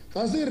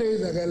 xa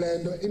siyireyisa ke le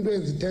nto into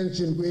yenza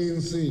tension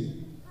kwi-ANC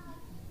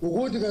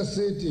ukuthi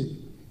kasithi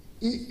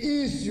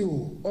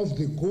i-issue of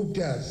the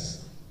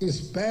Guptas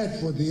is bad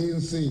for the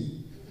ANC.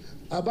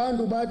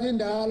 Abantu bathi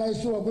indala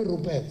isuka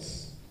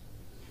kwi-Ruperts.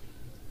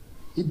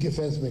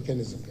 I-defense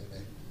mechanism ke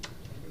leyo.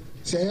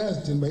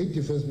 Siyayazi thina uba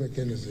i-defense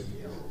mechanism.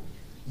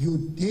 You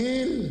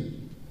deal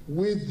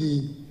with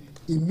the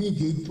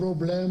immediate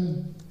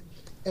problem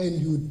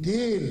and you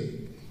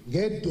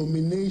get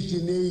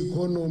domination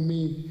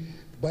economy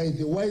by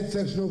the white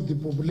section of the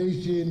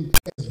population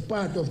as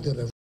part of the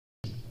revolution.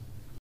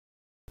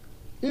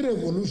 The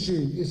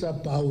revolution is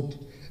about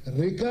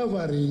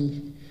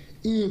recovering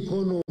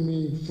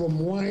economy from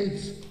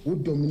whites who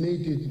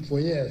dominated for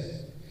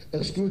years,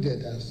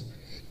 excluded us.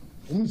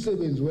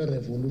 Umsebenzi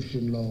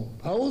we-revolution law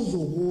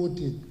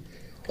awuzukuthi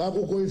xa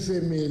kukho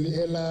ifamily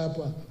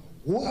elapha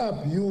who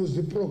abuse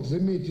the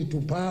proximity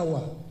to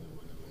power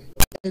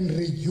and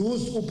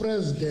reduce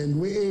upresident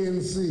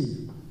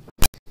we-ANC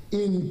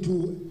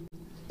into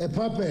a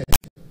puppet.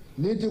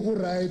 Nithi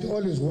ku-right,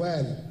 all is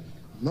well.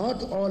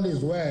 Not all is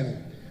well.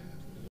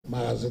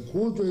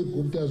 Mazikhutshwe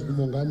ii-Guptas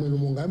kumongameli,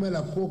 umongameli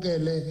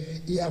akhokele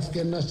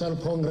i-African National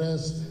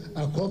Congress,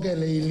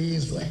 akhokele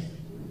ilizwe.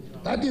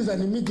 That is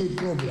an immediate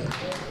problem.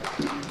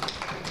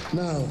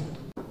 Now,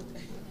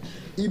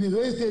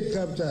 ibizwe i-state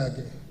capture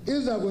ke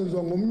iza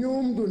kwenziwa ngomnye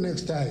umntu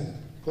next time,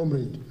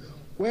 comrade.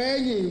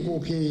 Kwenye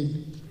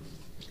inkokheli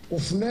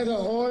kufuneka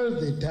all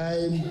the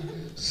time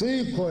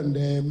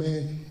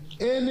siyikondeme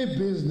any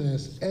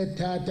business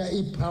ethatha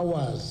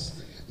ii-powers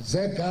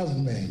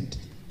ze-government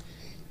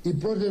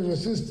i-protect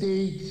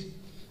si-state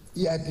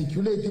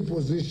i-articulate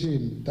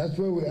i-position. That's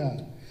where we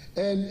are.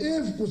 And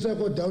if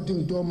kusekho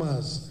doubting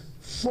Thomas,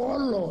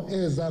 follow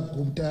eza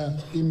Gupta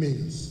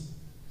emails.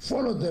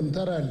 Follow them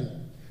thoroughly.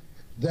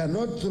 They are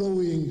not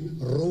throwing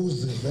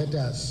roses at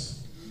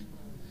us.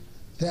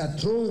 They are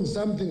throwing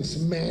something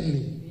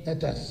smelly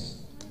at us.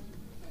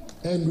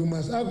 And we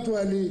must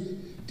actually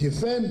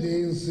defend the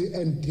ANC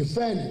and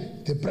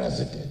defend the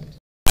president.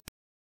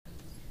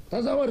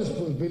 That's our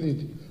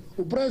responsibility.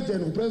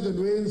 President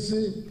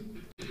ANC.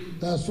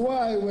 That's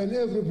why when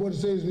everybody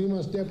says we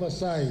must step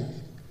aside,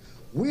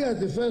 we are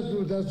the first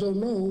people that say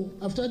no.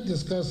 After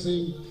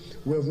discussing,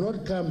 we have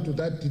not come to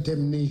that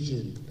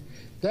determination.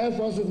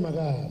 Therefore,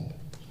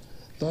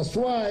 that's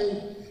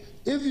why,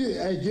 if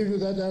I give you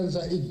that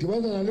answer, it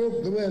depends on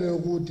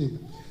the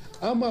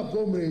I'm a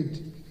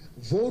comrade.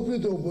 Vote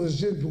with the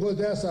opposition because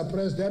they are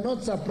suppressed. They are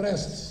not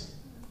suppressed.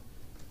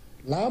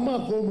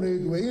 Lama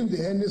comrade were in the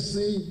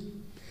NSC,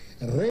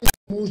 raised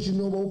motion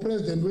over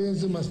President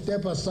Wenzi must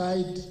step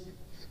aside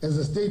as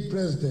a state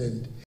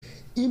president.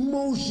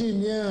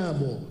 Emotion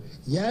yabo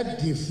ya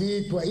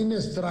defeat were in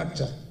a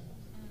structure.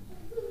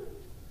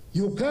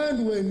 You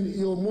can't, when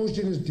your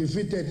motion is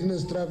defeated in a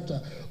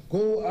structure,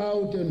 go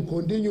out and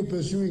continue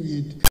pursuing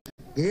it.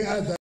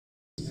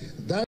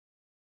 That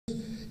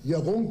you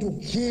are going to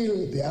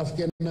kill the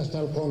African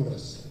National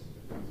Congress.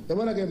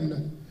 One of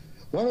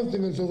the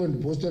things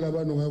I'm posted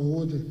about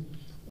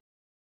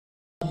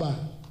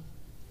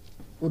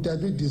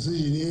uthatha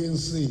decision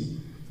ANC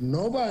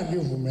nobody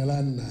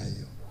uvumelana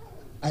nayo.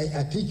 I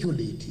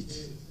articulate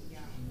it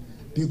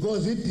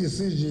because it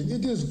decision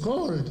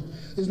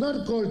it's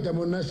not called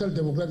national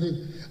democratic,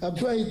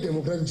 actually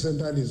democratic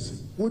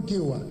centralism.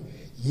 Kutiwa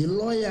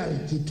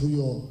loyalty to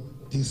your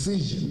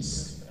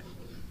decisions.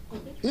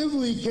 If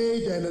we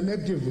cater an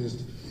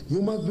activist,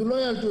 you must be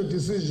loyal to a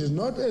decision,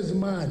 not as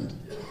man,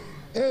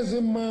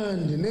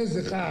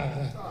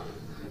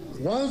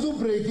 once you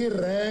break a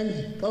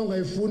rank,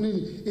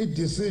 a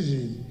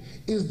decision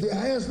is the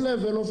highest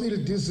level of ill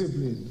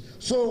discipline.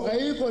 So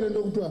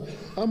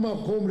I'm a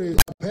comrade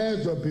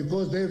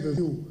because they have a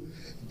view.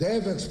 They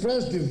have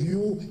expressed the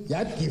view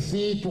that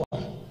defeat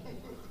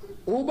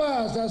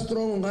Uba has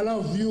strong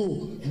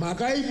view,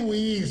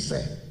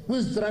 makayibuyise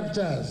with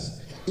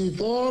structures,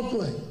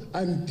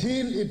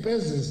 until it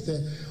persists.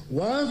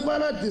 Once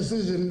that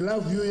decision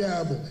love view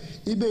yabo,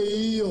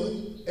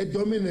 ibe a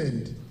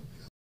dominant.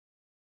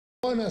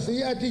 Honor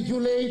say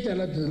articulate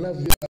and love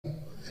view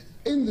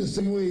in the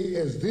same way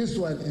as this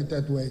one and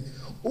that way.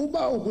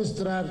 Uba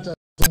structure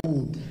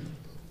good,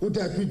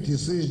 uthatha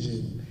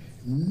decision.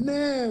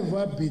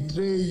 Never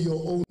betray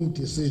your own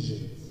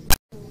decision.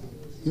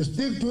 You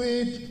stick to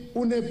it,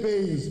 une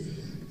pains.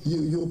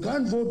 You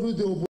can't vote with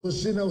the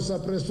opposition or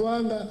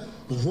suppresswanga,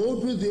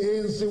 vote with the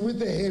ANC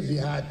with a heavy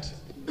heart.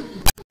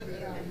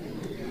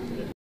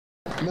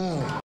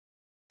 Now,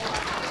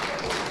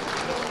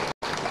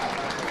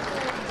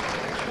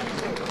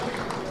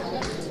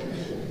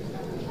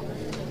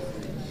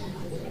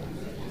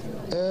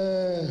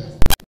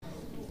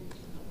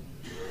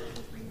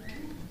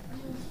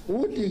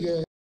 Uthi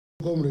ke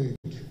comrade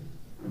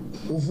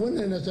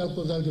ufuna National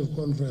Consultative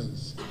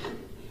Conference.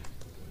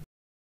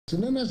 The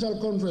National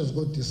Conference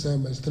got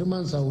December, it's 3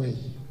 months away.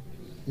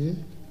 Yeah?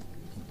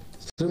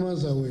 It's 3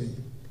 months away.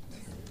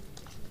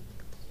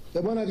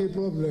 The one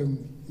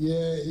problem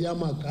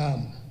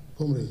yamagama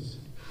comrades.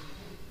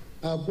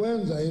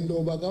 Akwenza into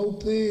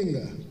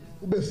bakawucinga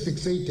ube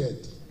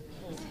fixated.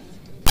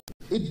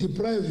 It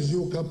deprives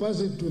you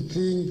capacity to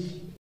think,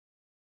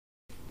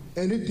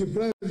 and it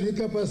deprives you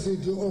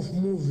capacity of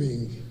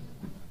moving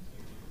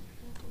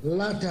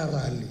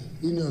laterally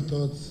in your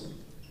thoughts.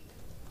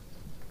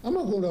 I'm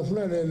not going to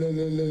fly the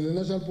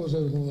National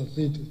Policy Conference.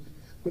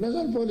 The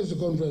National Policy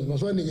Conference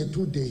must only get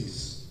 2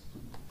 days.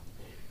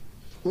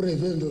 They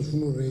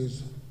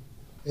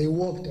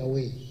walked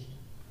away.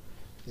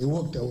 They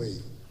walked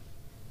away.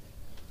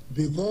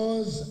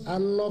 Because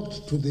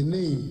unlocked to the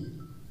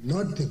name,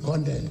 not the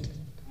content.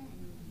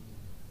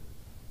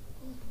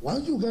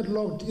 Once you get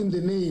locked in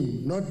the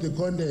name, not the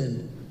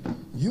content,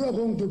 you are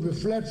going to be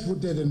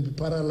flat-footed and be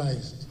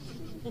paralyzed.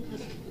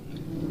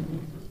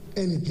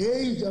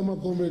 Engage, I'm a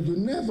comrade. You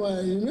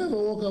never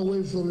walk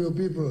away from your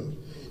people.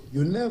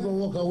 You never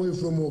walk away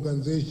from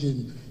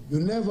organization. You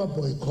never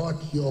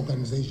boycott your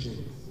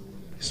organization.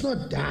 It's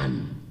not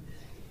done.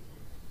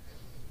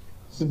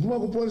 The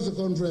policy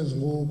conference,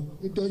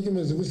 it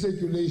documents with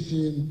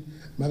circulation.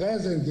 I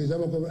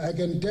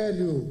can tell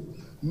you,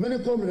 many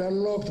comrades are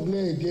locked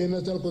late in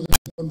National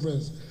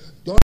Conference.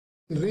 Don't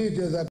read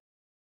as a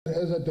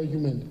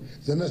document,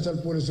 the National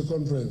Policy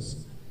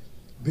Conference.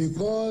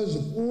 Because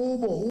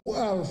Ubo,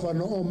 Alpha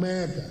and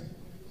Omega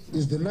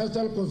is the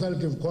National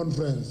Consultative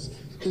Conference.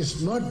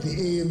 It's not the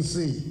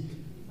ANC.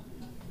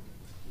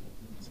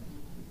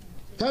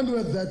 Can't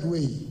work that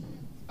way.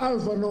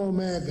 Alpha and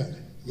Omega,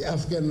 the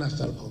African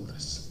National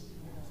Congress.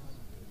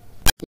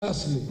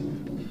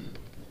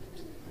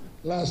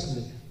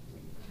 Lastly,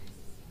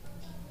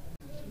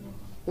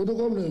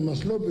 Utokomne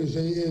must lobby the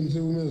ANC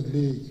Women's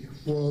League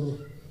for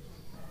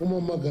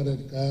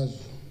Margaret Kazu.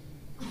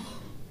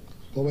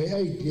 But my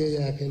idea is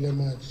very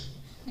much.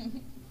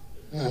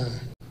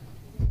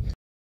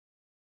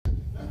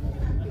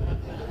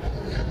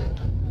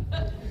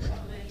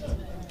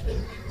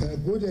 A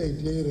good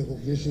idea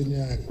recognition.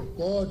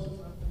 God,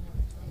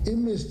 a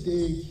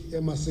mistake,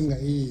 a Masinga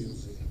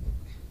is.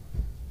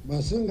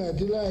 Masinga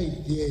did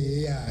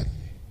idea,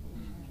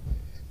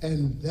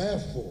 and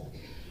therefore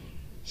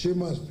she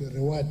must be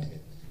rewarded.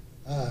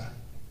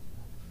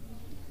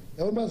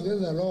 You must get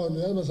alone.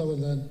 You must have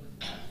done.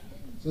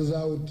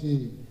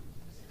 Society.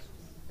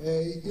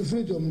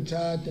 Freedom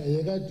Charter,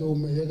 you got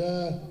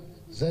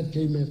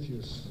ZK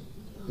Matthews.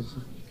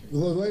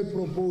 Because I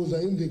propose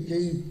in the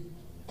Cape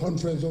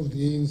Conference of the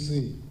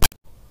ANC.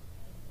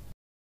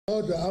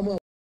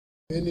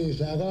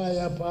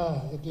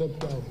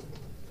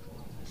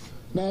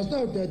 Now it's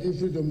not that the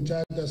Freedom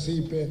Charter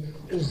CP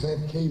is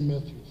ZK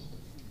Matthews.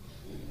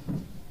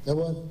 The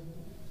one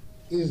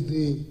is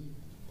the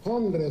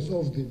Congress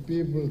of the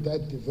people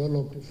that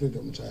developed the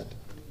Freedom Charter.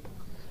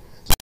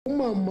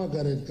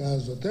 Margaret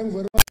Kazo, thank you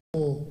very much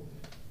for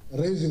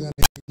raising an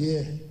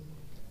idea.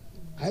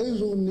 I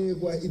only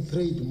got a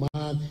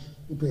trademark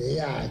to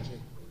a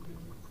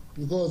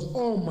because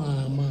all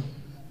mama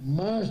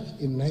marched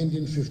in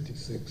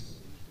 1956.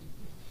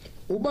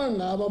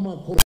 Ubanga abama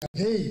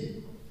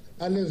hey,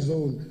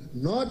 zone,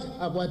 not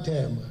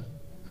Akwatema.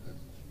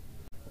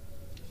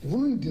 You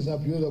wouldn't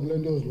disappear the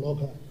blenders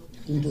locker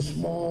into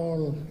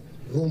small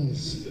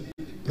rooms.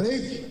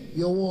 Break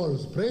your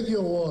walls, break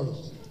your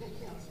walls.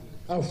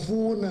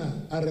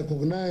 Afuna are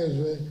recognized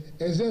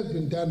as has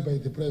been done by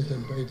the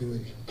president, by the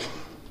way.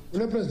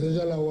 The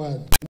presidential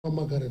award,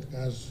 Margaret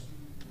Kazu,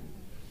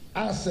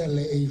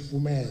 asele a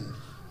fuman.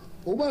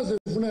 Ubaze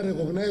funa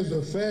recognized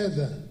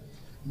further,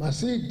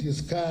 must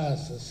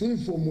discuss, see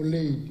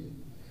formulate,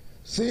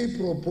 see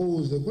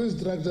propose, the quiz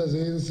structures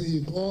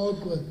ANC,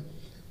 court,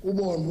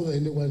 Ubon Buddha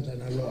in the one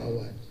channel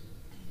award.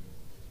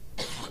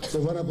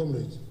 So, Vana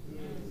comrades.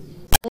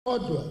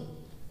 Court,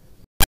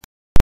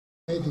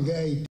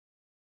 guide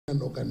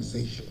an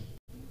organization.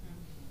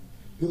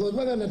 Because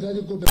when an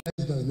attack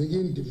organizes the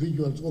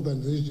individual's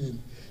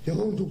organization, you're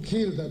going to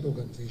kill that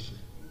organization.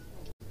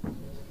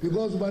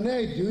 Because when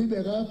you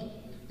back up,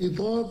 it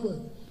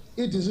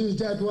is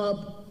that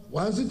up.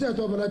 Once it is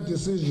that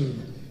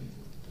decision,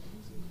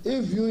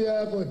 if you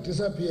are going to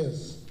disappear,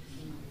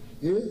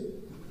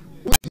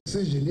 what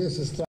decision? Yes,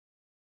 it's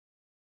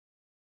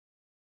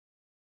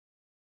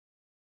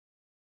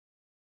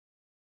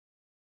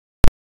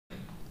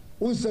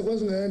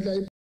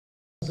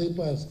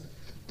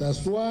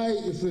that's why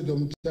a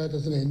Freedom Charter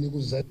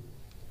is not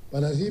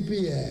but as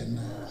EPN,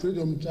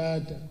 Freedom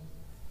Charter,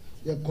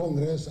 the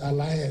Congress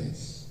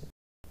Alliance,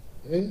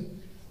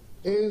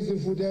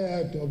 ANC Food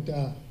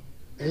Doctor,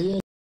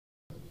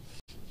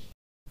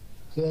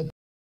 the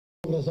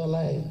Congress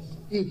Alliance,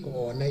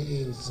 equal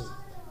ANC.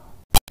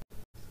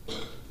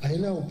 I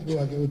know who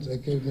are going to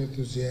make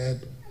you say,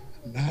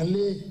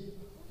 Nali,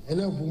 I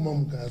know who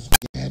Mamkas,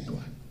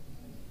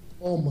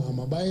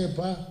 omama baye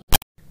pha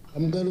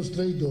amkela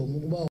ustraight home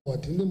ukuba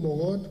wathinta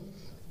imbokodo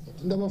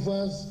wathinta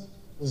abafazi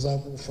uza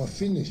kufa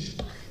finish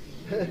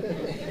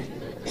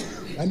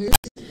ani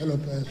hello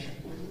xesha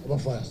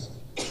abafazi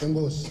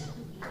enkosi.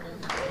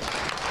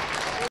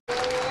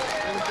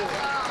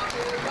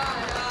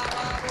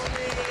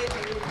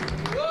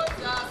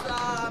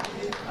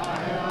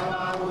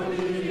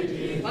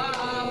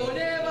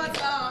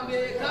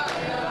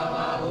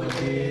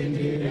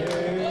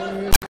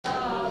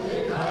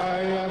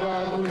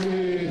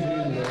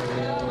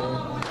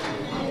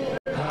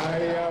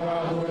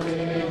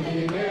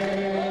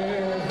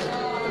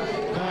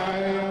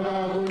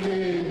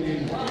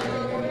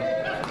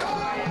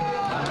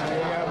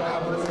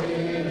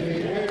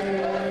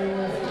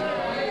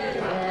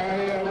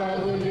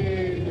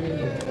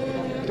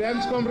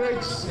 Thanks,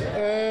 comrades.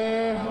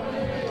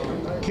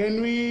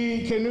 Can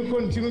we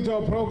continue to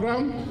our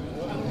program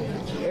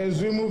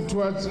as we move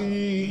towards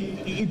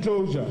the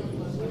closure?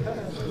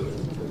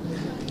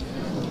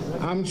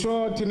 I'm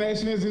sure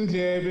tonight is in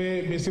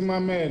the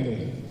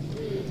besimamele.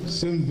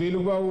 Simvile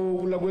kuba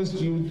ula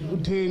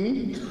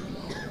kwesithini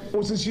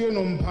usishiye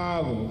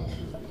nomphako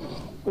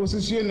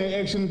usishiye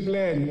ne-action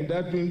plan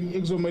that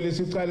ikuzomele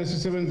sicale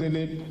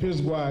sisebenzele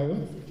phezu kwayo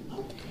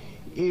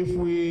if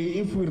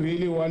we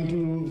really want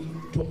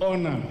to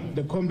honor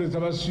the comrades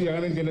abashiya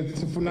ngale ndlela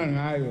sifuna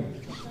ngayo.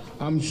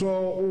 I'm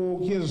sure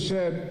he has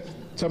shared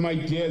some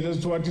ideas as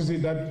to what is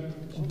it that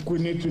we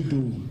need to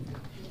do.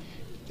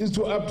 It's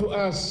up to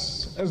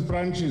us as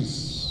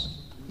branches,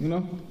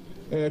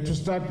 to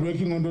start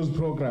working on those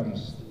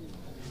programs.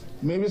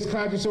 Maybe it's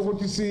hard to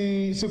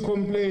say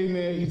complain,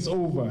 it's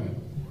over.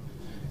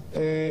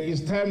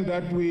 It's time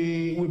that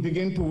we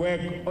begin to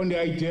work on the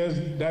ideas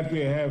that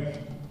we have,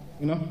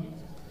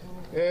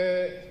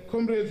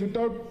 Comrades,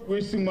 without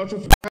wasting much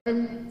of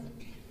time,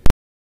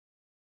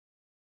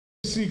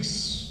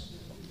 6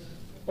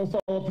 of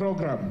our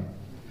program,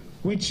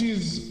 which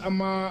is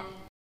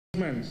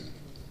announcements.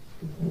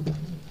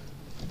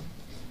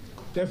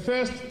 The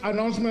first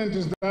announcement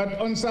is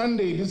that on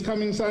Sunday, this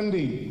coming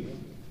Sunday,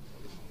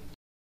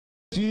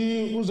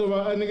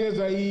 uzoba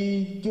anikeza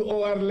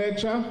i-OR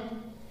lecture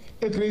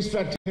eGrace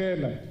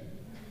Fratella,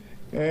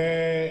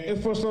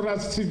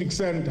 Phosphorus Civic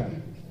Center.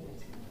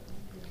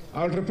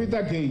 I'll repeat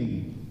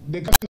again.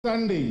 The coming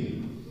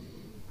Sunday,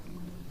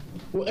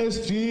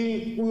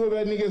 USG uyobe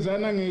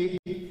anikezana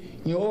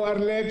nge-OR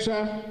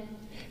lecture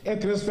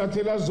eGrace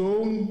Fratella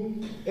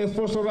Zone,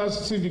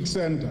 Phosphorus Civic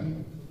Center.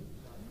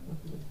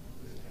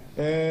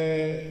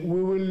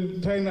 We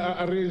will try and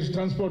arrange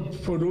transport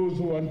for those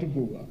who want to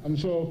go. I'm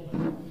sure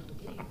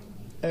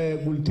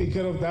we'll take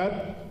care of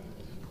that.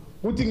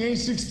 Putting in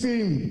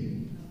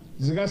 16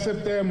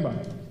 September,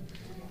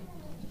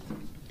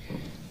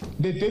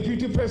 the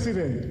Deputy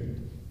President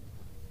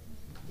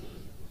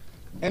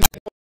and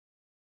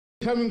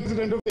becoming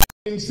President of the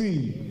ANC,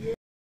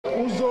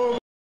 Uzo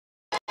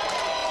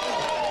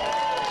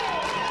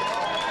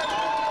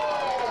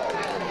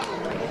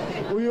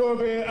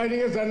uyobe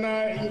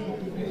anikezana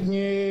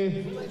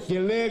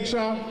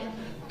nge-lecture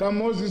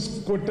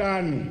kaMoses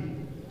Kotani.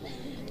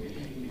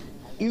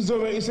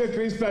 Izobe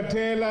ise-Grace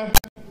Fratella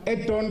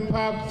at Don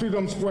Park,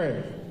 Freedom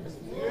Square.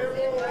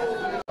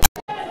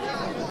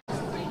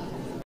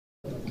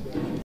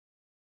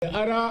 The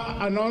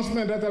other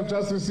announcement that I've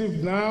just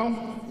received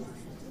now,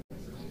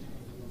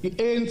 the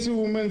ANC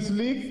Women's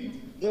League,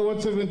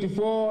 Ward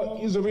 74,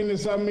 izobe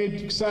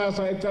ine-summit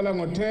kusasa eqala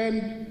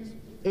ngo-10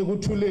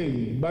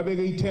 ekuthuleni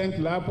babeke i-tent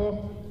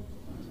lapho.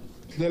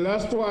 The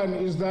last one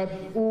is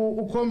that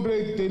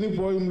uComrade Danny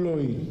Boy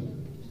Mloyi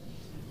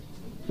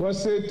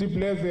was a deep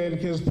level,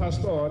 he has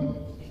passed on.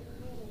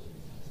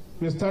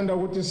 We stand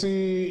out to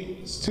see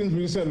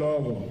Sindrise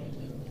logo.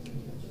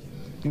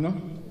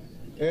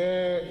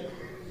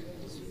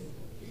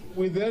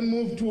 We then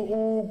move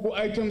to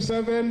item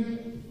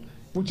 7,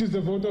 which is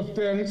the vote of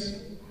thanks.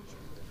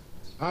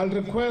 I'll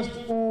request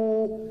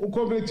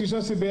uComrade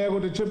Tisha Sibego,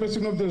 the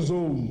chairperson of the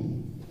zone,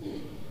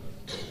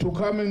 to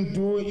come and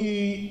do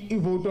a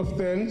vote of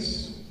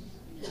thanks.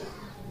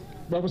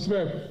 Babu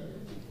Sibego,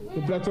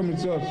 the platform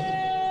is yours.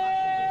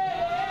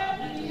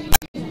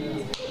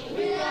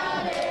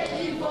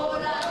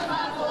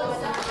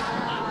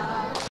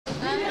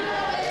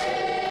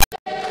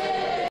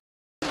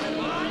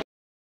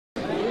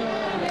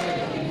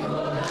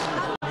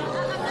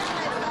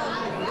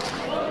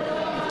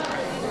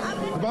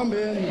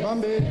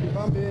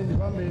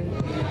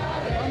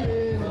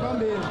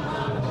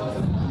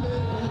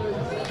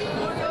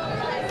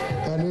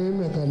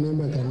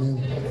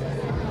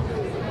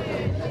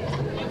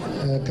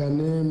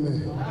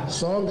 Kanime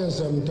sonke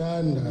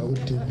semthanda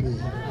uDP.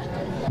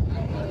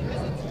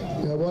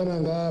 Yabona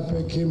ngapha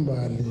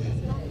eKimberley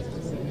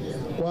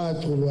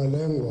kwaculwa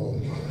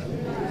lengoma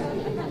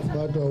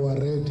but we were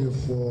ready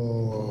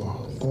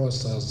for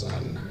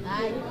Nkosazana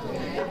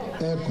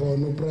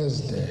ekhona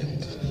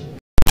upresident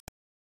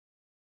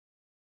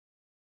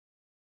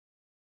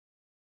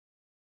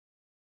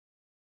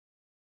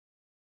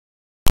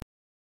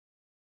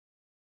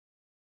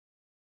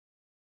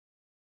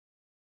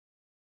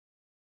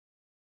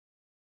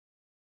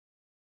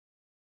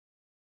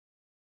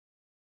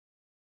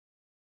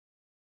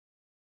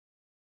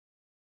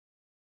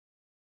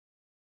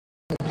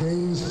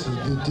against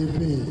the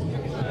DP,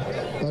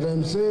 but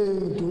I'm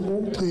saying to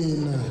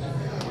Uqina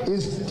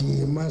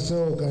isidima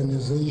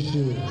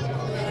se-organization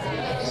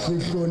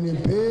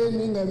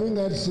sihlonipheni ingabe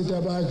ngathi sithi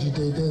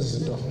aba-agitate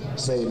ezinto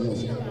zenu.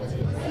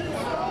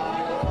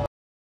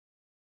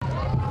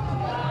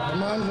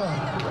 Amandla.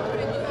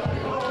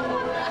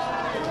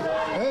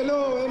 Hello,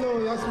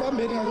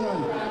 yasibambeni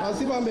kancane.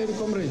 Asibambeni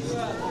comrades.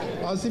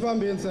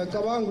 Asibambeni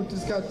siyacabanga ukuthi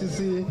isikhathi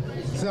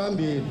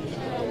sihambile.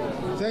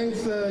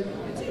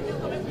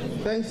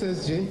 Thanks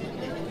SG.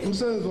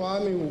 Umsebenzi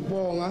wami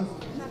ukubonga.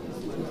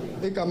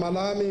 Igama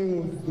lami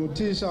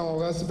nguthisha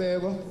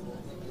ngokaSibeko,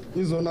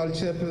 izonal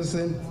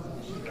chairperson.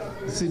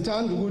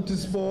 Sithanda ukuthi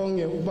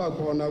sibonge uba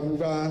khona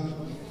kuka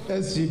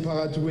SG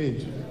phakathi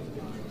kwethu.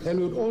 And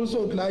we'd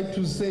also like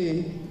to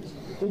say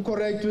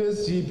correct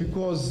SG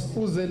because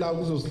uze la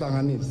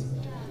kuzosihlanganisa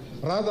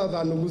rather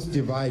than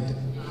ukusdivide.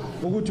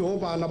 Ukuthi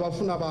obani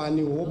abafuna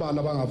bani, obani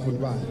abangafuni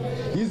bani.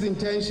 His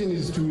intention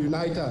is to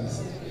unite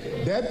us.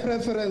 That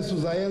preference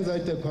uzayenza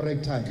at the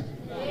correct time.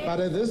 But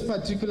at this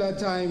particular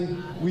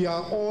time, we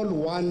are all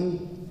one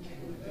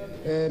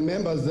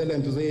members to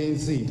the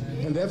ANC,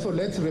 and therefore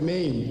let's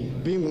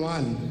remain being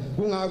one.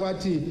 And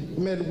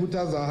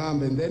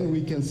then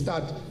we can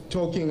start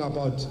talking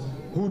about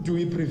who do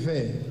we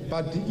prefer,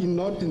 but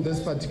not in this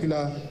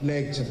particular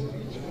lecture.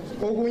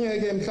 Once we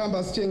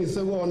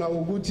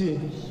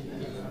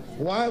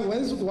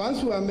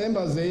are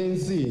members of the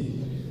ANC,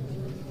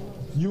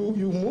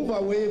 you move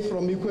away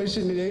from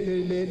equation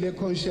the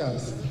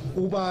conscious.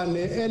 Uba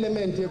ne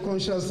element of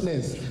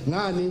consciousness,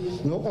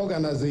 ngani no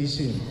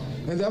organization,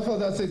 and therefore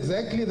that's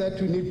exactly that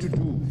we need to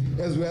do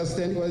as we are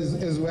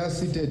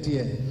seated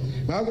here.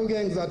 Ngako ke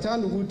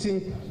ngizathanda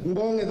ukuthi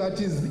ngibonge that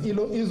is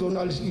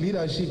zonal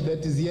leadership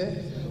that is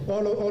here.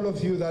 All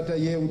of you that are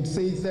here would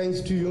say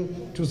thanks to you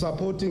to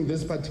supporting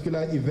this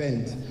particular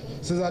event.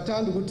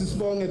 Sizathanda ukuthi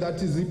sibonge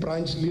that is the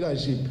branch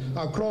leadership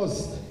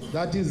across.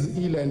 That is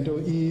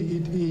Ilento,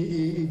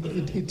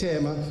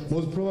 Itema,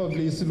 most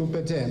probably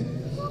Silupetema.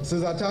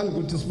 Sizathan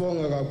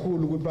Gutisbonga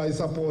Kakulu, goodbye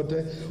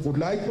supporter. Would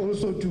like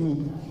also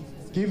to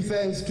give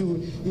thanks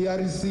to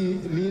ERC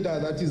leader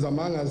that is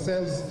among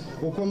ourselves,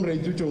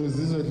 Comrade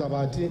Chongizizwe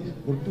Tabati.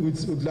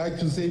 Would like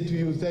to say to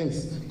you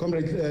thanks,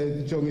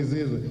 Comrade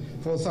Chongizizwe,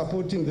 for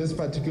supporting this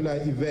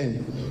particular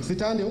event.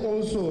 Sitande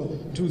also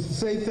to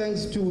say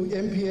thanks to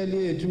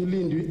MPLA, to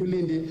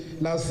Ulindi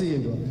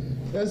Lasindo.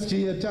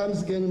 SG at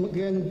times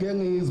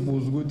getting his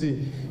booze,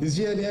 is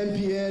he an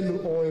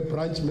MPL or a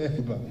branch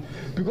member?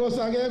 Because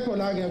I get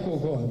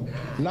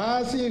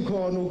last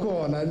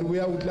and we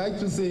would like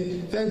to say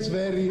thanks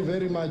very,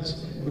 very much,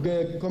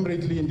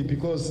 Comrade Lindy,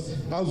 because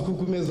as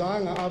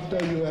Kukumezanga,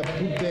 after you have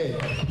put there,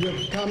 you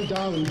have come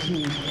down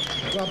to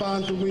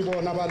Rabantu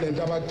Wibonaval and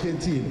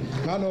Tabaketi,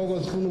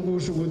 Nanogos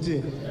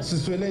Funugushuguti,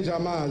 Siswele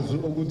Jamaz,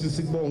 Oguti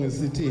Sikbong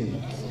City.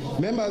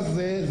 Members of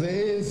the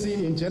ANC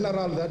in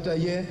general that are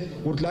here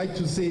would like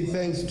to say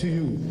thanks to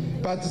you.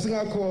 But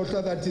Singapore,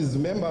 that is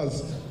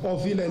members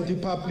of Ilanti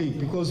Public,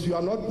 because you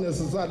are not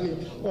necessarily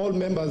all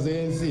members of the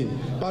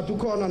ANC. But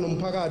ukona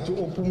nompakati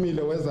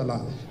opumile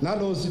wezala.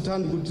 Nalo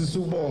sithanda ukuthi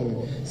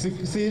subonge.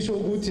 Sisho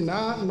ukuthi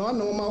na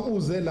noma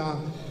uzela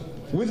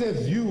with a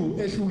view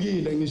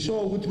ehlukile ngisho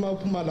ukuthi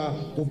mawuphuma la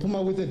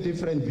uphuma with a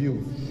different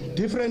view.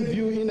 Different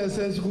view in a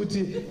sense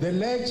ukuthi the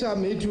lecture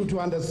made you to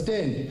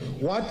understand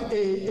what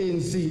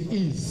ANC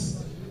is.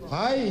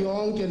 Hayi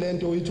yonke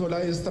lento uyithola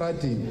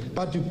estradini,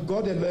 but you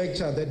got a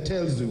lecture that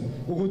tells you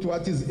ukuthi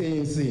what is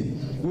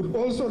ANC. Would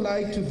also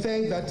like to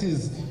thank that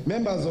is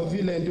members of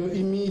Ilento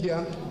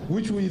media,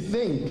 which we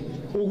think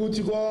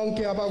ukuthi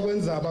konke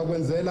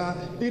abakwenzela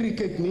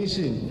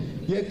i-recognition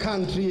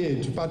ye-country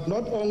yethu, but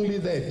not only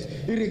that,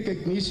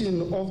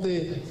 i-recognition of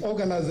the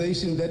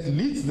organization that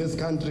leads this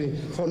country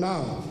for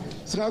now.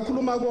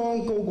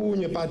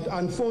 But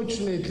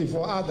unfortunately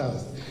for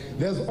others,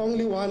 there's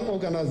only one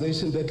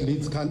organization that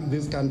leads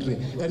this country,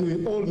 and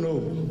we all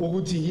know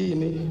ukuthi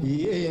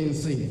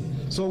ANC.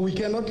 So we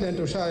cannot let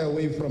to shy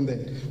away from that.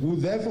 We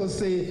therefore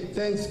say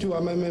thanks to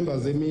our members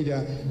of the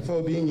media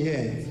for being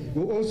here.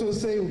 We also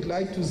would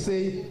like to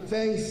say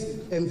thanks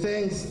and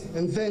thanks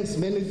and thanks,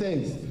 many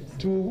thanks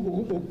to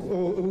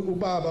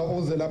Ubaba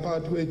Ozela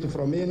Pathway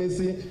from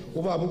NEC,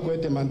 Ubaba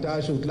Gwede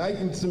Mantashe. Would like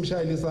to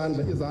simshayela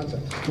izandla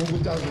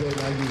ukuthi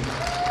azwelakile.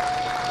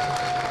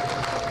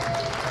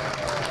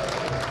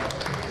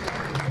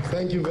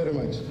 Thank you very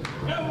much.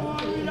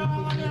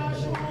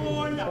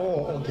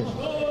 Oh, okay.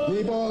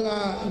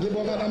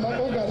 Ngibonga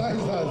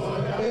nama-organizers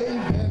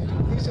e-event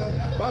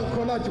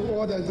bangikhona to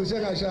order ngisho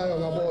ngashaywa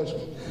ngaboshwa.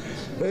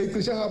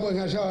 Ngisho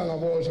ngashaywa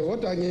ngaboshwa.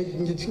 Kodwa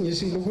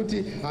ngishilo ukuthi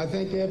I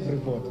thank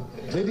everybody.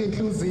 That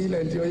includes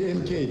Iland your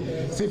MK.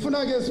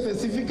 Sifuna ke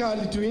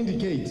specifically to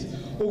indicate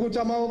ukuthi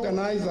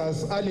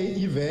ama-organizers ale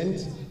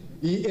event,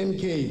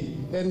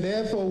 MK, and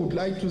therefore would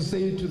like to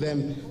say to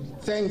them,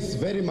 Thanks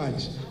very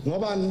much.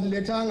 Ngoba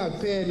nilethanga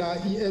kuphela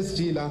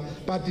iSG la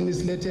but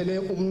nisilethele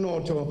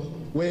umnotho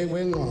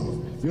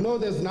wengqondo. You know,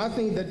 there's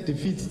nothing that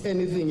defeats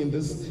anything in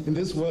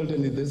this world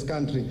and in this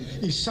country.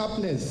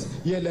 I-sharpness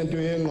yelento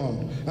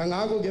yengqondo.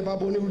 Angako ke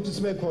babone ukuthi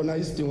sibe khona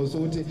isidingo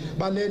sokuthi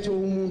balethe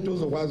umuntu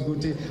ozokwazi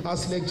ukuthi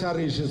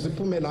asilecturishe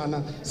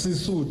siphumelana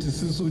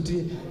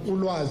sisuthi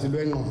ulwazi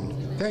lwengqondo.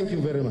 Thank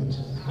you very much.